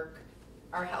we work,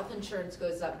 our health insurance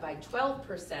goes up by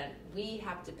 12%. We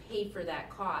have to pay for that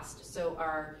cost. So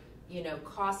our, you know,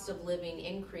 cost of living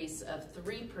increase of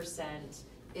 3%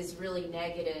 is really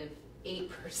negative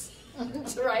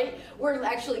 8%, right? We're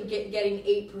actually getting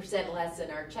 8% less in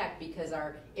our check because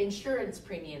our insurance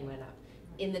premium went up.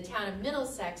 In the town of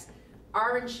Middlesex,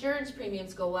 our insurance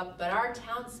premiums go up, but our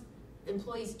town's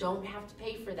employees don't have to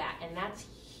pay for that, and that's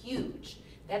huge.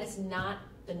 That is not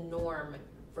the norm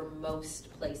for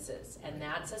most places, and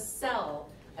that's a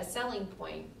selling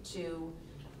point to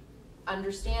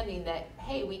understanding that,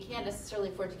 hey, we can't necessarily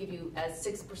afford to give you a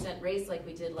 6% raise like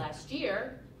we did last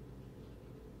year,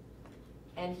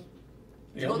 and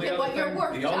look at what you're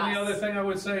worth to The only us. other thing I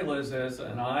would say, Liz, is,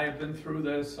 and I've been through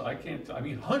this, I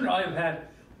have had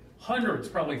hundreds,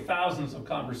 probably thousands of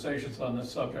conversations on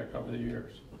this subject over the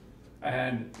years.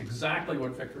 And exactly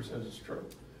what Victor says is true.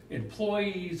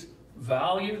 Employees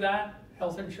value that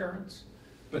health insurance,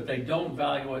 but they don't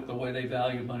value it the way they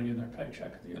value money in their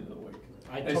paycheck at the end of the week.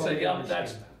 They totally say, yeah,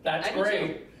 understand that's I do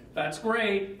great. That's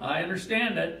great. I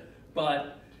understand it.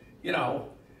 But, you know,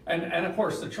 and of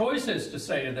course the choice is to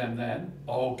say to them then,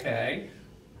 okay,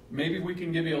 maybe we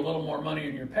can give you a little more money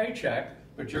in your paycheck,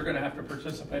 but you're going to have to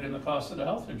participate in the cost of the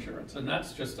health insurance. And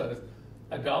that's just a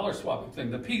dollar swapping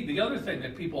thing. The other thing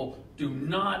that people do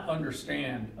not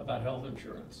understand about health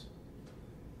insurance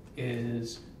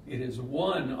is it is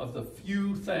one of the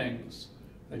few things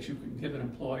that you can give an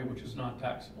employee which is not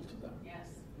taxable to them. Yes.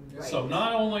 Right. So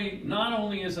not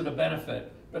only is it a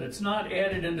benefit, but it's not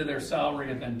added into their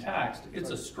salary and then taxed. It's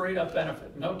a straight up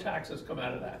benefit. No taxes come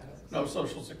out of that. No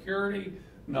Social Security,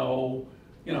 no,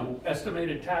 you know,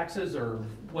 estimated taxes or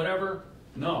whatever.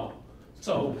 No.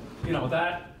 So, you know,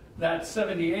 that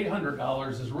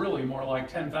 $7,800 is really more like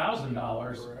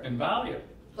 $10,000 in value.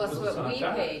 Plus because it's what not we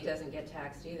taxed. pay doesn't get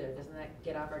taxed either. Doesn't that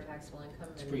get off our taxable income?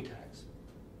 It's And pre-tax.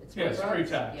 It's Yeah, it's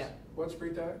pre-tax. Yeah, What's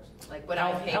pre-tax? like what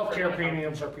I pay for Healthcare my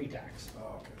premiums are pre-tax.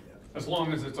 Oh, okay, yeah. As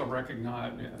long as it's a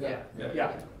recognized, Yeah.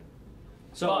 Yeah.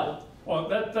 So, well,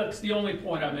 that's the only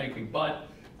point I'm making. But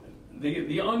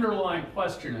the underlying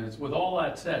question is, with all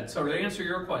that said, so to answer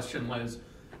your question, Liz,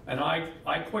 and I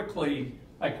quickly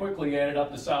added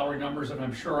up the salary numbers, and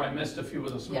I'm sure I missed a few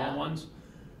of the small Yeah. ones,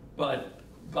 but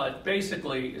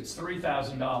basically it's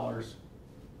 $3,000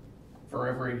 for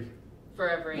every,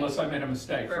 unless I made a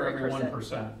mistake, for for every every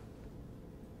percent. 1%.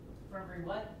 For every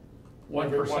what?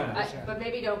 1%. But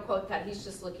maybe don't quote that. He's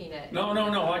just looking at. No,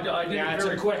 I did Yeah, it it's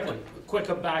very a quickly. quick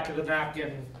back of the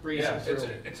napkin breezing Yeah, through.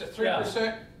 It's a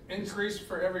 3% increase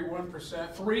for every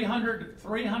 1%.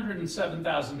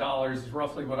 $307,000 is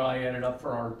roughly what I added up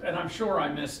for our, and I'm sure I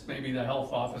missed maybe the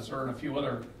health officer and a few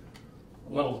other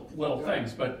little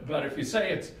things, but if you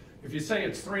say if you say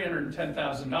it's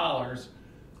 $310,000,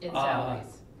 In salaries,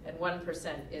 and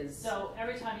 1% is, So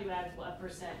every time you add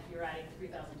 1%, you're adding $3,000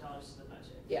 to the budget.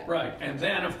 yeah. right, and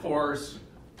then, of course,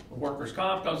 the workers'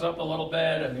 comp goes up a little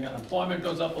bit, and the unemployment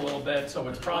goes up a little bit, so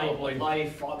it's probably,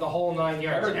 Life, the whole 9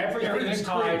 yards, everything's everything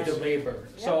tied to creeps. labor.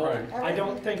 So Right. I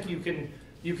don't think you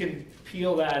can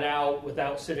peel that out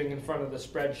without sitting in front of the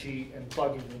spreadsheet and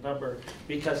plugging the number,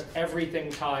 because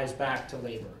everything ties back to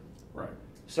labor. right,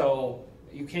 So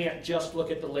you can't just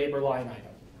look at the labor line item.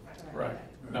 right,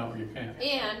 no, you can't.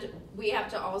 And we have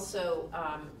to also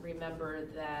remember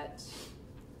that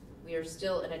we are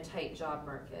still in a tight job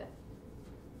market,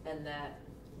 and that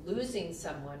losing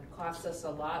someone costs us a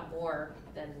lot more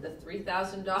than the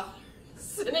 $3,000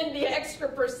 and in the extra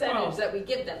percentage Well- that we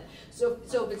give them. So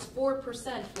if it's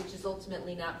 4%, which is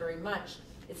ultimately not very much,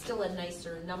 it's still a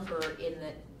nicer number in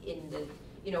the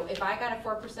if I got a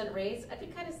 4% raise, I'd be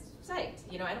kind of psyched.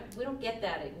 We don't get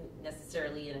that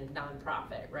necessarily in a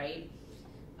nonprofit, right?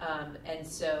 And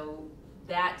so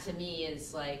that to me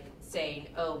is like saying,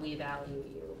 oh, we value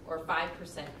you, or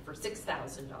 5% for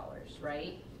 $6,000,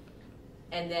 right?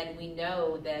 And then we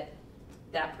know that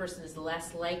that person is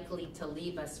less likely to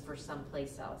leave us for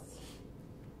someplace else.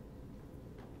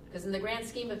 Because in the grand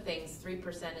scheme of things,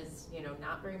 3% is,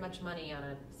 not very much money on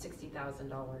a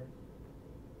 $60,000.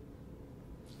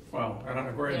 Well, and on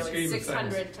a grand It's scheme of things,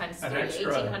 600 times an 3,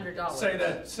 extra, $1,800.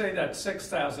 say that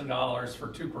 $6,000 for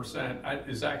 2%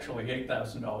 is actually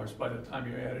 $8,000 by the time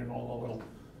you add in all the little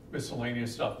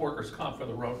miscellaneous stuff. Workers' comp for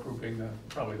the road crew being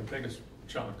probably the biggest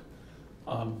chunk.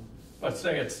 But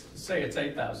say it's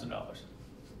 $8,000.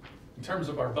 In terms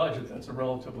of our budget, that's a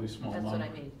relatively small number. That's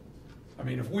what I mean. I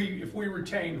mean, if we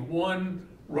retained one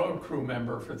road crew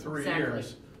member for 3 Exactly.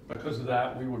 years, because of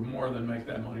that, we would more than make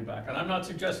that money back. And I'm not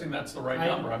suggesting that's the right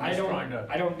number. I'm just trying to.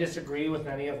 I don't disagree with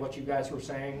any of what you guys were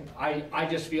saying. I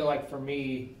just feel like for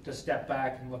me to step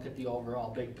back and look at the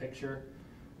overall big picture,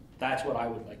 that's what I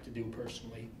would like to do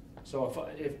personally. So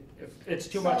if it's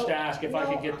too much to ask, if I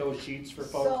could get those sheets for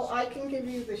folks. So I can give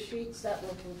you the sheets that were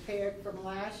prepared from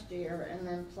last year and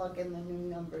then plug in the new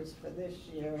numbers for this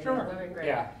year. Sure. Very great.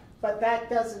 Yeah. But that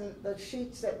doesn't, the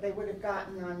sheets that they would have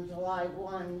gotten on July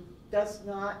 1 does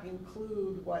not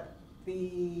include what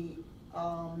the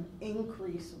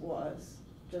increase was,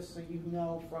 just so you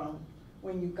know from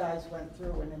when you guys went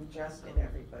through and adjusted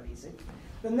everybody's.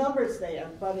 The number's there,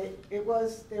 but there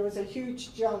was a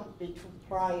huge jump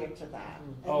prior to that.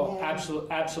 And Oh, then-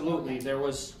 absolutely. There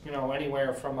was,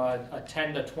 anywhere from a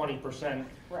 10 to 20%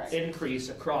 Right. increase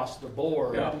across the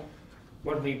board Yeah.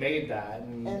 when we made that.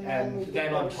 And then And we did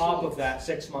then on those top of sheets. that,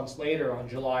 6 months later, on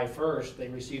July 1st, they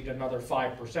received another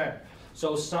 5%.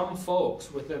 So some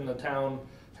folks within the town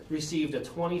received a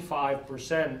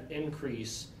 25%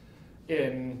 increase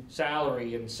in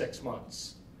salary in 6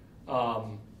 months.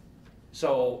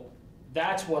 So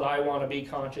that's what I want to be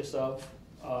conscious of.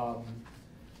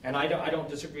 And I don't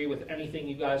disagree with anything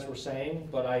you guys were saying,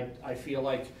 but I feel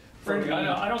like for me,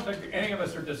 I don't think any of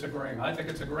us are disagreeing. I think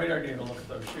it's a great idea to look at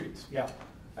those sheets. yeah.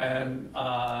 And,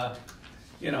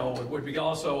 it would be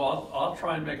also, I'll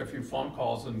try and make a few phone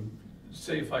calls and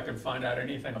see if I can find out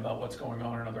anything about what's going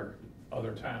on in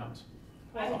other towns.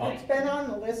 It's been on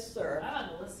the listserv. I'm on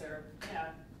the listserv, yeah,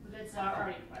 but it's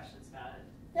already questions about it.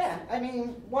 Yeah, I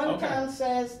mean, one Okay. town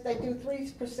says they do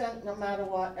 3% no matter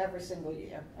what every single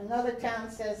year. Another town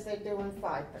says they're doing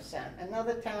 5%.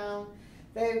 Another town,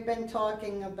 they've been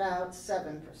talking about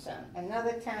 7%.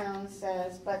 Another town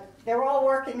says, but they're all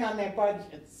working on their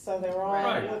budgets, so they're all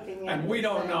Right, looking at and we the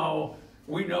don't same. know,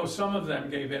 we know some of them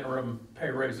gave interim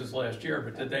pay raises last year,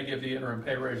 but did they give the interim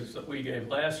pay raises that we gave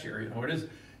last year?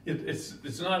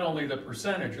 It's not only the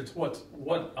percentage, it's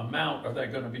what amount are they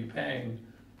gonna be paying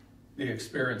the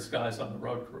experienced guys on the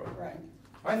road crew? Right.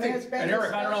 I And think, there's been and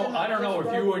Eric, I discussion don't know of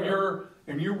if this you road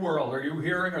in your world, are you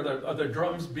hearing, are the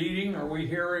drums beating? Are we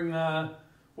hearing,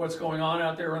 what's going on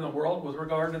out there in the world with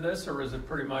regard to this, or is it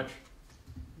pretty much?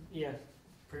 Yeah,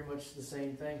 pretty much the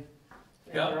same thing.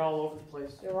 Yeah. They're all over the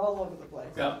place. They're all over the place.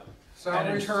 Yeah.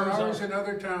 Salaries, terms of- salaries in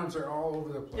other towns are all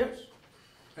over the place. Yep.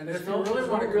 And if There's you no- really there's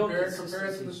want to no real compare it to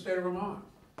consistency. the state of Vermont,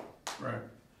 Right.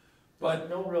 But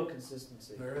no real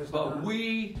consistency. there is But none.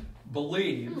 we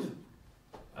believe,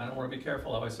 I don't want to be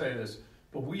careful how I say this,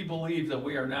 but we believe that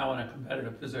we are now in a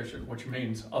competitive position, which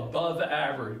means above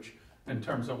average in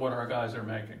terms of what our guys are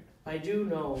making. I do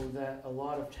know that a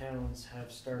lot of towns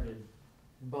have started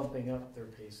bumping up their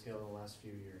pay scale in the last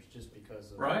few years just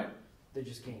because of Right? they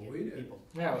just can't We get did. people.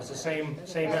 Yeah, it was the same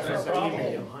That's effort our that we problem.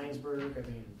 made. Heinsberg, I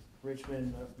mean,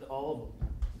 Richmond, all of them.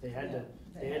 They had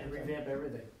to revamp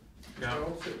everything. Yeah.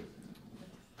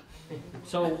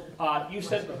 So you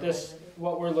said that this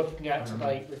what we're looking at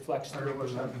tonight reflects I don't know what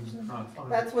 3%. happens, they're not fine.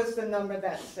 That was the number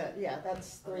that said, yeah,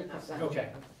 that's 3%. Okay.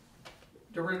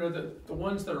 Dorinda, the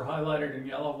ones that are highlighted in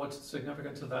yellow, what's the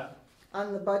significance of that?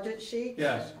 On the budget sheet?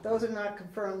 Yes. Those are not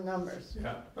confirmed numbers.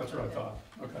 Yeah, that's what I thought.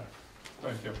 Okay,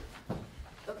 thank you.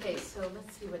 Okay, so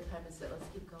let's see, what time is it? Let's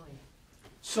keep going.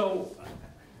 So,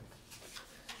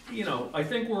 you know, I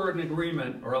think we're in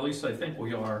agreement, or at least I think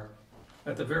we are,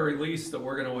 at the very least, that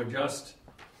we're gonna adjust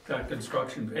that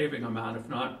construction paving amount, if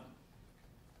not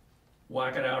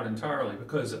whack it out entirely,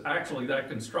 because actually that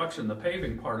construction, the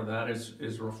paving part of that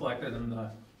is reflected in the,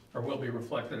 or will be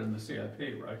reflected in the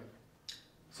CIP, right?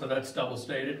 So that's double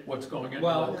stated, what's going into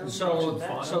Well, the construction so,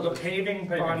 fund? so the paving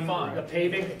Paving fund, fund. the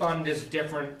paving fund is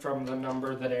different from the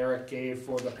number that Eric gave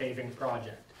for the paving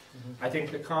project. I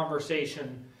think the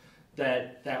conversation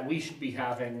that we should be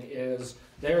having is,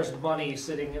 there's money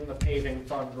sitting in the paving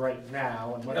fund right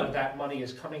now, and whether Yeah. that money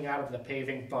is coming out of the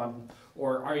paving fund,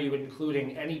 or are you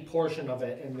including any portion of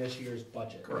it in this year's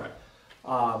budget? Correct.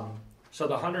 So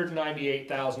the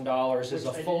 $198,000 is a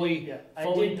Which I fully, didn't- yeah, I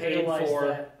fully didn't paid realize for.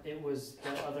 that it was,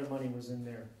 that other money was in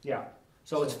there. Yeah,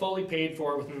 so it's fully paid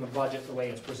for within the budget the way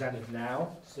it's presented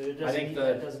now. So it I doesn't, think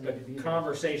that doesn't need to be the there.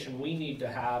 conversation we need to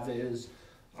have is,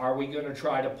 are we gonna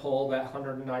try to pull that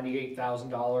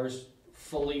 $198,000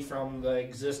 fully from the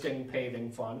existing paving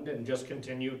fund and just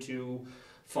continue to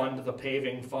fund the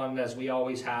paving fund as we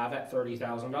always have at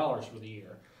 $30,000 for the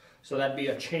year? So that'd be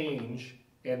a change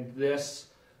in this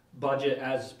budget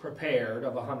as prepared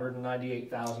of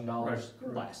 $198,000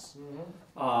 less.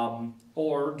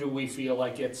 Or do we feel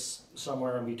like it's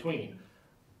somewhere in between?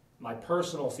 My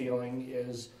personal feeling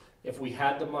is, if we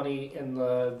had the money in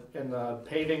the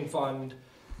paving fund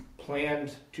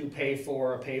planned to pay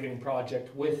for a paving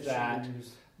project with that,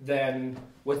 then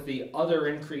with the other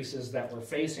increases that we're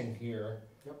facing here,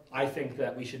 Yep. I think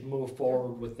that we should move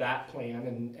forward with that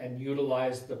plan and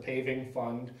utilize the paving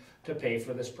fund to pay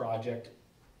for this project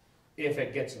if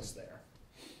it gets us there.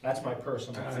 That's my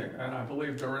personal feeling. And I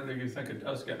believe, Dorinda, you think it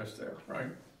does get us there, right?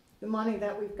 The money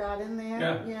that we've got in there?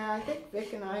 Yeah. Yeah, I think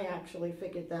Vic and I actually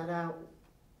figured that out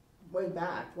way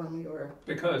back when we were,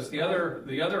 Because the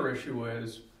other issue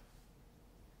is,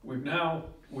 we've now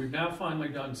finally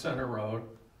done Center Road.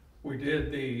 We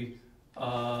did the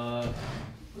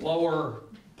lower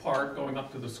part going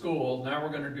up to the school. Now we're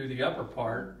gonna do the upper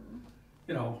part.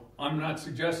 You know, I'm not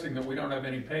suggesting that we don't have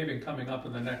any paving coming up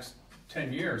in the next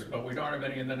 10 years, but we don't have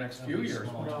any in the next few years.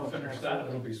 When No, we finish that,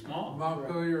 it'll be small.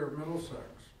 Montpelier or Middlesex.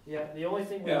 Yeah, the only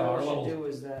thing we Yeah, our really little should do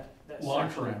is that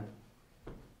Launch section. ramp.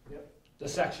 The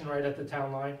section right at the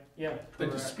town line? Yeah. The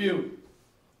correct. dispute.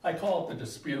 I call it the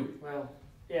dispute. Well,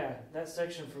 yeah, that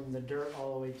section from the dirt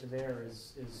all the way to there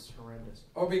is horrendous.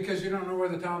 Oh, because you don't know where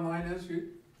the town line is?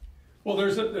 Well, there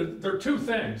are two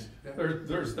things. Yeah.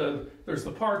 There's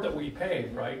the part that we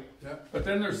paved, right? Yeah. But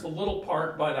then there's the little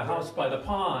part by the house by the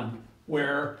pond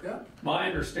where Yeah. my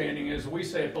understanding is we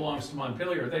say it belongs to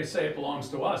Montpelier, they say it belongs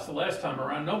to us. The last time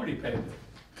around, nobody paved it.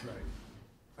 Right.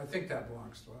 I think that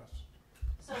belongs to us.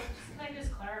 So can I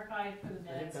just clarify for the I think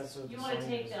minutes? that's what You the wanna sign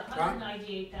take is. the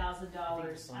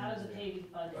 $198,000 sign out of is the there. paving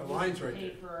fund The and line's use it to right pay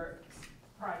there. for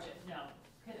project, no.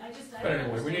 I But don't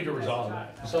anyway, we need to understand what resolve you're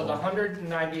that. talking about. So the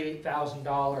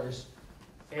 $198,000,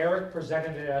 Eric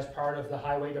presented it as part of the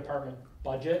highway department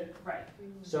budget. Right,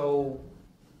 So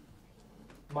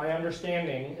my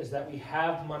understanding is that we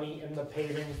have money in the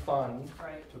paving fund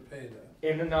right, To pay that.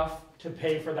 in enough to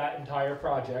pay for that entire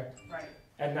project, right,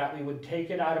 and that we would take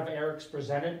it out of Eric's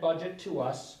presented budget to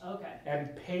us okay,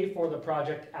 and pay for the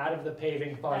project out of the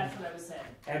paving fund. that's what I was saying.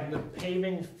 And the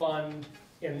paving fund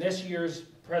in this year's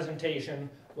presentation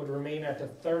would remain at the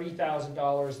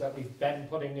 $30,000 that we've been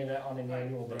putting in it on an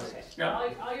annual basis. Yeah.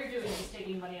 All you're doing is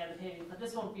taking money out of the paving, but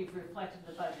this won't be reflected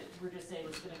in the budget, we're just saying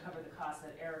it's gonna cover the cost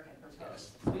that Eric had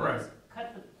proposed. So we Right. just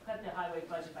cut the highway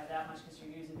budget by that much, because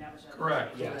you're using that much. out of the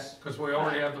Correct. budget. Yes. Because we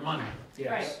already have the money.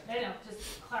 Yes. Right, I know,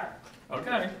 just clarify.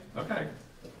 Okay.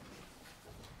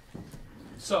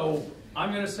 So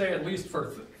I'm gonna say, at least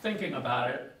for thinking about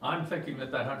it, I'm thinking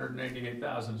that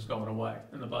 188,000 is going away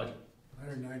in the budget.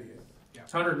 198.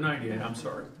 It's 198, I'm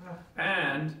sorry.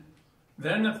 And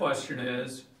then the question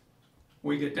is,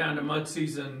 we get down to mud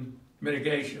season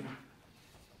mitigation.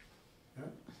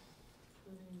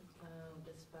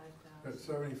 This 5,000. That's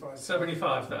 75.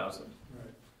 75,000.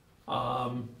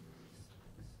 Right.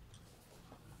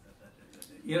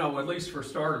 You know, at least for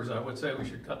starters, I would say we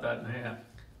should cut that in half.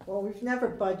 well, we've never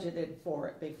budgeted for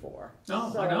it before.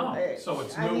 No, I know. So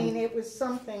it's I mean, new. it was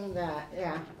something that,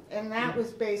 yeah, and that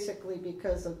was basically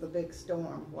because of the big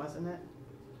storm, wasn't it?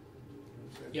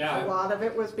 A Yeah, lot of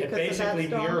it was because of that basically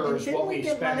storm. mirrors And what we didn't we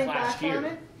get spent money last back on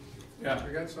year. it? Yeah,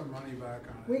 We got some money back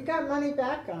on We it. got money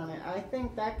back on it. I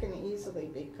think that can easily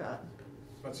be cut.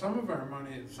 But some of our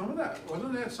money, some of that,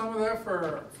 wasn't that some of that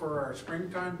for our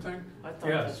springtime thing? I thought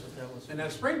Yes. that's what that was. And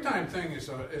that springtime thing is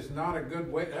not a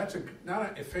good way, that's not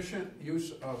an efficient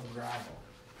use of gravel.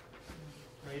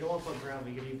 No, you don't want to put gravel,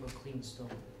 you gotta put clean stone.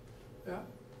 Yeah.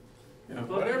 yeah. But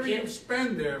Whatever you you can't-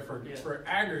 spend there Yeah. for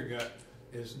aggregate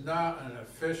is not an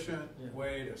efficient Yeah.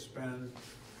 way to spend,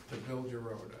 to build your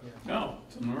road. Yeah. No,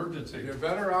 it's an emergency. You're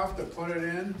better off to put it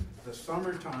in the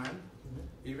summertime,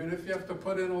 even if you have to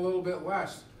put in a little bit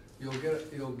less, you'll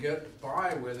get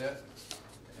by with it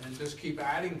and just keep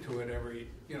adding to it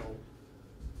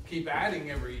keep adding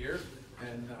every year,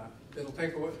 and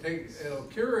it'll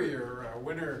cure your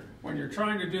winter. When you're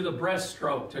trying to do the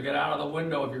breaststroke to get out of the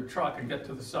window of your truck and get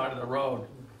to the side of the road,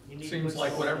 You it need to seems put like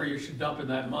salt whatever in. you should dump in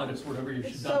that mud is whatever you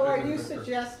should dump So are in you the river.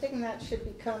 suggesting that should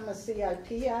become a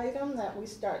CIP item that we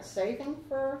start saving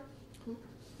for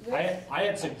this? I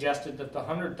had suggested that the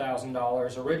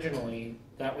 $100,000 originally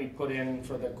that we put in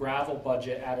for the gravel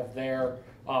budget out of their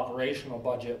operational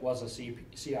budget was a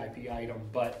CIP item,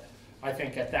 but I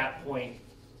think at that point,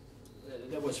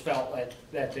 it was felt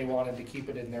that they wanted to keep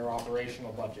it in their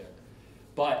operational budget.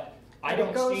 But I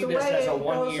don't see this as a It goes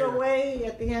one-year, away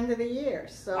at the end of the year,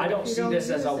 so I don't if you see this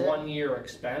as a use it- one-year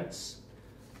expense.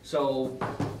 So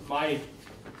my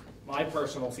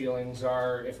personal feelings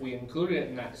are, if we include it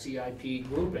in that CIP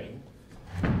grouping,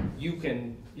 you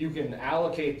can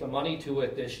allocate the money to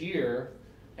it this year,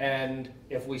 and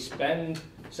if we spend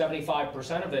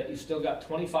 75% of it, you still got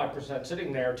 25%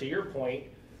 sitting there. To your point,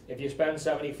 if you spend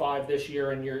 75 this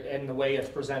year and in the way it's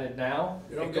presented now,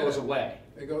 You don't it get goes it. away.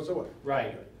 It goes away.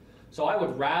 Right. So I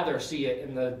would rather see it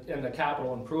in the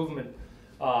capital improvement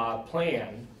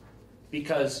plan,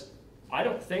 because I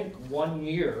don't think 1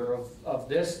 year of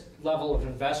this level of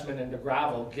investment into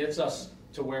gravel gets us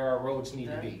to where our roads need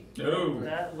to be. No.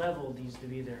 That level needs to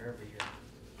be there every year.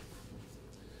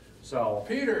 So,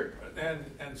 Peter and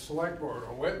Selectboard,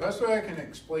 the best way I can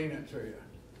explain it to you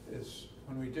is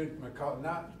when we did McCullough,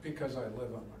 not because I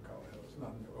live on McCullough Hill, it's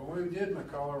not new. When we did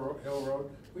McCullough Hill Road,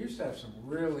 we used to have some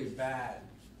really bad,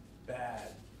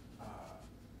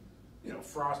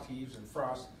 frost heaves and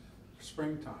frost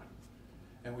springtime.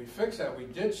 And we fixed that, we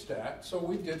ditched that, so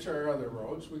we ditched our other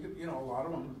roads. We could, a lot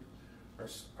of them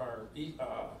are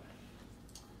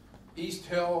East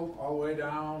Hill all the way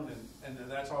down, and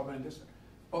that's all been distant.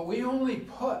 But we only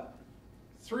put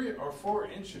 3 or 4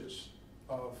 inches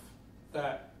of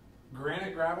that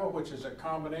granite gravel, which is a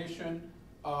combination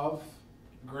of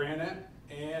granite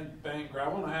and banked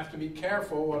gravel. And I have to be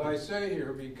careful what I say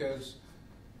here, because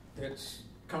it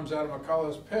comes out of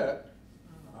McCullough's pit.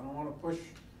 I don't want to push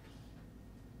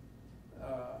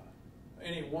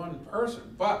any one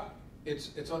person, but it's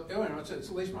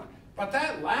at least mine. But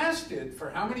that lasted for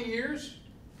how many years?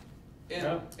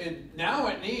 And now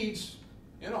it needs,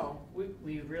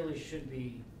 We really should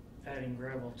be adding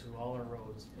gravel to all our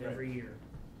roads every year.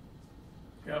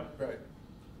 Yep. right.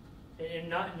 And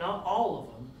not all of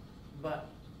them, but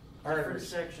different Arteries.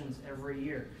 sections every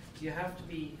year. You have to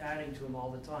be adding to them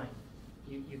all the time.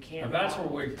 You can't. And that's where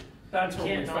we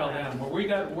can't not fell have down.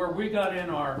 it. Where we got in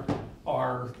our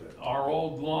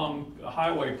old long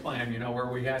highway plan, where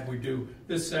we do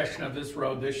this section of this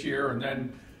road this year, and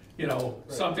then,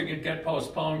 something would get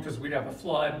postponed because we'd have a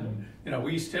flood, and,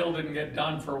 East Hill didn't get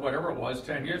done for whatever it was,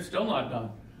 10 years, still not done.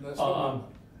 That's still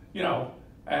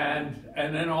And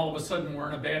then all of a sudden we're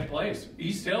in a bad place.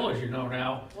 East Hill, as you know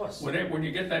now, Plus- when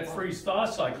you get that freeze-thaw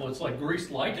cycle, it's like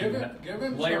greased lightning, that Give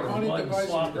him layer some of honey mud and device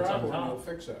slop and that's on gravel, and he'll top.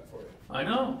 fix that for you. I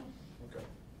know, Okay.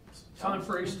 time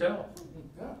for East Hill.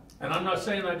 Yeah. And I'm not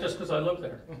saying that just because I live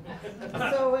there.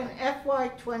 So in FY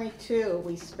 '22,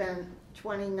 we spent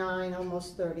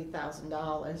almost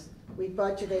 $30,000. We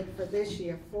budgeted for this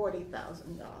year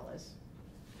 $40,000.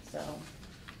 So.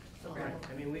 Right.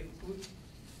 I mean,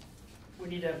 we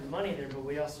need to have the money there, but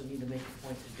we also need to make a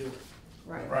point to do it.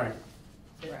 Right. Right,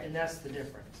 And that's the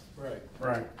difference. Right.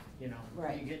 right.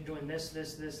 Right. You get doing this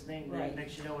thing, then Right.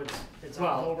 next you know it's Well,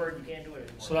 October and you can't do it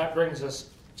anymore. so that brings us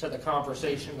to the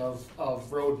conversation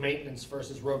of road maintenance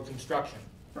versus road construction.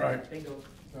 Right. Bingo.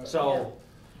 So,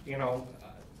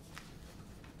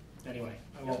 anyway,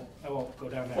 I won't go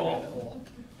down that Well- rabbit hole.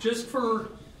 Just for,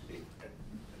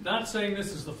 not saying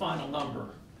this is the final number,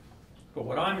 but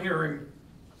what I'm hearing,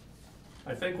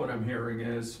 I think what I'm hearing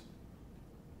is,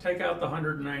 take out the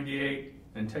 198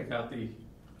 and take out the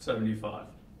 75.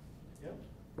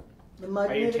 The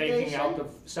mud Are you mitigation? taking out the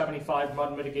 75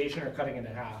 mud mitigation or cutting it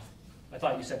in half? I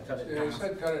thought you said cut it in Yeah, he half.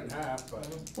 said cut it in half, but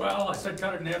Well, I said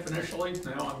cut it in half initially,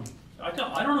 now I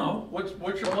don't know, what's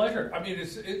your pleasure? I mean,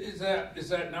 is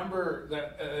that number,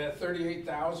 that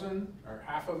 38,000, or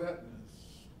half of it?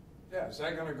 Yeah, is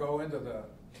that gonna go into the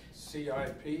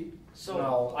CIP? So,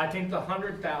 No, I think the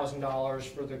 $100,000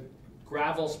 for the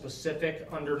gravel specific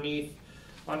underneath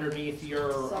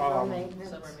your Summer maintenance.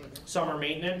 Summer maintenance. summer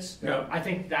maintenance, Yeah. I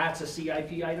think that's a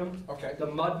CIP item. Okay. The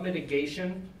mud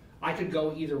mitigation, I could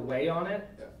go either way on it.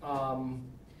 Yeah.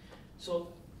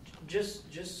 so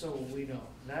just so we know,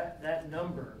 that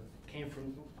number came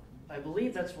from, I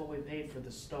believe that's what we paid for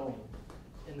the stone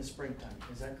in the springtime.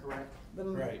 Is that correct?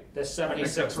 Right, The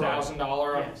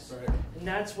 $76,000. Yes. right. And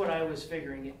that's what I was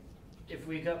figuring. If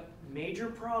we got major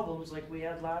problems like we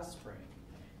had last spring,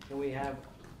 and we have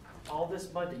all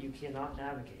this mud that you cannot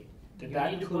navigate, Did you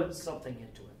that need to include- put something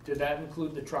into it. Did that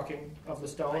include the trucking of the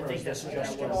stone? I or think is this that's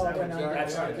just what all that went was. on.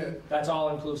 That's Exactly. it. That's all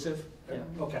inclusive? Yeah.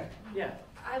 Okay. Yeah,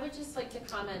 I would just like to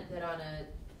comment that on a,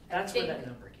 that's where think- that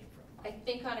number came from. I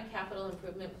think on a capital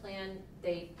improvement plan,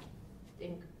 they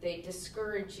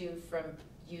discourage you from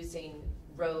using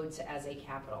roads as a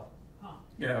capital.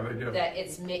 Yeah, they do. That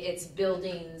it's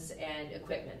buildings and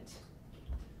equipment.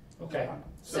 Okay.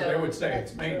 So they would say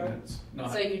it's maintenance,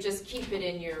 not. So you just keep it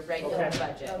in your regular Okay.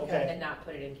 budget Okay. and not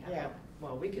put it in capital. Yeah.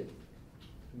 Well, we could,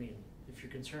 I mean, if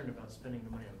you're concerned about spending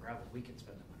the money on gravel, we can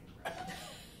spend the money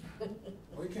on gravel.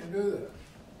 We can do that.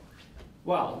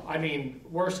 Well, I mean,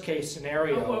 worst case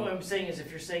scenario. What I'm saying is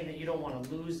if you're saying that you don't want to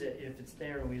lose it, if it's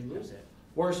there and we lose it.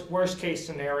 Worst case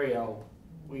scenario,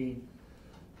 we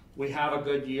have a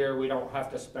good year, we don't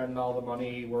have to spend all the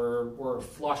money, we're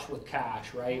flush with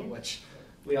cash, right? Which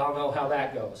we all know how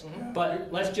that goes. But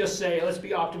let's just say, let's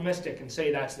be optimistic and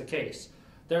say that's the case.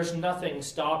 There's nothing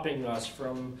stopping us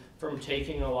from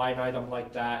taking a line item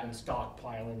like that and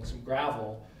stockpiling some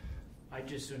gravel I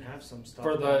just soon have some stuff.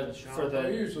 for in the shop. for We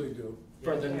the usually do.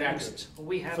 for the Yeah. next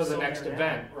We have for the some next there now.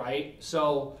 event, right?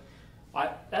 So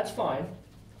that's fine.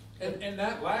 And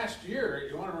that last year,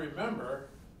 you wanna remember,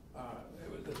 it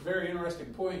was a very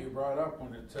interesting point you brought up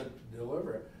when it said to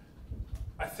deliver it.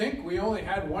 I think we only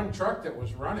had one truck that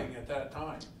was running at that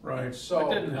time. Right. So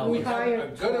That didn't help we us. had a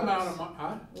Hired good amount of, trucks.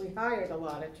 huh? We hired a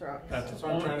lot of trucks. That's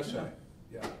what I'm trying to say.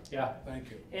 Yeah, Yeah.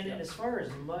 thank you. And as far as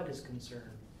mud is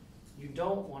concerned, you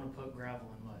don't want to put gravel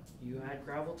in mud. You add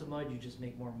gravel to mud, you just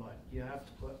make more mud. You have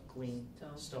to put clean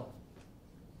stone.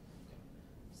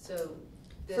 So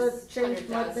So this change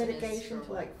mud 100,000 is mitigation for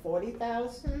to like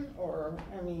 40,000 or,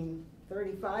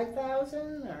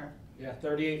 35,000 or Yeah,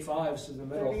 38.5's in the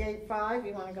middle. 38.5?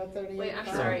 You wanna go 38.5? Wait, I'm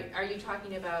sorry, are you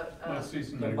talking about, Not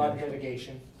season The mud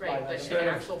mitigation. mitigation. right, but Instead an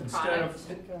of- actual instead product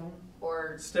of- Okay.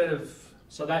 or Instead of,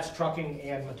 So that's trucking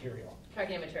and material.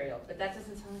 trucking and material, but that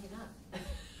doesn't sound like enough.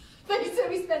 But you said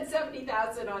we spent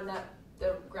 70,000 on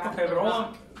the gravel.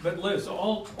 okay, but Liz,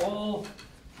 all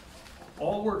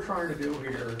we're trying to do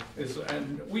here is,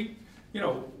 and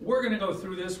we're gonna go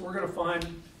through this, we're gonna find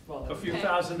Well, a few Okay.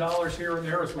 $1,000s here and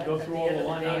there as we go At through the all end the of the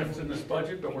line day, items in this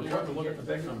budget, but we're trying to look at the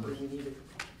big numbers. we need it.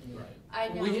 I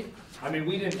know,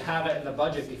 We didn't have it in the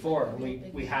budget before, and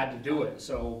we had to do it,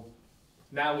 so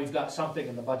now we've got something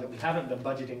in the budget. We haven't been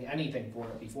budgeting anything for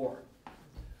it before.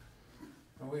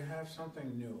 And we have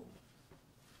something new.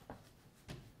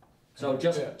 So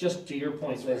Yeah. just to your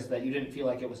point, Liz, that you didn't feel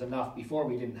like it was enough before,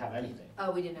 we didn't have anything.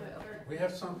 oh, we didn't have it, okay. We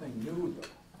have something new though.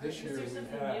 This year we have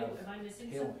Am I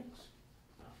missing something? tailings.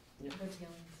 What's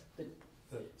healing?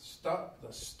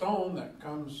 The stone that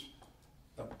comes,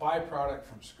 the byproduct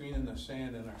from screening the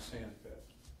sand in our sand pit.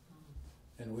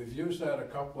 And we've used that a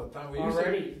couple of times. We used it-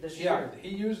 Already this Yeah, year, he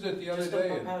used it the other just day.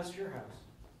 up and- past your house,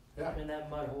 Yeah. in that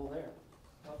mud hole there,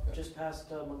 up just past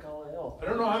McCullough Hill. I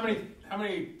don't know how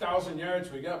many thousand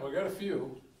yards we got. We got a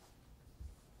few.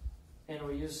 And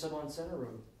we used some on Center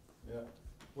Road, Yeah.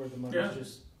 where the mud Yeah. was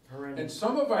just And horrendous.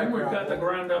 some of our And we've got the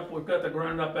gravel,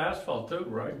 ground up asphalt too,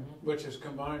 right? Mhm. which is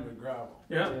combined with gravel.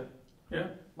 Yeah, yeah.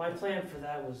 My plan for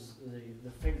that was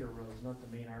the finger roads, not the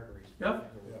main arteries. but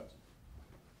Yep. the finger roads.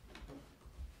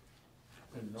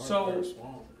 In North So- Bear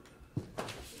Swamp.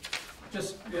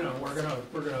 Just, we're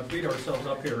gonna beat ourselves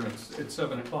up here, and it's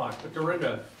 7 o'clock, but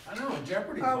Dorinda, I don't know,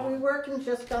 Jeopardy's Are we on. working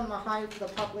just on the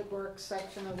public works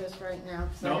section of this right now?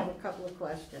 Because I No. have a couple of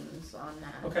questions on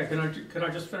that. okay, can I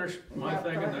just finish my Yeah,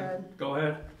 thing go and then, ahead. go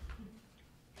ahead?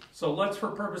 So let's,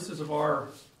 for purposes of our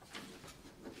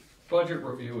budget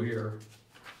review here,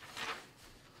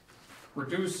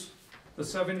 reduce the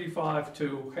 75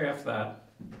 to half that,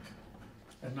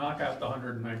 and knock out the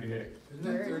 198. Isn't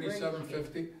that Where-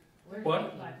 3750?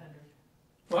 What? 500.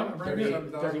 What? Very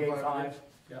good. 37,500. 38.5.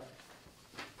 Yeah.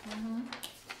 Mhm.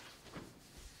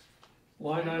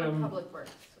 Line And item, Public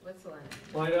Works, what's the line?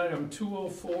 line item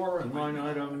 204 and line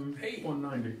item Hey.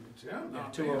 190. Yeah, Yeah,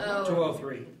 not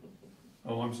 203.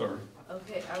 Oh, I'm sorry.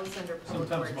 Okay, I was under Public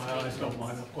Works. Sometimes my eyes don't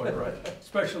line up quite right,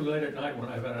 especially late at night when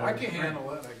I've had. I can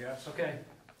handle it, I guess. Okay,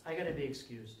 I gotta be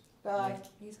excused.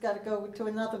 He's got to go to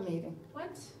another meeting.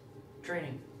 What?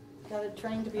 Training. Got to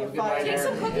train to be a Have a good night, fire. Take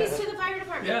some Eric. cookies to the fire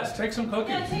department. Yes, take some cookies.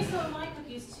 Yeah, take some of my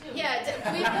cookies too. Yeah,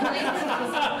 we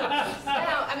have no,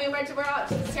 I mean, we're all,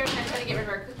 Sarah and I are trying to get rid of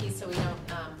our cookies so we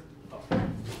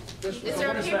don't, This- Is there a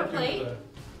what does paper that do to plate?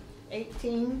 the-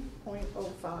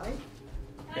 18.05.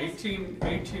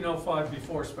 1805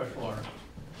 before special order.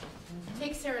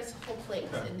 take Sarah's whole plate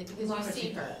and because you see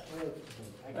her.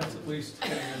 That's at least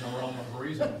getting in the realm of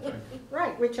reason, I think.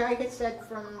 Right, which I had said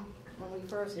from when we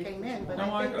first came in, but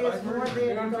No, I think I there's agree. more You there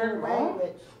to don't go think away, wrong?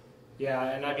 which,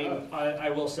 Yeah, and I mean, I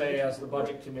will say, as the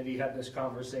budget committee had this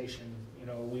conversation, you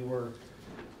know, we were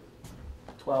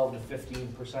 12 to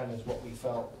 15% is what we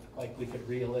felt like we could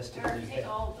realistically Eric, hit. take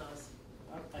all of those.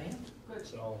 I am. Good.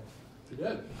 So, You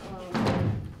did.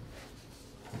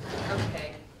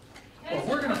 Okay. Well,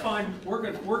 we're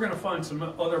gonna find some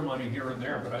other money here and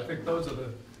there, but I think those are the,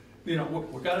 you know,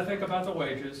 we gotta think about the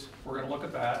wages, we're gonna look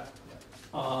at that.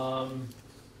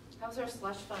 How's our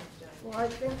slush fund doing? well, I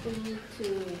think we need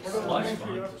to. Slush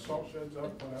fund. Salt sheds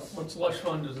up, went out. What slush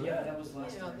fund is it? Yeah, that was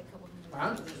last You know, time. a couple Huh?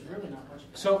 hundred. There's really not much.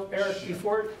 so Eric,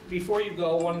 before you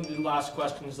go, one of the last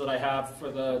questions that I have for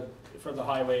the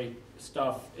highway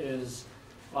stuff is,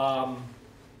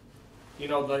 you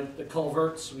know, the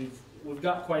culverts. We've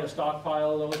got quite a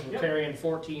stockpile of those. We're Yep. carrying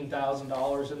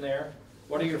 $14,000 in there.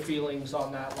 What are your feelings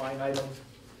on that line item?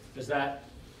 Does that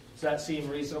seem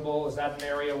reasonable? Is that an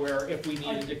area where if we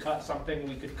needed to cut something,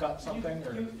 we could cut something?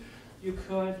 Or? You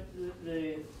could,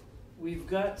 we've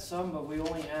got some, but we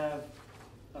only have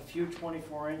a few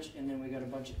 24-inch, and then we got a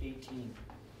bunch of 18.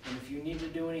 And if you need to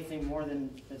do anything more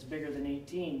that's bigger than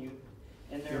 18,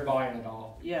 and You're they're, buying it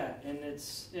all. yeah, and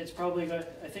it's probably got,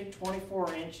 I think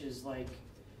 24-inch is like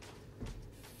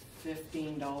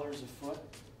 $15 a foot.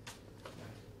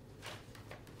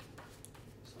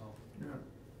 So. Yeah.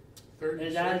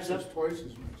 36 adds is up. twice as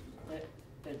much as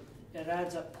that. It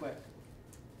adds up quick.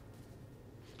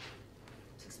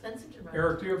 It's expensive to run.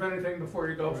 Eric, do you have anything before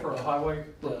you go for a highway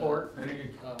report? Any?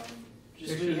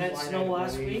 Just we had Issues, snow line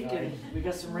last item, week, and we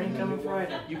got some rain coming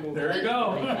Friday. There you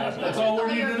go, that's all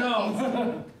we need to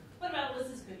know. What about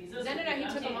Liz's cookies? Those No, are no, good. he I'm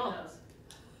took them taking all. those.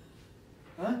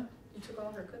 Huh? You took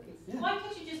all her cookies. Yeah. Why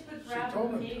can't you just put She gravel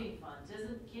told in him. paving fund?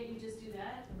 Can't you just do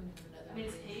that? I mean,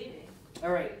 it's paving,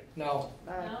 All right. No,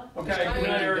 no? Okay, good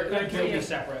night, Eric, thank they'll be you.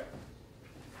 separate.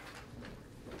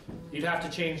 You'd have to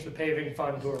change the paving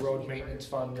fund to a road maintenance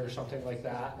fund or something like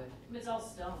that. I mean, it's all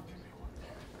stone,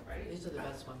 right? These are the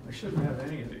best ones. I shouldn't have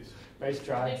any of these. Nice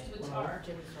try. Next to a tar.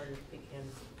 Jimmy Carter's big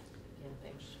hands,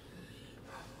 things.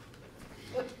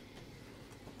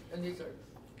 And these are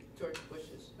George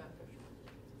Bush's, not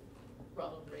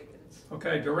Ronald Reagan's.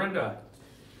 Okay, Dorinda,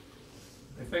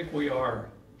 I think we are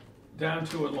down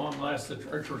to at long last the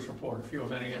treasurer's report, if you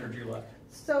have any energy left.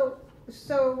 So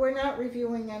we're not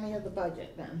reviewing any of the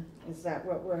budget then? Is that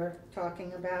what we're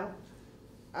talking about?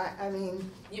 I mean,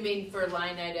 You mean for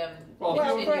line item? Well,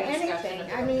 well, continue for discussion anything, of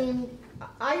the I budget? mean,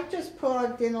 I just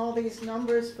plugged in all these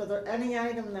numbers for any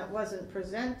item that wasn't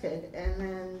presented, and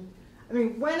then, I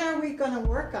mean, when are we gonna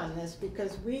work on this?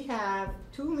 Because we have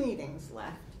 2 meetings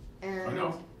left, I and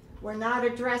know, we're not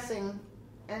addressing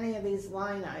any of these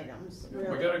line items, we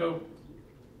really. gotta go,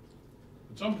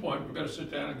 at some point, we gotta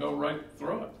sit down and go right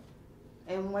through it.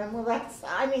 And when will that,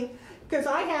 I mean, because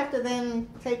I have to then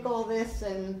take all this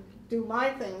and do my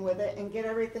thing with it and get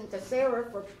everything to Sarah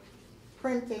for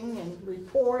printing and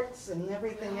reports and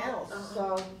everything else,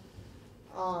 so,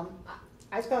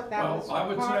 I thought that was Well, I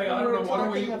would part say, I we don't were know, what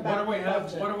talking do about we the have,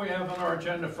 budget. what do we have on our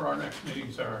agenda for our next meeting,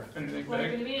 Sarah? Anything Well, you're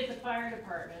big? gonna meet at the fire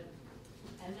department,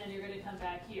 and then you're gonna come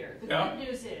back here. The Yeah.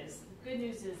 good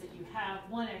news is that you have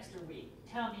 1 extra week.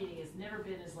 Town meeting has never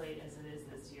been as late as it is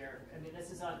this year. I mean,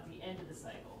 this is on the end of the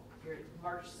cycle. You're at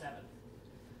March 7th.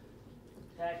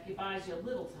 That buys you a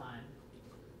little time.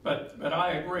 But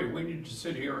I agree, we need to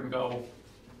sit here and go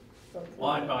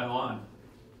line by line.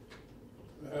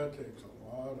 That takes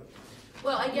a lot of time.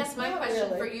 Well, I guess my Not question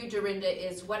for really. you, Dorinda,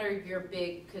 is what are your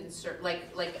big concern,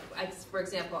 for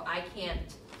example, I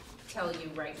can't tell you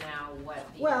right now what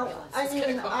the Well, ambulance I is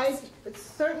mean, gonna cost.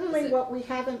 certainly Is it- what we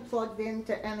haven't plugged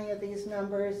into any of these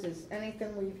numbers is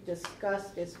anything we've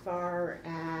discussed as far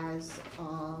as,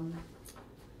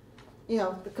 you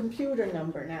know, the computer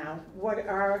number now. What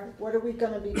are we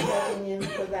gonna be plugging in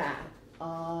for that?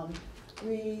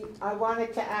 I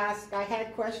wanted to ask, I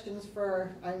had questions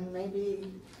for, and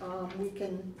maybe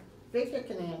Victor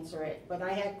can answer it, but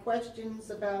I had questions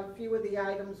about a few of the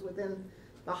items within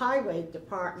the highway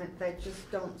department that just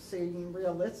don't seem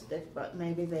realistic, but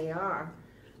maybe they are.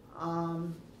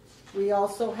 We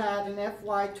also had an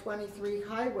FY23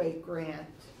 highway grant.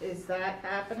 Is that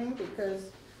happening? Because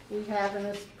we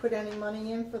haven't put any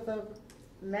money in for the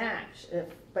match,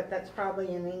 but that's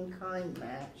probably an in-kind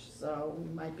match, so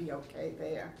we might be okay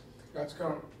there. That's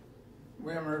going,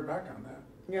 we haven't heard back on that.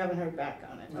 You haven't heard back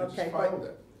on it, We okay? just filed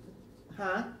it.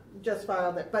 Huh? Just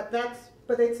filed it, but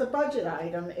it's a budget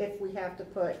item if we have to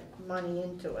put money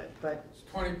into it, but It's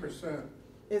 20%.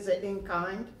 is it in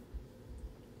kind?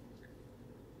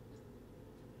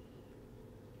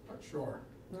 Not sure.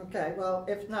 Okay, well,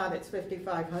 if not, it's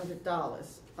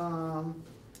 $5,500.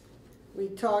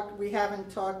 We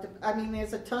haven't talked, I mean,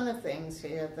 there's a ton of things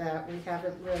here that we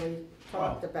haven't really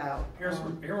talked about. Here's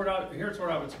what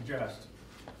I would suggest.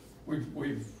 We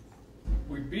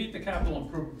beat the capital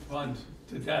improvement fund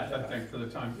to death, I think, for the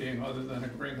time being, other than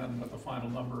agreeing on what the final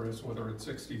number is, whether it's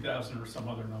 60,000 or some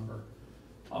other number.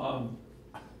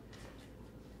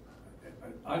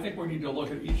 I think we need to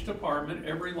look at each department,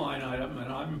 every line item,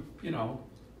 and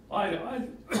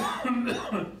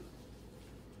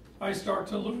I start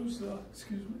to lose the,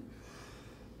 excuse me,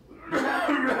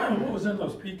 what was in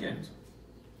those pecans?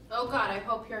 Oh God, I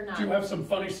hope you're not. Do you have some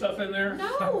funny stuff in there?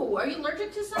 No, are you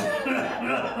allergic to something?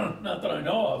 Not that I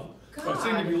know of. So I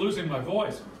seem to be losing my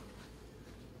voice.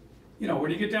 You know,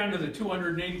 when you get down to the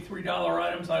 $283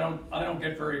 items, I don't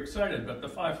get very excited, but the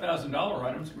 $5,000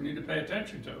 items we need to pay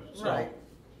attention to. So. Right.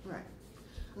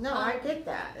 No, I get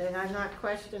that, and I'm not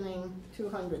questioning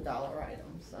 $200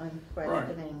 items. I'm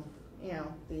questioning,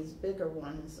 these bigger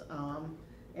ones. I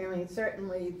mean,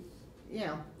 certainly,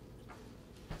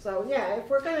 So, yeah, if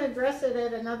we're gonna address it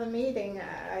at another meeting,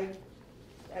 I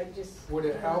just. Would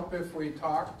it help if we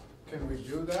talk? Can we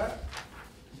do that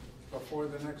before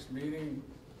the next meeting?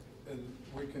 And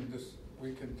we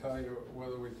can tell you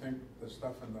whether we think the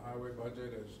stuff in the highway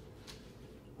budget is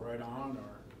right on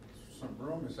or some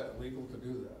room. Is that legal to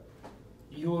do that?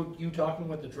 You talking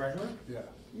with the treasurer? Yeah.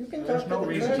 You can There's talk no to the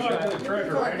reason treasurer. to talk to the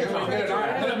treasurer. You can talk to the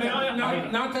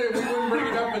treasurer. Not that we wouldn't bring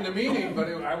it up in the meeting, but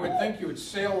I would think you would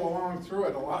sail along through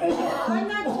it a lot. I'm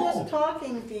not just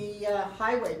talking the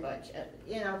highway budget,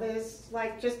 there's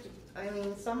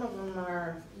some of them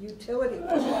are utility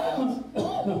budgets.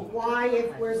 Why,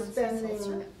 if we're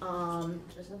spending,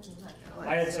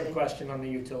 I had some question on the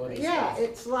utilities. yeah,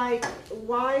 it's like,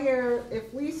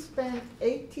 if we spent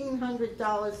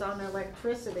 $1,800 on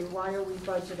electricity, why are we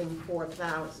budgeting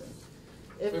 $4,000?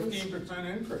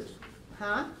 15% increase.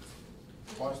 Huh?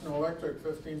 Boston Electric,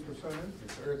 15%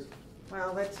 increase.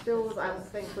 Well, that still, I don't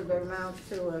think would amount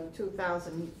to a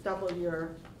 2,000, double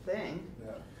your thing.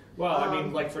 Yeah. Well, I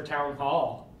mean, like for town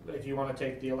hall, if you want to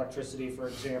take the electricity, for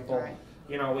example, Right.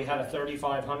 We had a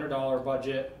 $3,500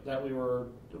 budget that we were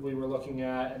looking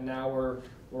at, and now we're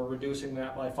reducing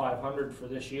that by $500 for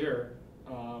this year.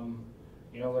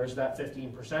 There's that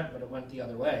 15%, but it went the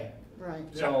other way. Right.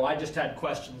 So I just had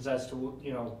questions as to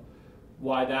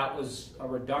why that was a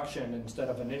reduction instead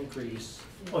of an increase.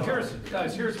 Well, here's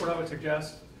what I would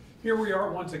suggest. Here we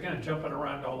are once again jumping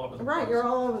around all over the place. Right, you're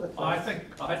all over the place.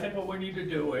 I think what we need to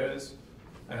do is,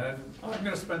 and I'm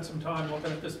going to spend some time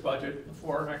looking at this budget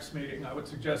before our next meeting. I would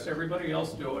suggest everybody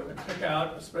else do it and pick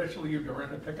out, especially you,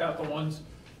 Dorinda, pick out the ones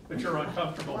that you're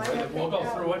uncomfortable with, and we'll go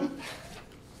through it.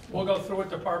 We'll go through it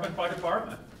department by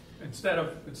department instead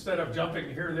of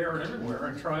jumping here, there, and everywhere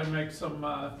and try and make some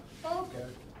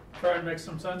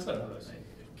sense out of this.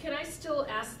 Can I still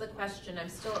ask the question? I'm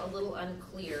still a little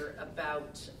unclear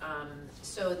about,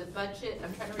 so the budget,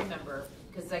 I'm trying to remember,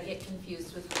 because I get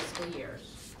confused with fiscal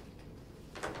years.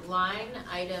 Line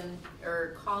item,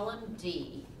 or column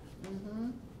D.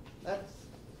 That's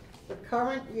the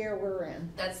current year we're in.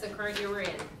 That's the current year we're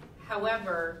in.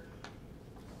 However,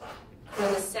 for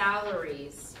the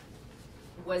salaries,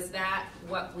 was that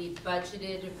what we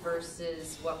budgeted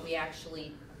versus what we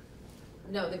actually,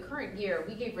 no, the current year,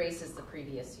 we gave raises the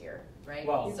previous year, right?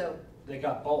 Well, So, they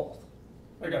got both.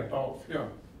 I got both, yeah.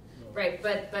 right,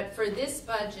 but for this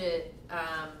budget,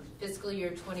 fiscal year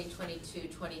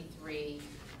 2022-23,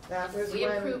 That was we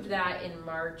when, approved that in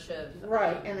March of.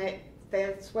 right, and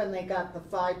that's when they got the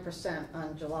 5%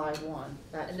 on July 1.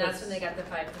 And that's when they got the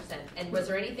 5%. And was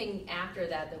there anything after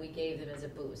that we gave them as a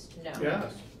boost? No.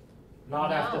 Yes.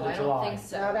 Not after the No, I July. don't think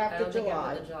so. Not after I don't think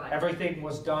July. after the July. Everything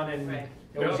was done in, Right.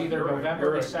 it was Yeah, either you're right, November,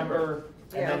 you're right, December,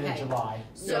 and then in Okay. July.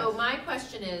 So my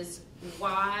question is,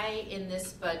 why in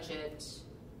this budget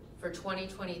for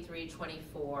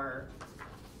 2023-24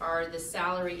 are the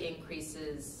salary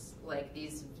increases, like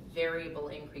these variable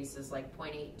increases, like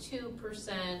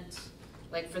 0.82%,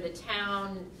 like for the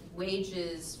town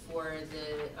wages for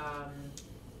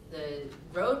the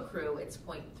road crew, it's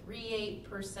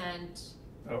 0.38%.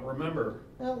 Remember,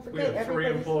 Don't we have forget, 3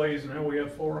 everybody's, employees, now we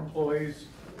have 4 employees.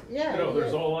 yeah, You know,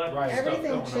 there's all that Right. stuff going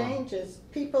everything on. changes.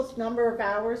 People's number of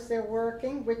hours they're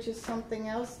working, which is something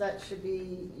else that should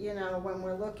be, you know, when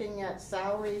we're looking at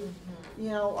salary, you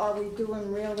know, are we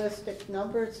doing realistic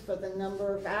numbers for the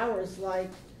number of hours? Like,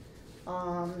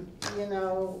 you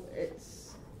know,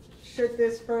 it's, should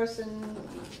this person,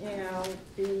 you know,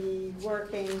 be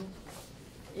working,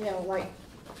 you know, like,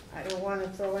 I don't want to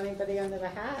throw anybody under the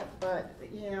hat, but,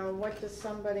 you know, what does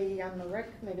somebody on the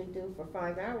rec committee do for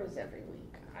 5 hours every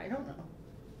week? I don't know.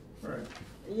 Right.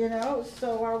 You know,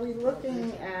 so are we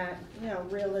looking at, you know,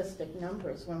 realistic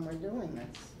numbers when we're doing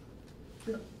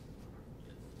this?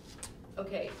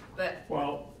 Okay, but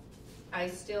Well, I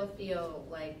still feel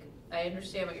like, I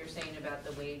understand what you're saying about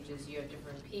the wages, you have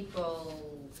different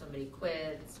people, somebody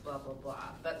quits, blah, blah, blah.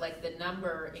 But like the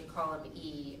number in column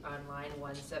E on line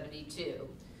 172,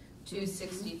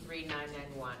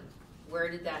 263,991, where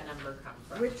did that number come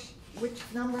from? Which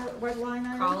number, what line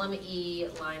item? Column E,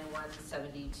 line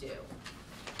 172.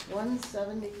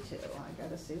 172, I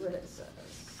gotta see what it says.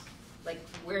 Like,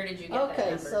 where did you get Okay,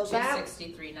 that number? so that-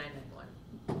 263,991.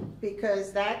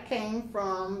 Because that came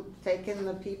from taking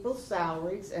the people's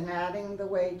salaries and adding the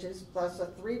wages plus a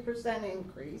 3%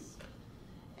 increase.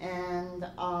 And,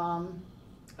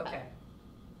 Okay.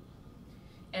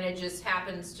 And it just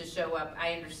happens to show up,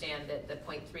 I understand that the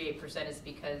 0.38% is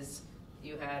because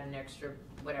you had an extra,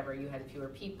 whatever, you had fewer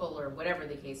people or whatever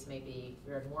the case may be.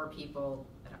 You had more people,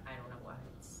 I don't know why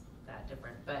it's that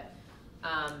different, but,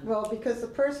 well, because the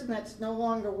person that's no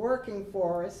longer working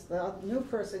for us, the new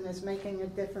person is making a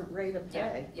different rate of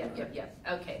pay. yeah,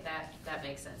 okay, that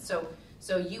makes sense.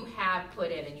 So you have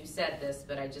put in, and you said this,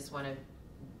 but I just want to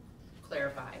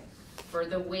clarify, for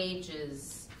the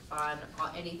wages, on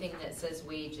anything that says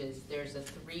wages, there's a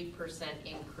 3%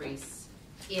 increase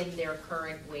in their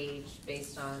current wage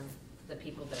based on the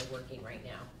people that are working right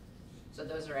now. So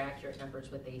those are accurate numbers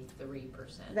with a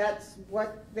 3%. That's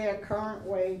what their current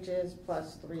wage is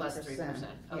plus 3%. Plus 3%,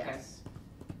 okay. Yes.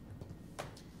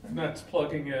 and that's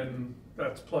plugging in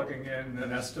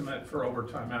an estimate for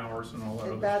overtime hours and all that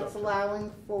other stuff. That's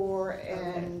allowing for,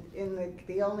 and in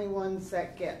the only ones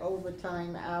that get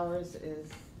overtime hours is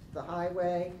the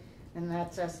highway, and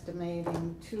that's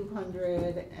estimating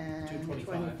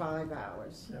 225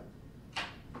 hours.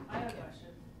 I have a question.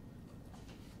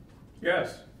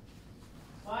 Yes,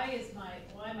 Why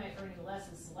am I earning less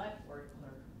as select board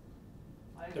clerk?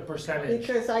 Why The do- percentage.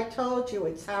 Because I told you,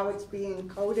 it's how it's being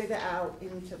coded out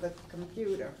into the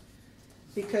computer.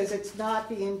 Because it's not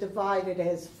being divided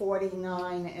as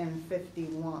 49 and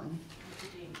 51. What's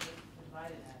it being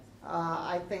divided as?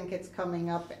 I think it's coming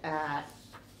up at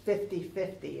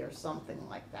 50-50 or something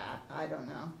like that. I don't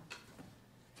know.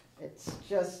 It's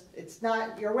just, it's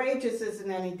not, your wages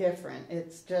isn't any different.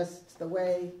 It's just the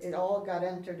way it all got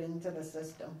entered into the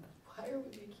system. Why are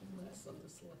we making less on the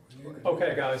select board?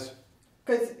 okay, guys,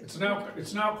 Because it's now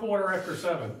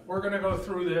 7:15. We're gonna go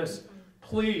through this.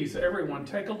 Please, everyone,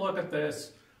 take a look at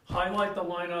this, highlight the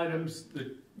line items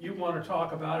that you wanna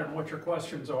talk about and what your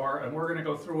questions are, and we're gonna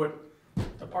go through it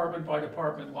department by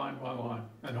department, line by line,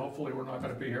 and hopefully we're not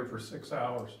gonna be here for 6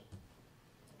 hours.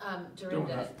 Doing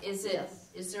Dorinda, that. Yes.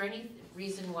 is there any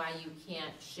reason why you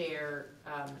can't share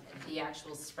the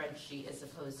actual spreadsheet as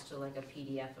opposed to like a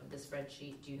PDF of the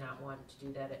spreadsheet? Do you not want to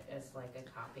do that as like a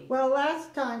copy? well,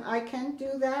 last time, I can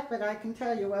do that, but I can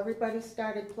tell you, everybody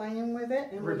started playing with it,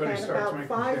 and we Everybody had starts about making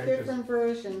 5 changes. different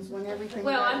versions when everything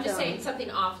Well, got I'm just done. saying something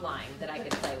offline that I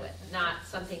could play with, not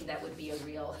something that would be a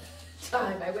real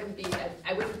time. I wouldn't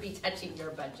be touching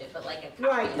your budget, but like a copy.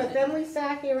 Right, of but it. then we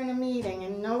sat here in a meeting,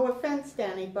 and no offense to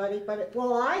anybody, but,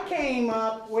 well, I came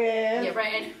up with, Yeah,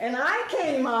 right, and I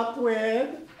came up with,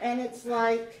 and it's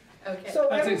like, okay. so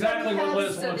That's everybody exactly what has-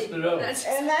 Liz wants to do. That's-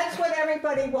 And that's what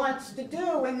everybody wants to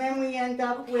do, and then we end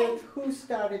up with who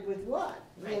started with what,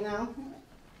 you Right. know?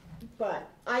 But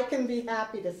I can be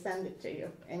happy to send it to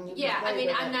you, and you can Yeah, I play mean,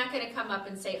 with I'm it. not gonna come up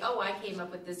and say, oh, I came up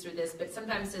with this or this, but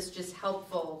sometimes it's just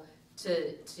helpful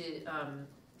to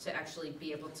actually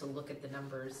be able to look at the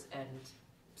numbers and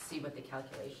see what the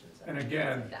calculations are. And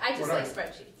again, I just what like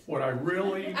spreadsheets. what I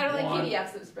really I don't like want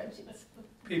PDFs of spreadsheets.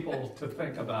 people to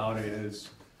think about is,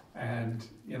 and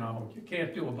you know, you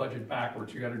can't do a budget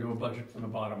backwards, you gotta do a budget from the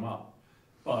bottom up.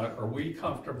 But are we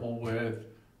comfortable with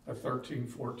a 13,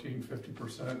 14,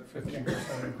 50%,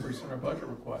 15% increase in our budget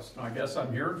request? And I guess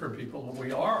I'm hearing from people that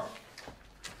we are.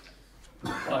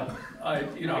 But I,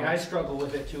 you know. I mean, I struggle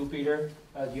with it too, Peter.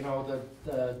 You know,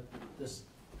 the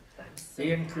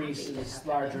increase is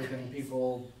larger than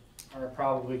people are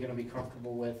probably gonna be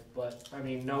comfortable with, but, I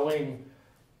mean, knowing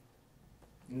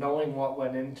what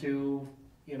went into,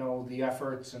 you know, the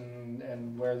efforts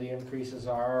and where the increases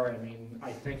are, I mean,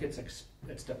 I think it's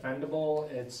defendable.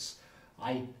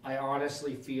 I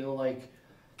honestly feel like,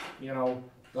 you know,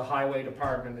 the highway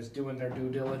department is doing their due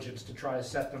diligence to try to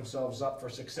set themselves up for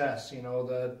success. You know,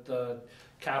 the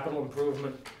capital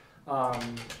improvement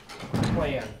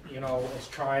plan, you know, is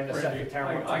trying to set the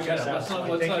town up for I get it.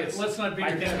 success. Let's not beat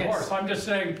a dead horse. I'm just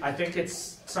saying. I think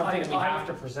it's something we have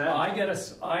to present. I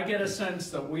get a sense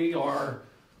that we are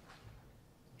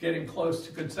getting close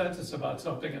to consensus about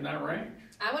something in that range.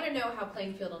 I want to know how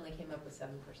Plainfield only came up with 7%.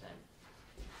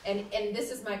 And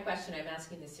this is my question, I'm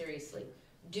asking this seriously.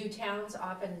 Do towns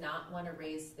often not want to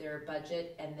raise their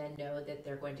budget and then know that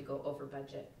they're going to go over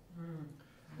budget?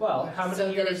 Well, how many so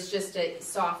years? So that it's just a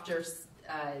softer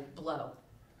blow.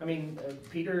 I mean,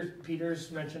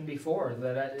 Peter's mentioned before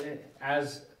that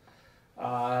as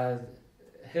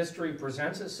history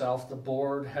presents itself, the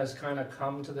board has kind of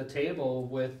come to the table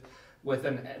with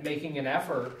making an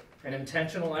effort, an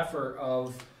intentional effort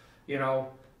of, you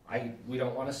know, we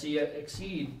don't want to see it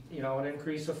exceed, you know, an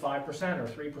increase of 5% or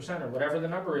 3% or whatever the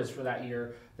number is for that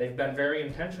year. They've been very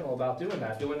intentional about doing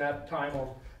that. Doing that time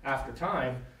after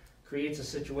time creates a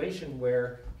situation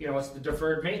where, you know, it's the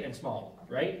deferred maintenance model,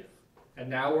 right? And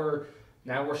now we're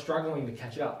struggling to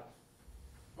catch up.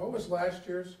 What was last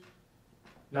year's?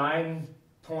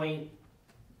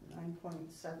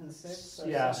 9.76.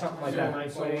 Yeah, something like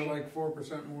that. So like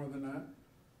 4% more than that?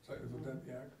 So is that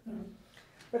the act?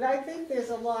 But I think there's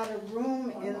a lot of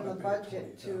room in the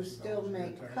budget to still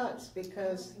make cuts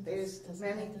because there's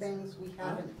many things we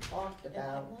haven't talked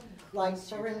about. Like,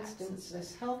 for instance,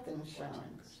 this health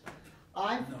insurance.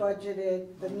 I've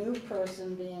budgeted the new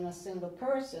person being a single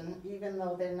person, even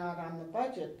though they're not on the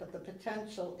budget, but the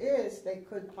potential is they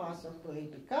could possibly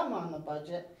become on the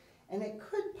budget, and it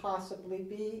could possibly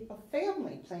be a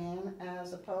family plan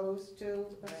as opposed to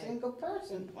a single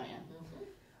person plan.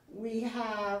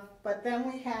 But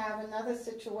then we have another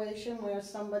situation where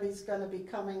somebody's going to be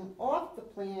coming off the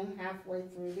plan halfway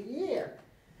through the year.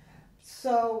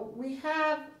 So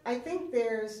I think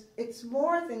it's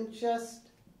more than just,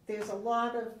 there's a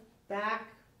lot of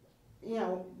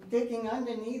digging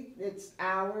underneath. It's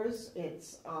hours,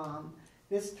 it's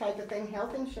this type of thing.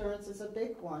 Health insurance is a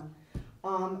big one.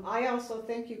 I also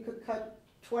think you could cut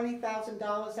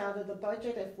 $20,000 out of the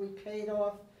budget if we paid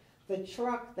off the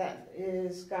truck that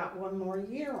got one more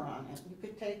year on it. You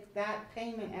could take that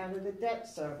payment out of the debt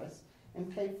service and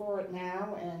pay for it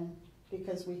now, and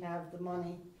because we have the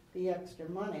money, the extra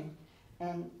money,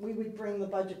 and we would bring the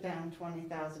budget down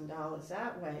 $20,000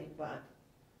 that way. But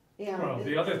well,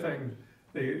 the other thing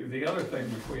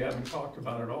which we haven't talked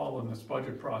about at all in this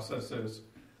budget process is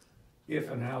if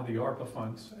and how the ARPA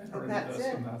funds enter into this,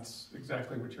 and that's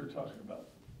exactly what you're talking about.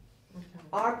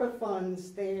 ARPA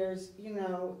funds, is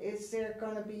there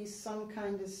going to be some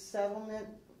kind of settlement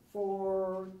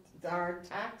for our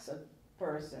tax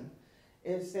person?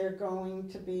 Is there going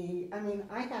to be,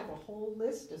 I have a whole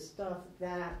list of stuff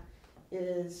that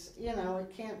is, it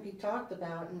can't be talked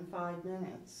about in 5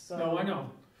 minutes. So. No,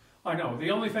 I know. The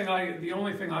only thing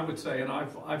I would say, and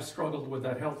I've struggled with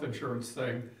that health insurance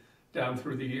thing down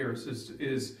through the years,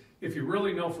 is if you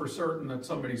really know for certain that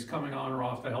somebody's coming on or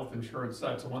off the health insurance,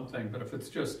 that's one thing. But if it's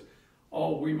just,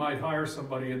 we might hire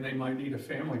somebody and they might need a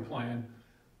family plan,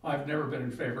 I've never been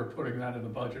in favor of putting that in the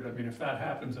budget. If that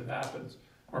happens, it happens.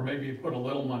 Or maybe you put a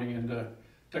little money in to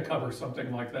cover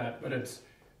something like that. But it's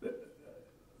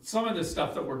some of the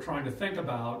stuff that we're trying to think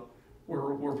about,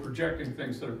 we're projecting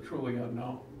things that are truly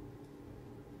unknown.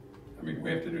 We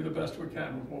have to do the best we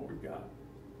can with what we've got.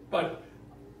 But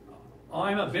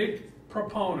I'm a big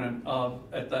proponent of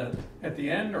at the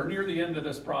end or near the end of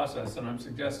this process, and I'm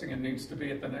suggesting it needs to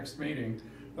be at the next meeting,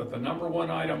 that the number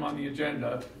one item on the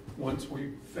agenda, once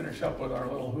we finish up with our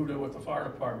little hoodoo with the fire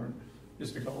department,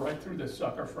 is to go right through this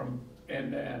sucker from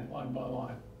end to end, line by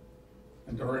line.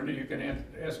 And Dorinda, you can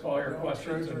ask all your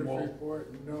questions, and we'll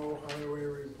report, no highway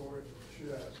report,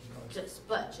 just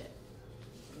budget.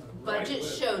 Budget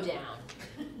showdown.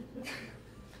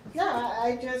 Yeah,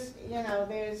 I just,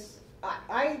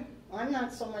 I'm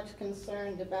not so much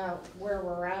concerned about where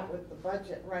we're at with the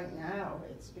budget right now.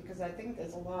 It's because I think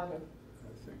there's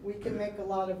we can make a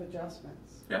lot of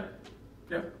adjustments. Yeah.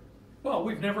 Well,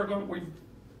 we've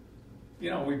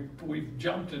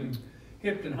jumped and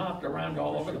hipped and hopped around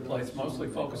all over the place, mostly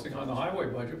focusing on the highway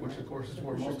budget, which of course is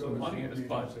where most of the money is,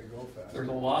 but there's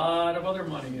a lot of other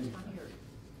money in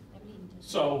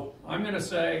So I'm gonna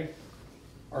say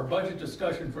our budget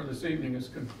discussion for this evening is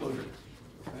concluded.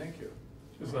 Thank you.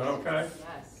 Is that okay?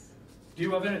 Yes. Do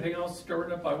you have anything else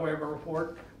stirred up by way of a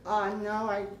report? No,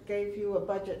 I gave you a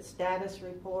budget status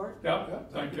report. Yeah, Yeah,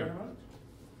 thank you. very much.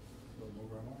 We'll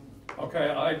move right on.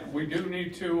 Okay, we do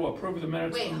need to approve the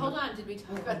minutes. Wait, from hold the- on, did we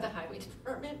talk about the highway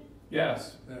department?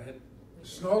 Yes, It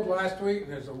snowed last week,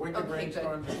 and there's a wicked Okay, good,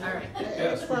 rainstorm. all right.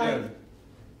 yes, we did.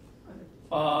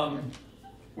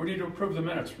 We need to approve the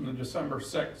minutes from the December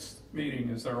 6th meeting.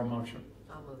 Is there a motion?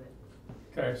 I'll move it.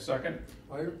 Okay, second.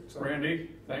 So-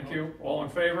 Randy, thank you. All in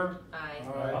favor? Aye.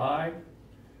 Aye. Aye.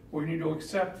 We need to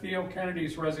accept Theo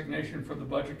Kennedy's resignation from the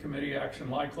Budget Committee. Action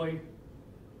likely.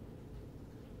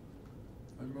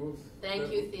 I move. Thank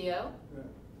that- you, Theo,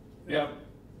 Yep,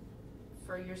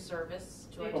 for your service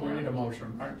to our but we need a town.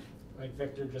 motion, right? Like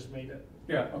Victor just made it.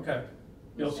 Yeah, okay.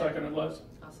 You'll second it, Liz?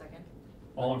 I'll second.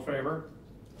 All in favor?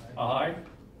 Aye.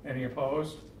 Any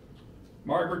opposed?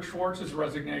 Margaret Schwartz's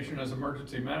resignation as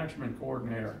Emergency Management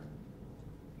Coordinator.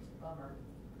 Bummer.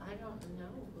 I don't know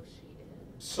who she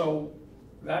is. So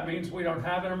that means we don't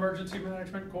have an Emergency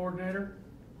Management Coordinator?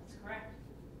 That's correct.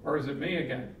 Or is it me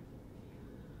again?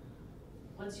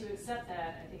 Once you accept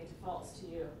that, I think it defaults to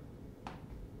you.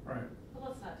 Right. But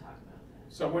let's not talk about that.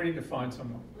 So we need to find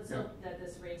someone. Let's Yeah, hope that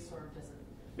this rainstorm doesn't.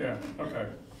 yeah, okay.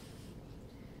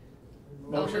 I'll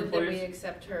Motion, move that we please.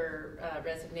 accept her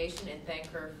resignation and thank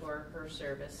her for her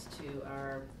service to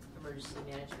our Emergency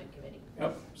Management Committee.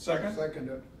 Yep, second?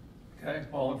 Seconded. Okay,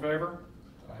 all in favor?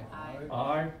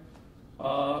 Aye.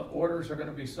 Aye. Orders are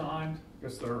gonna be signed.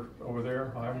 Guess they're over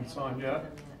there. I haven't signed yet.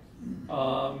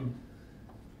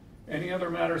 Any other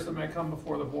matters that may come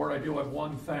before the board? I do have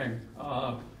one thing.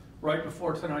 Right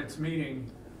before tonight's meeting,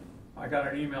 I got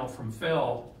an email from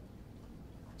Phil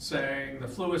saying the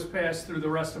flu has passed through the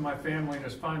rest of my family and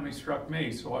has finally struck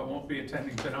me, so I won't be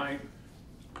attending tonight.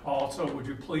 Also, would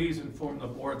you please inform the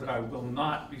board that I will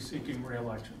not be seeking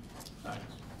re-election? Thanks.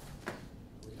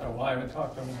 So I haven't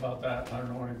talked to him about that. I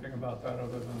don't know anything about that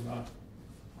other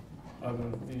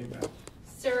than the email.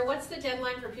 Sarah, what's the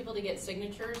deadline for people to get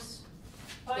signatures?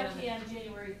 5 p.m.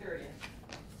 January 30th.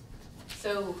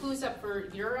 So who's up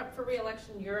for, you're up for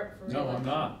re-election, you're up for No, re-election? I'm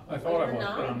not. I Oh, thought I you're was,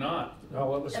 not? but I'm not.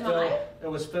 No, it was Am Phil. I? It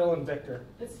was Phil and Victor.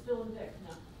 It's Phil and Vic,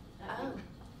 no. not me.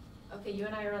 Oh, okay, you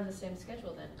and I are on the same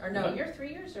schedule then. Or no, Yeah. you're 3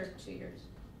 years or 2 years?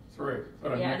 3,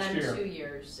 but I'm Yeah, and next I'm year. 2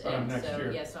 years, But I'm and next so,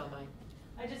 year. yes, so am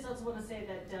I. I just also want to say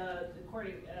that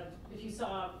according, if you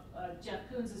saw Jeff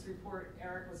Coons' report,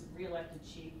 Eric was reelected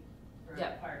chief for the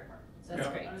Yep. fire department. So That's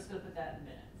Yeah. great. I'm just going to put that in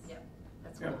minutes. Yep,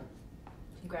 that's Yeah. cool.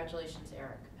 Congratulations,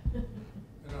 Eric. And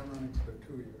I'm running for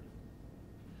 2 years.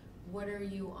 What are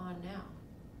you on now?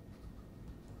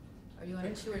 Are you on a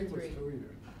Next 2 or week was 3? 2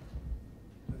 years.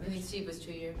 I think Steve was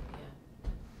 2 years, yeah.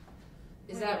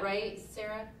 Is that right,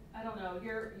 Sarah? I don't know,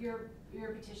 your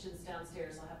petition's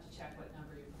downstairs, I'll have to check what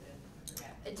number you put in, I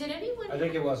forget. Did anyone? I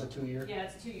think it was a 2-year. Yeah,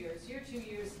 it's 2 years, you're 2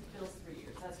 years, Phil's 3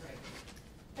 years, that's right.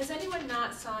 Has anyone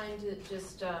not signed,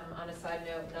 just on a side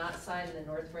note, not signed the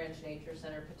North Branch Nature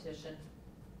Center petition?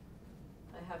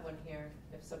 I have one here,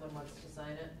 if someone wants to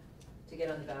sign it, to get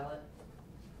on the ballot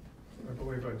I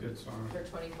believe I did sign it. for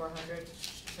 2,400.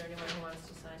 Is there anyone who wants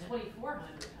to sign it?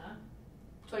 2,400, huh?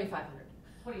 2,500.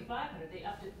 2,500, they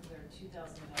upped it from their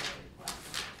 $2,000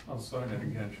 request. I'll sign it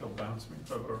again. She'll bounce me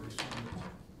if I've already signed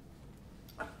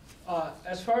it.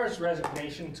 As far as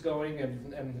resignations going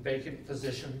and vacant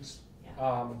positions,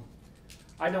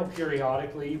 I know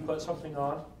periodically you put something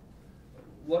on.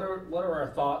 What are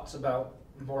our thoughts about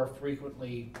more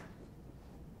frequently?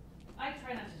 I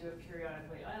try not to do it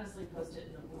periodically, I honestly post it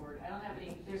in the board, I don't have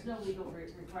any, there's no legal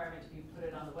requirement to be put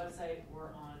it on the website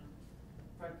or on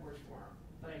Front Porch Forum,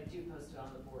 but I do post it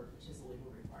on the board, which is a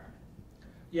legal requirement.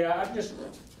 Yeah, I'm just,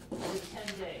 With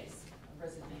 10 days of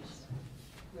resignation.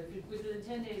 Within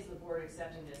 10 days of the board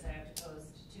accepting this, I have to post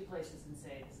 2 places and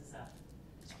say this is up.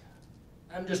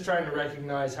 I'm just trying to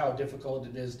recognize how difficult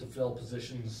it is to fill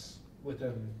positions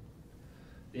within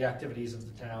the activities of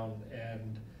the town,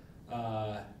 and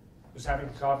was having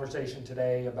a conversation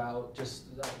today about just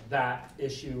that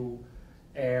issue,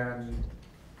 and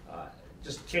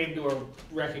just came to a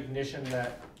recognition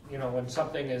that, you know, when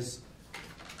something is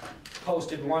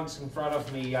posted once in front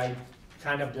of me, I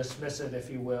kind of dismiss it, if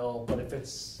you will, but if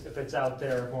it's out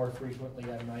there more frequently,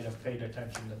 I might have paid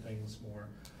attention to things more.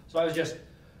 So I was just,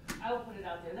 I will put it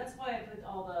out there, that's why I put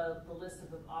all the list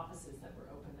of the offices that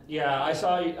were open. yeah, I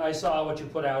saw what you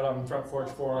put out on Front Porch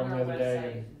Forum the other day,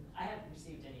 and I haven't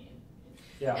received any.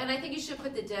 yeah. And I think you should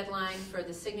put the deadline for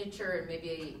the signature and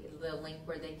maybe the link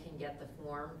where they can get the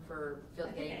form for I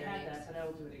think I getting their had names. that, but I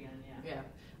will do it again, yeah. Yeah,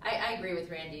 I agree with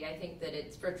Randy. I think that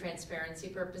it's for transparency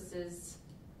purposes.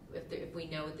 If we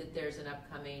know that there's an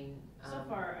upcoming. So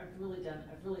far, I've really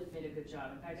made a good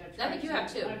job. In fact, I think you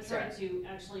have too. I've tried to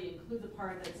actually include the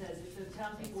part that says if the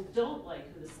town people don't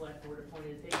like who the select board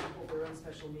appointed, they can hold their own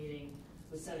special meeting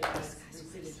with 75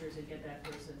 signatures and get that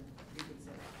person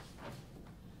reconsidered.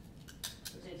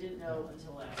 Which I didn't know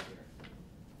until last year.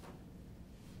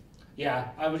 Yeah,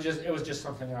 it was just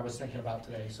something I was thinking about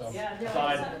today, so. Yeah, no,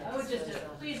 I would just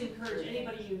please encourage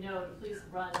anybody you know to please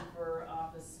run for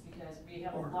office because we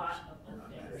have a lot of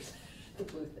things. The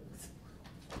blue things.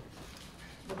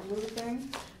 The blue thing?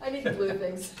 I mean the blue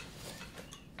things.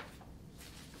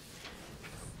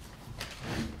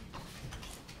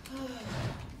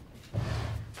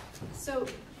 So,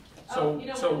 So, you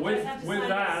know so what, you guys have to sign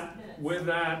this with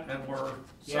that, and we're.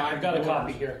 Yeah, I've got a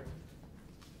copy here.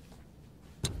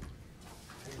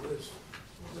 Hey, Liz,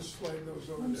 we'll just slide those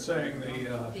over I'm there. saying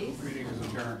the These? meeting is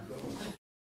adjourned.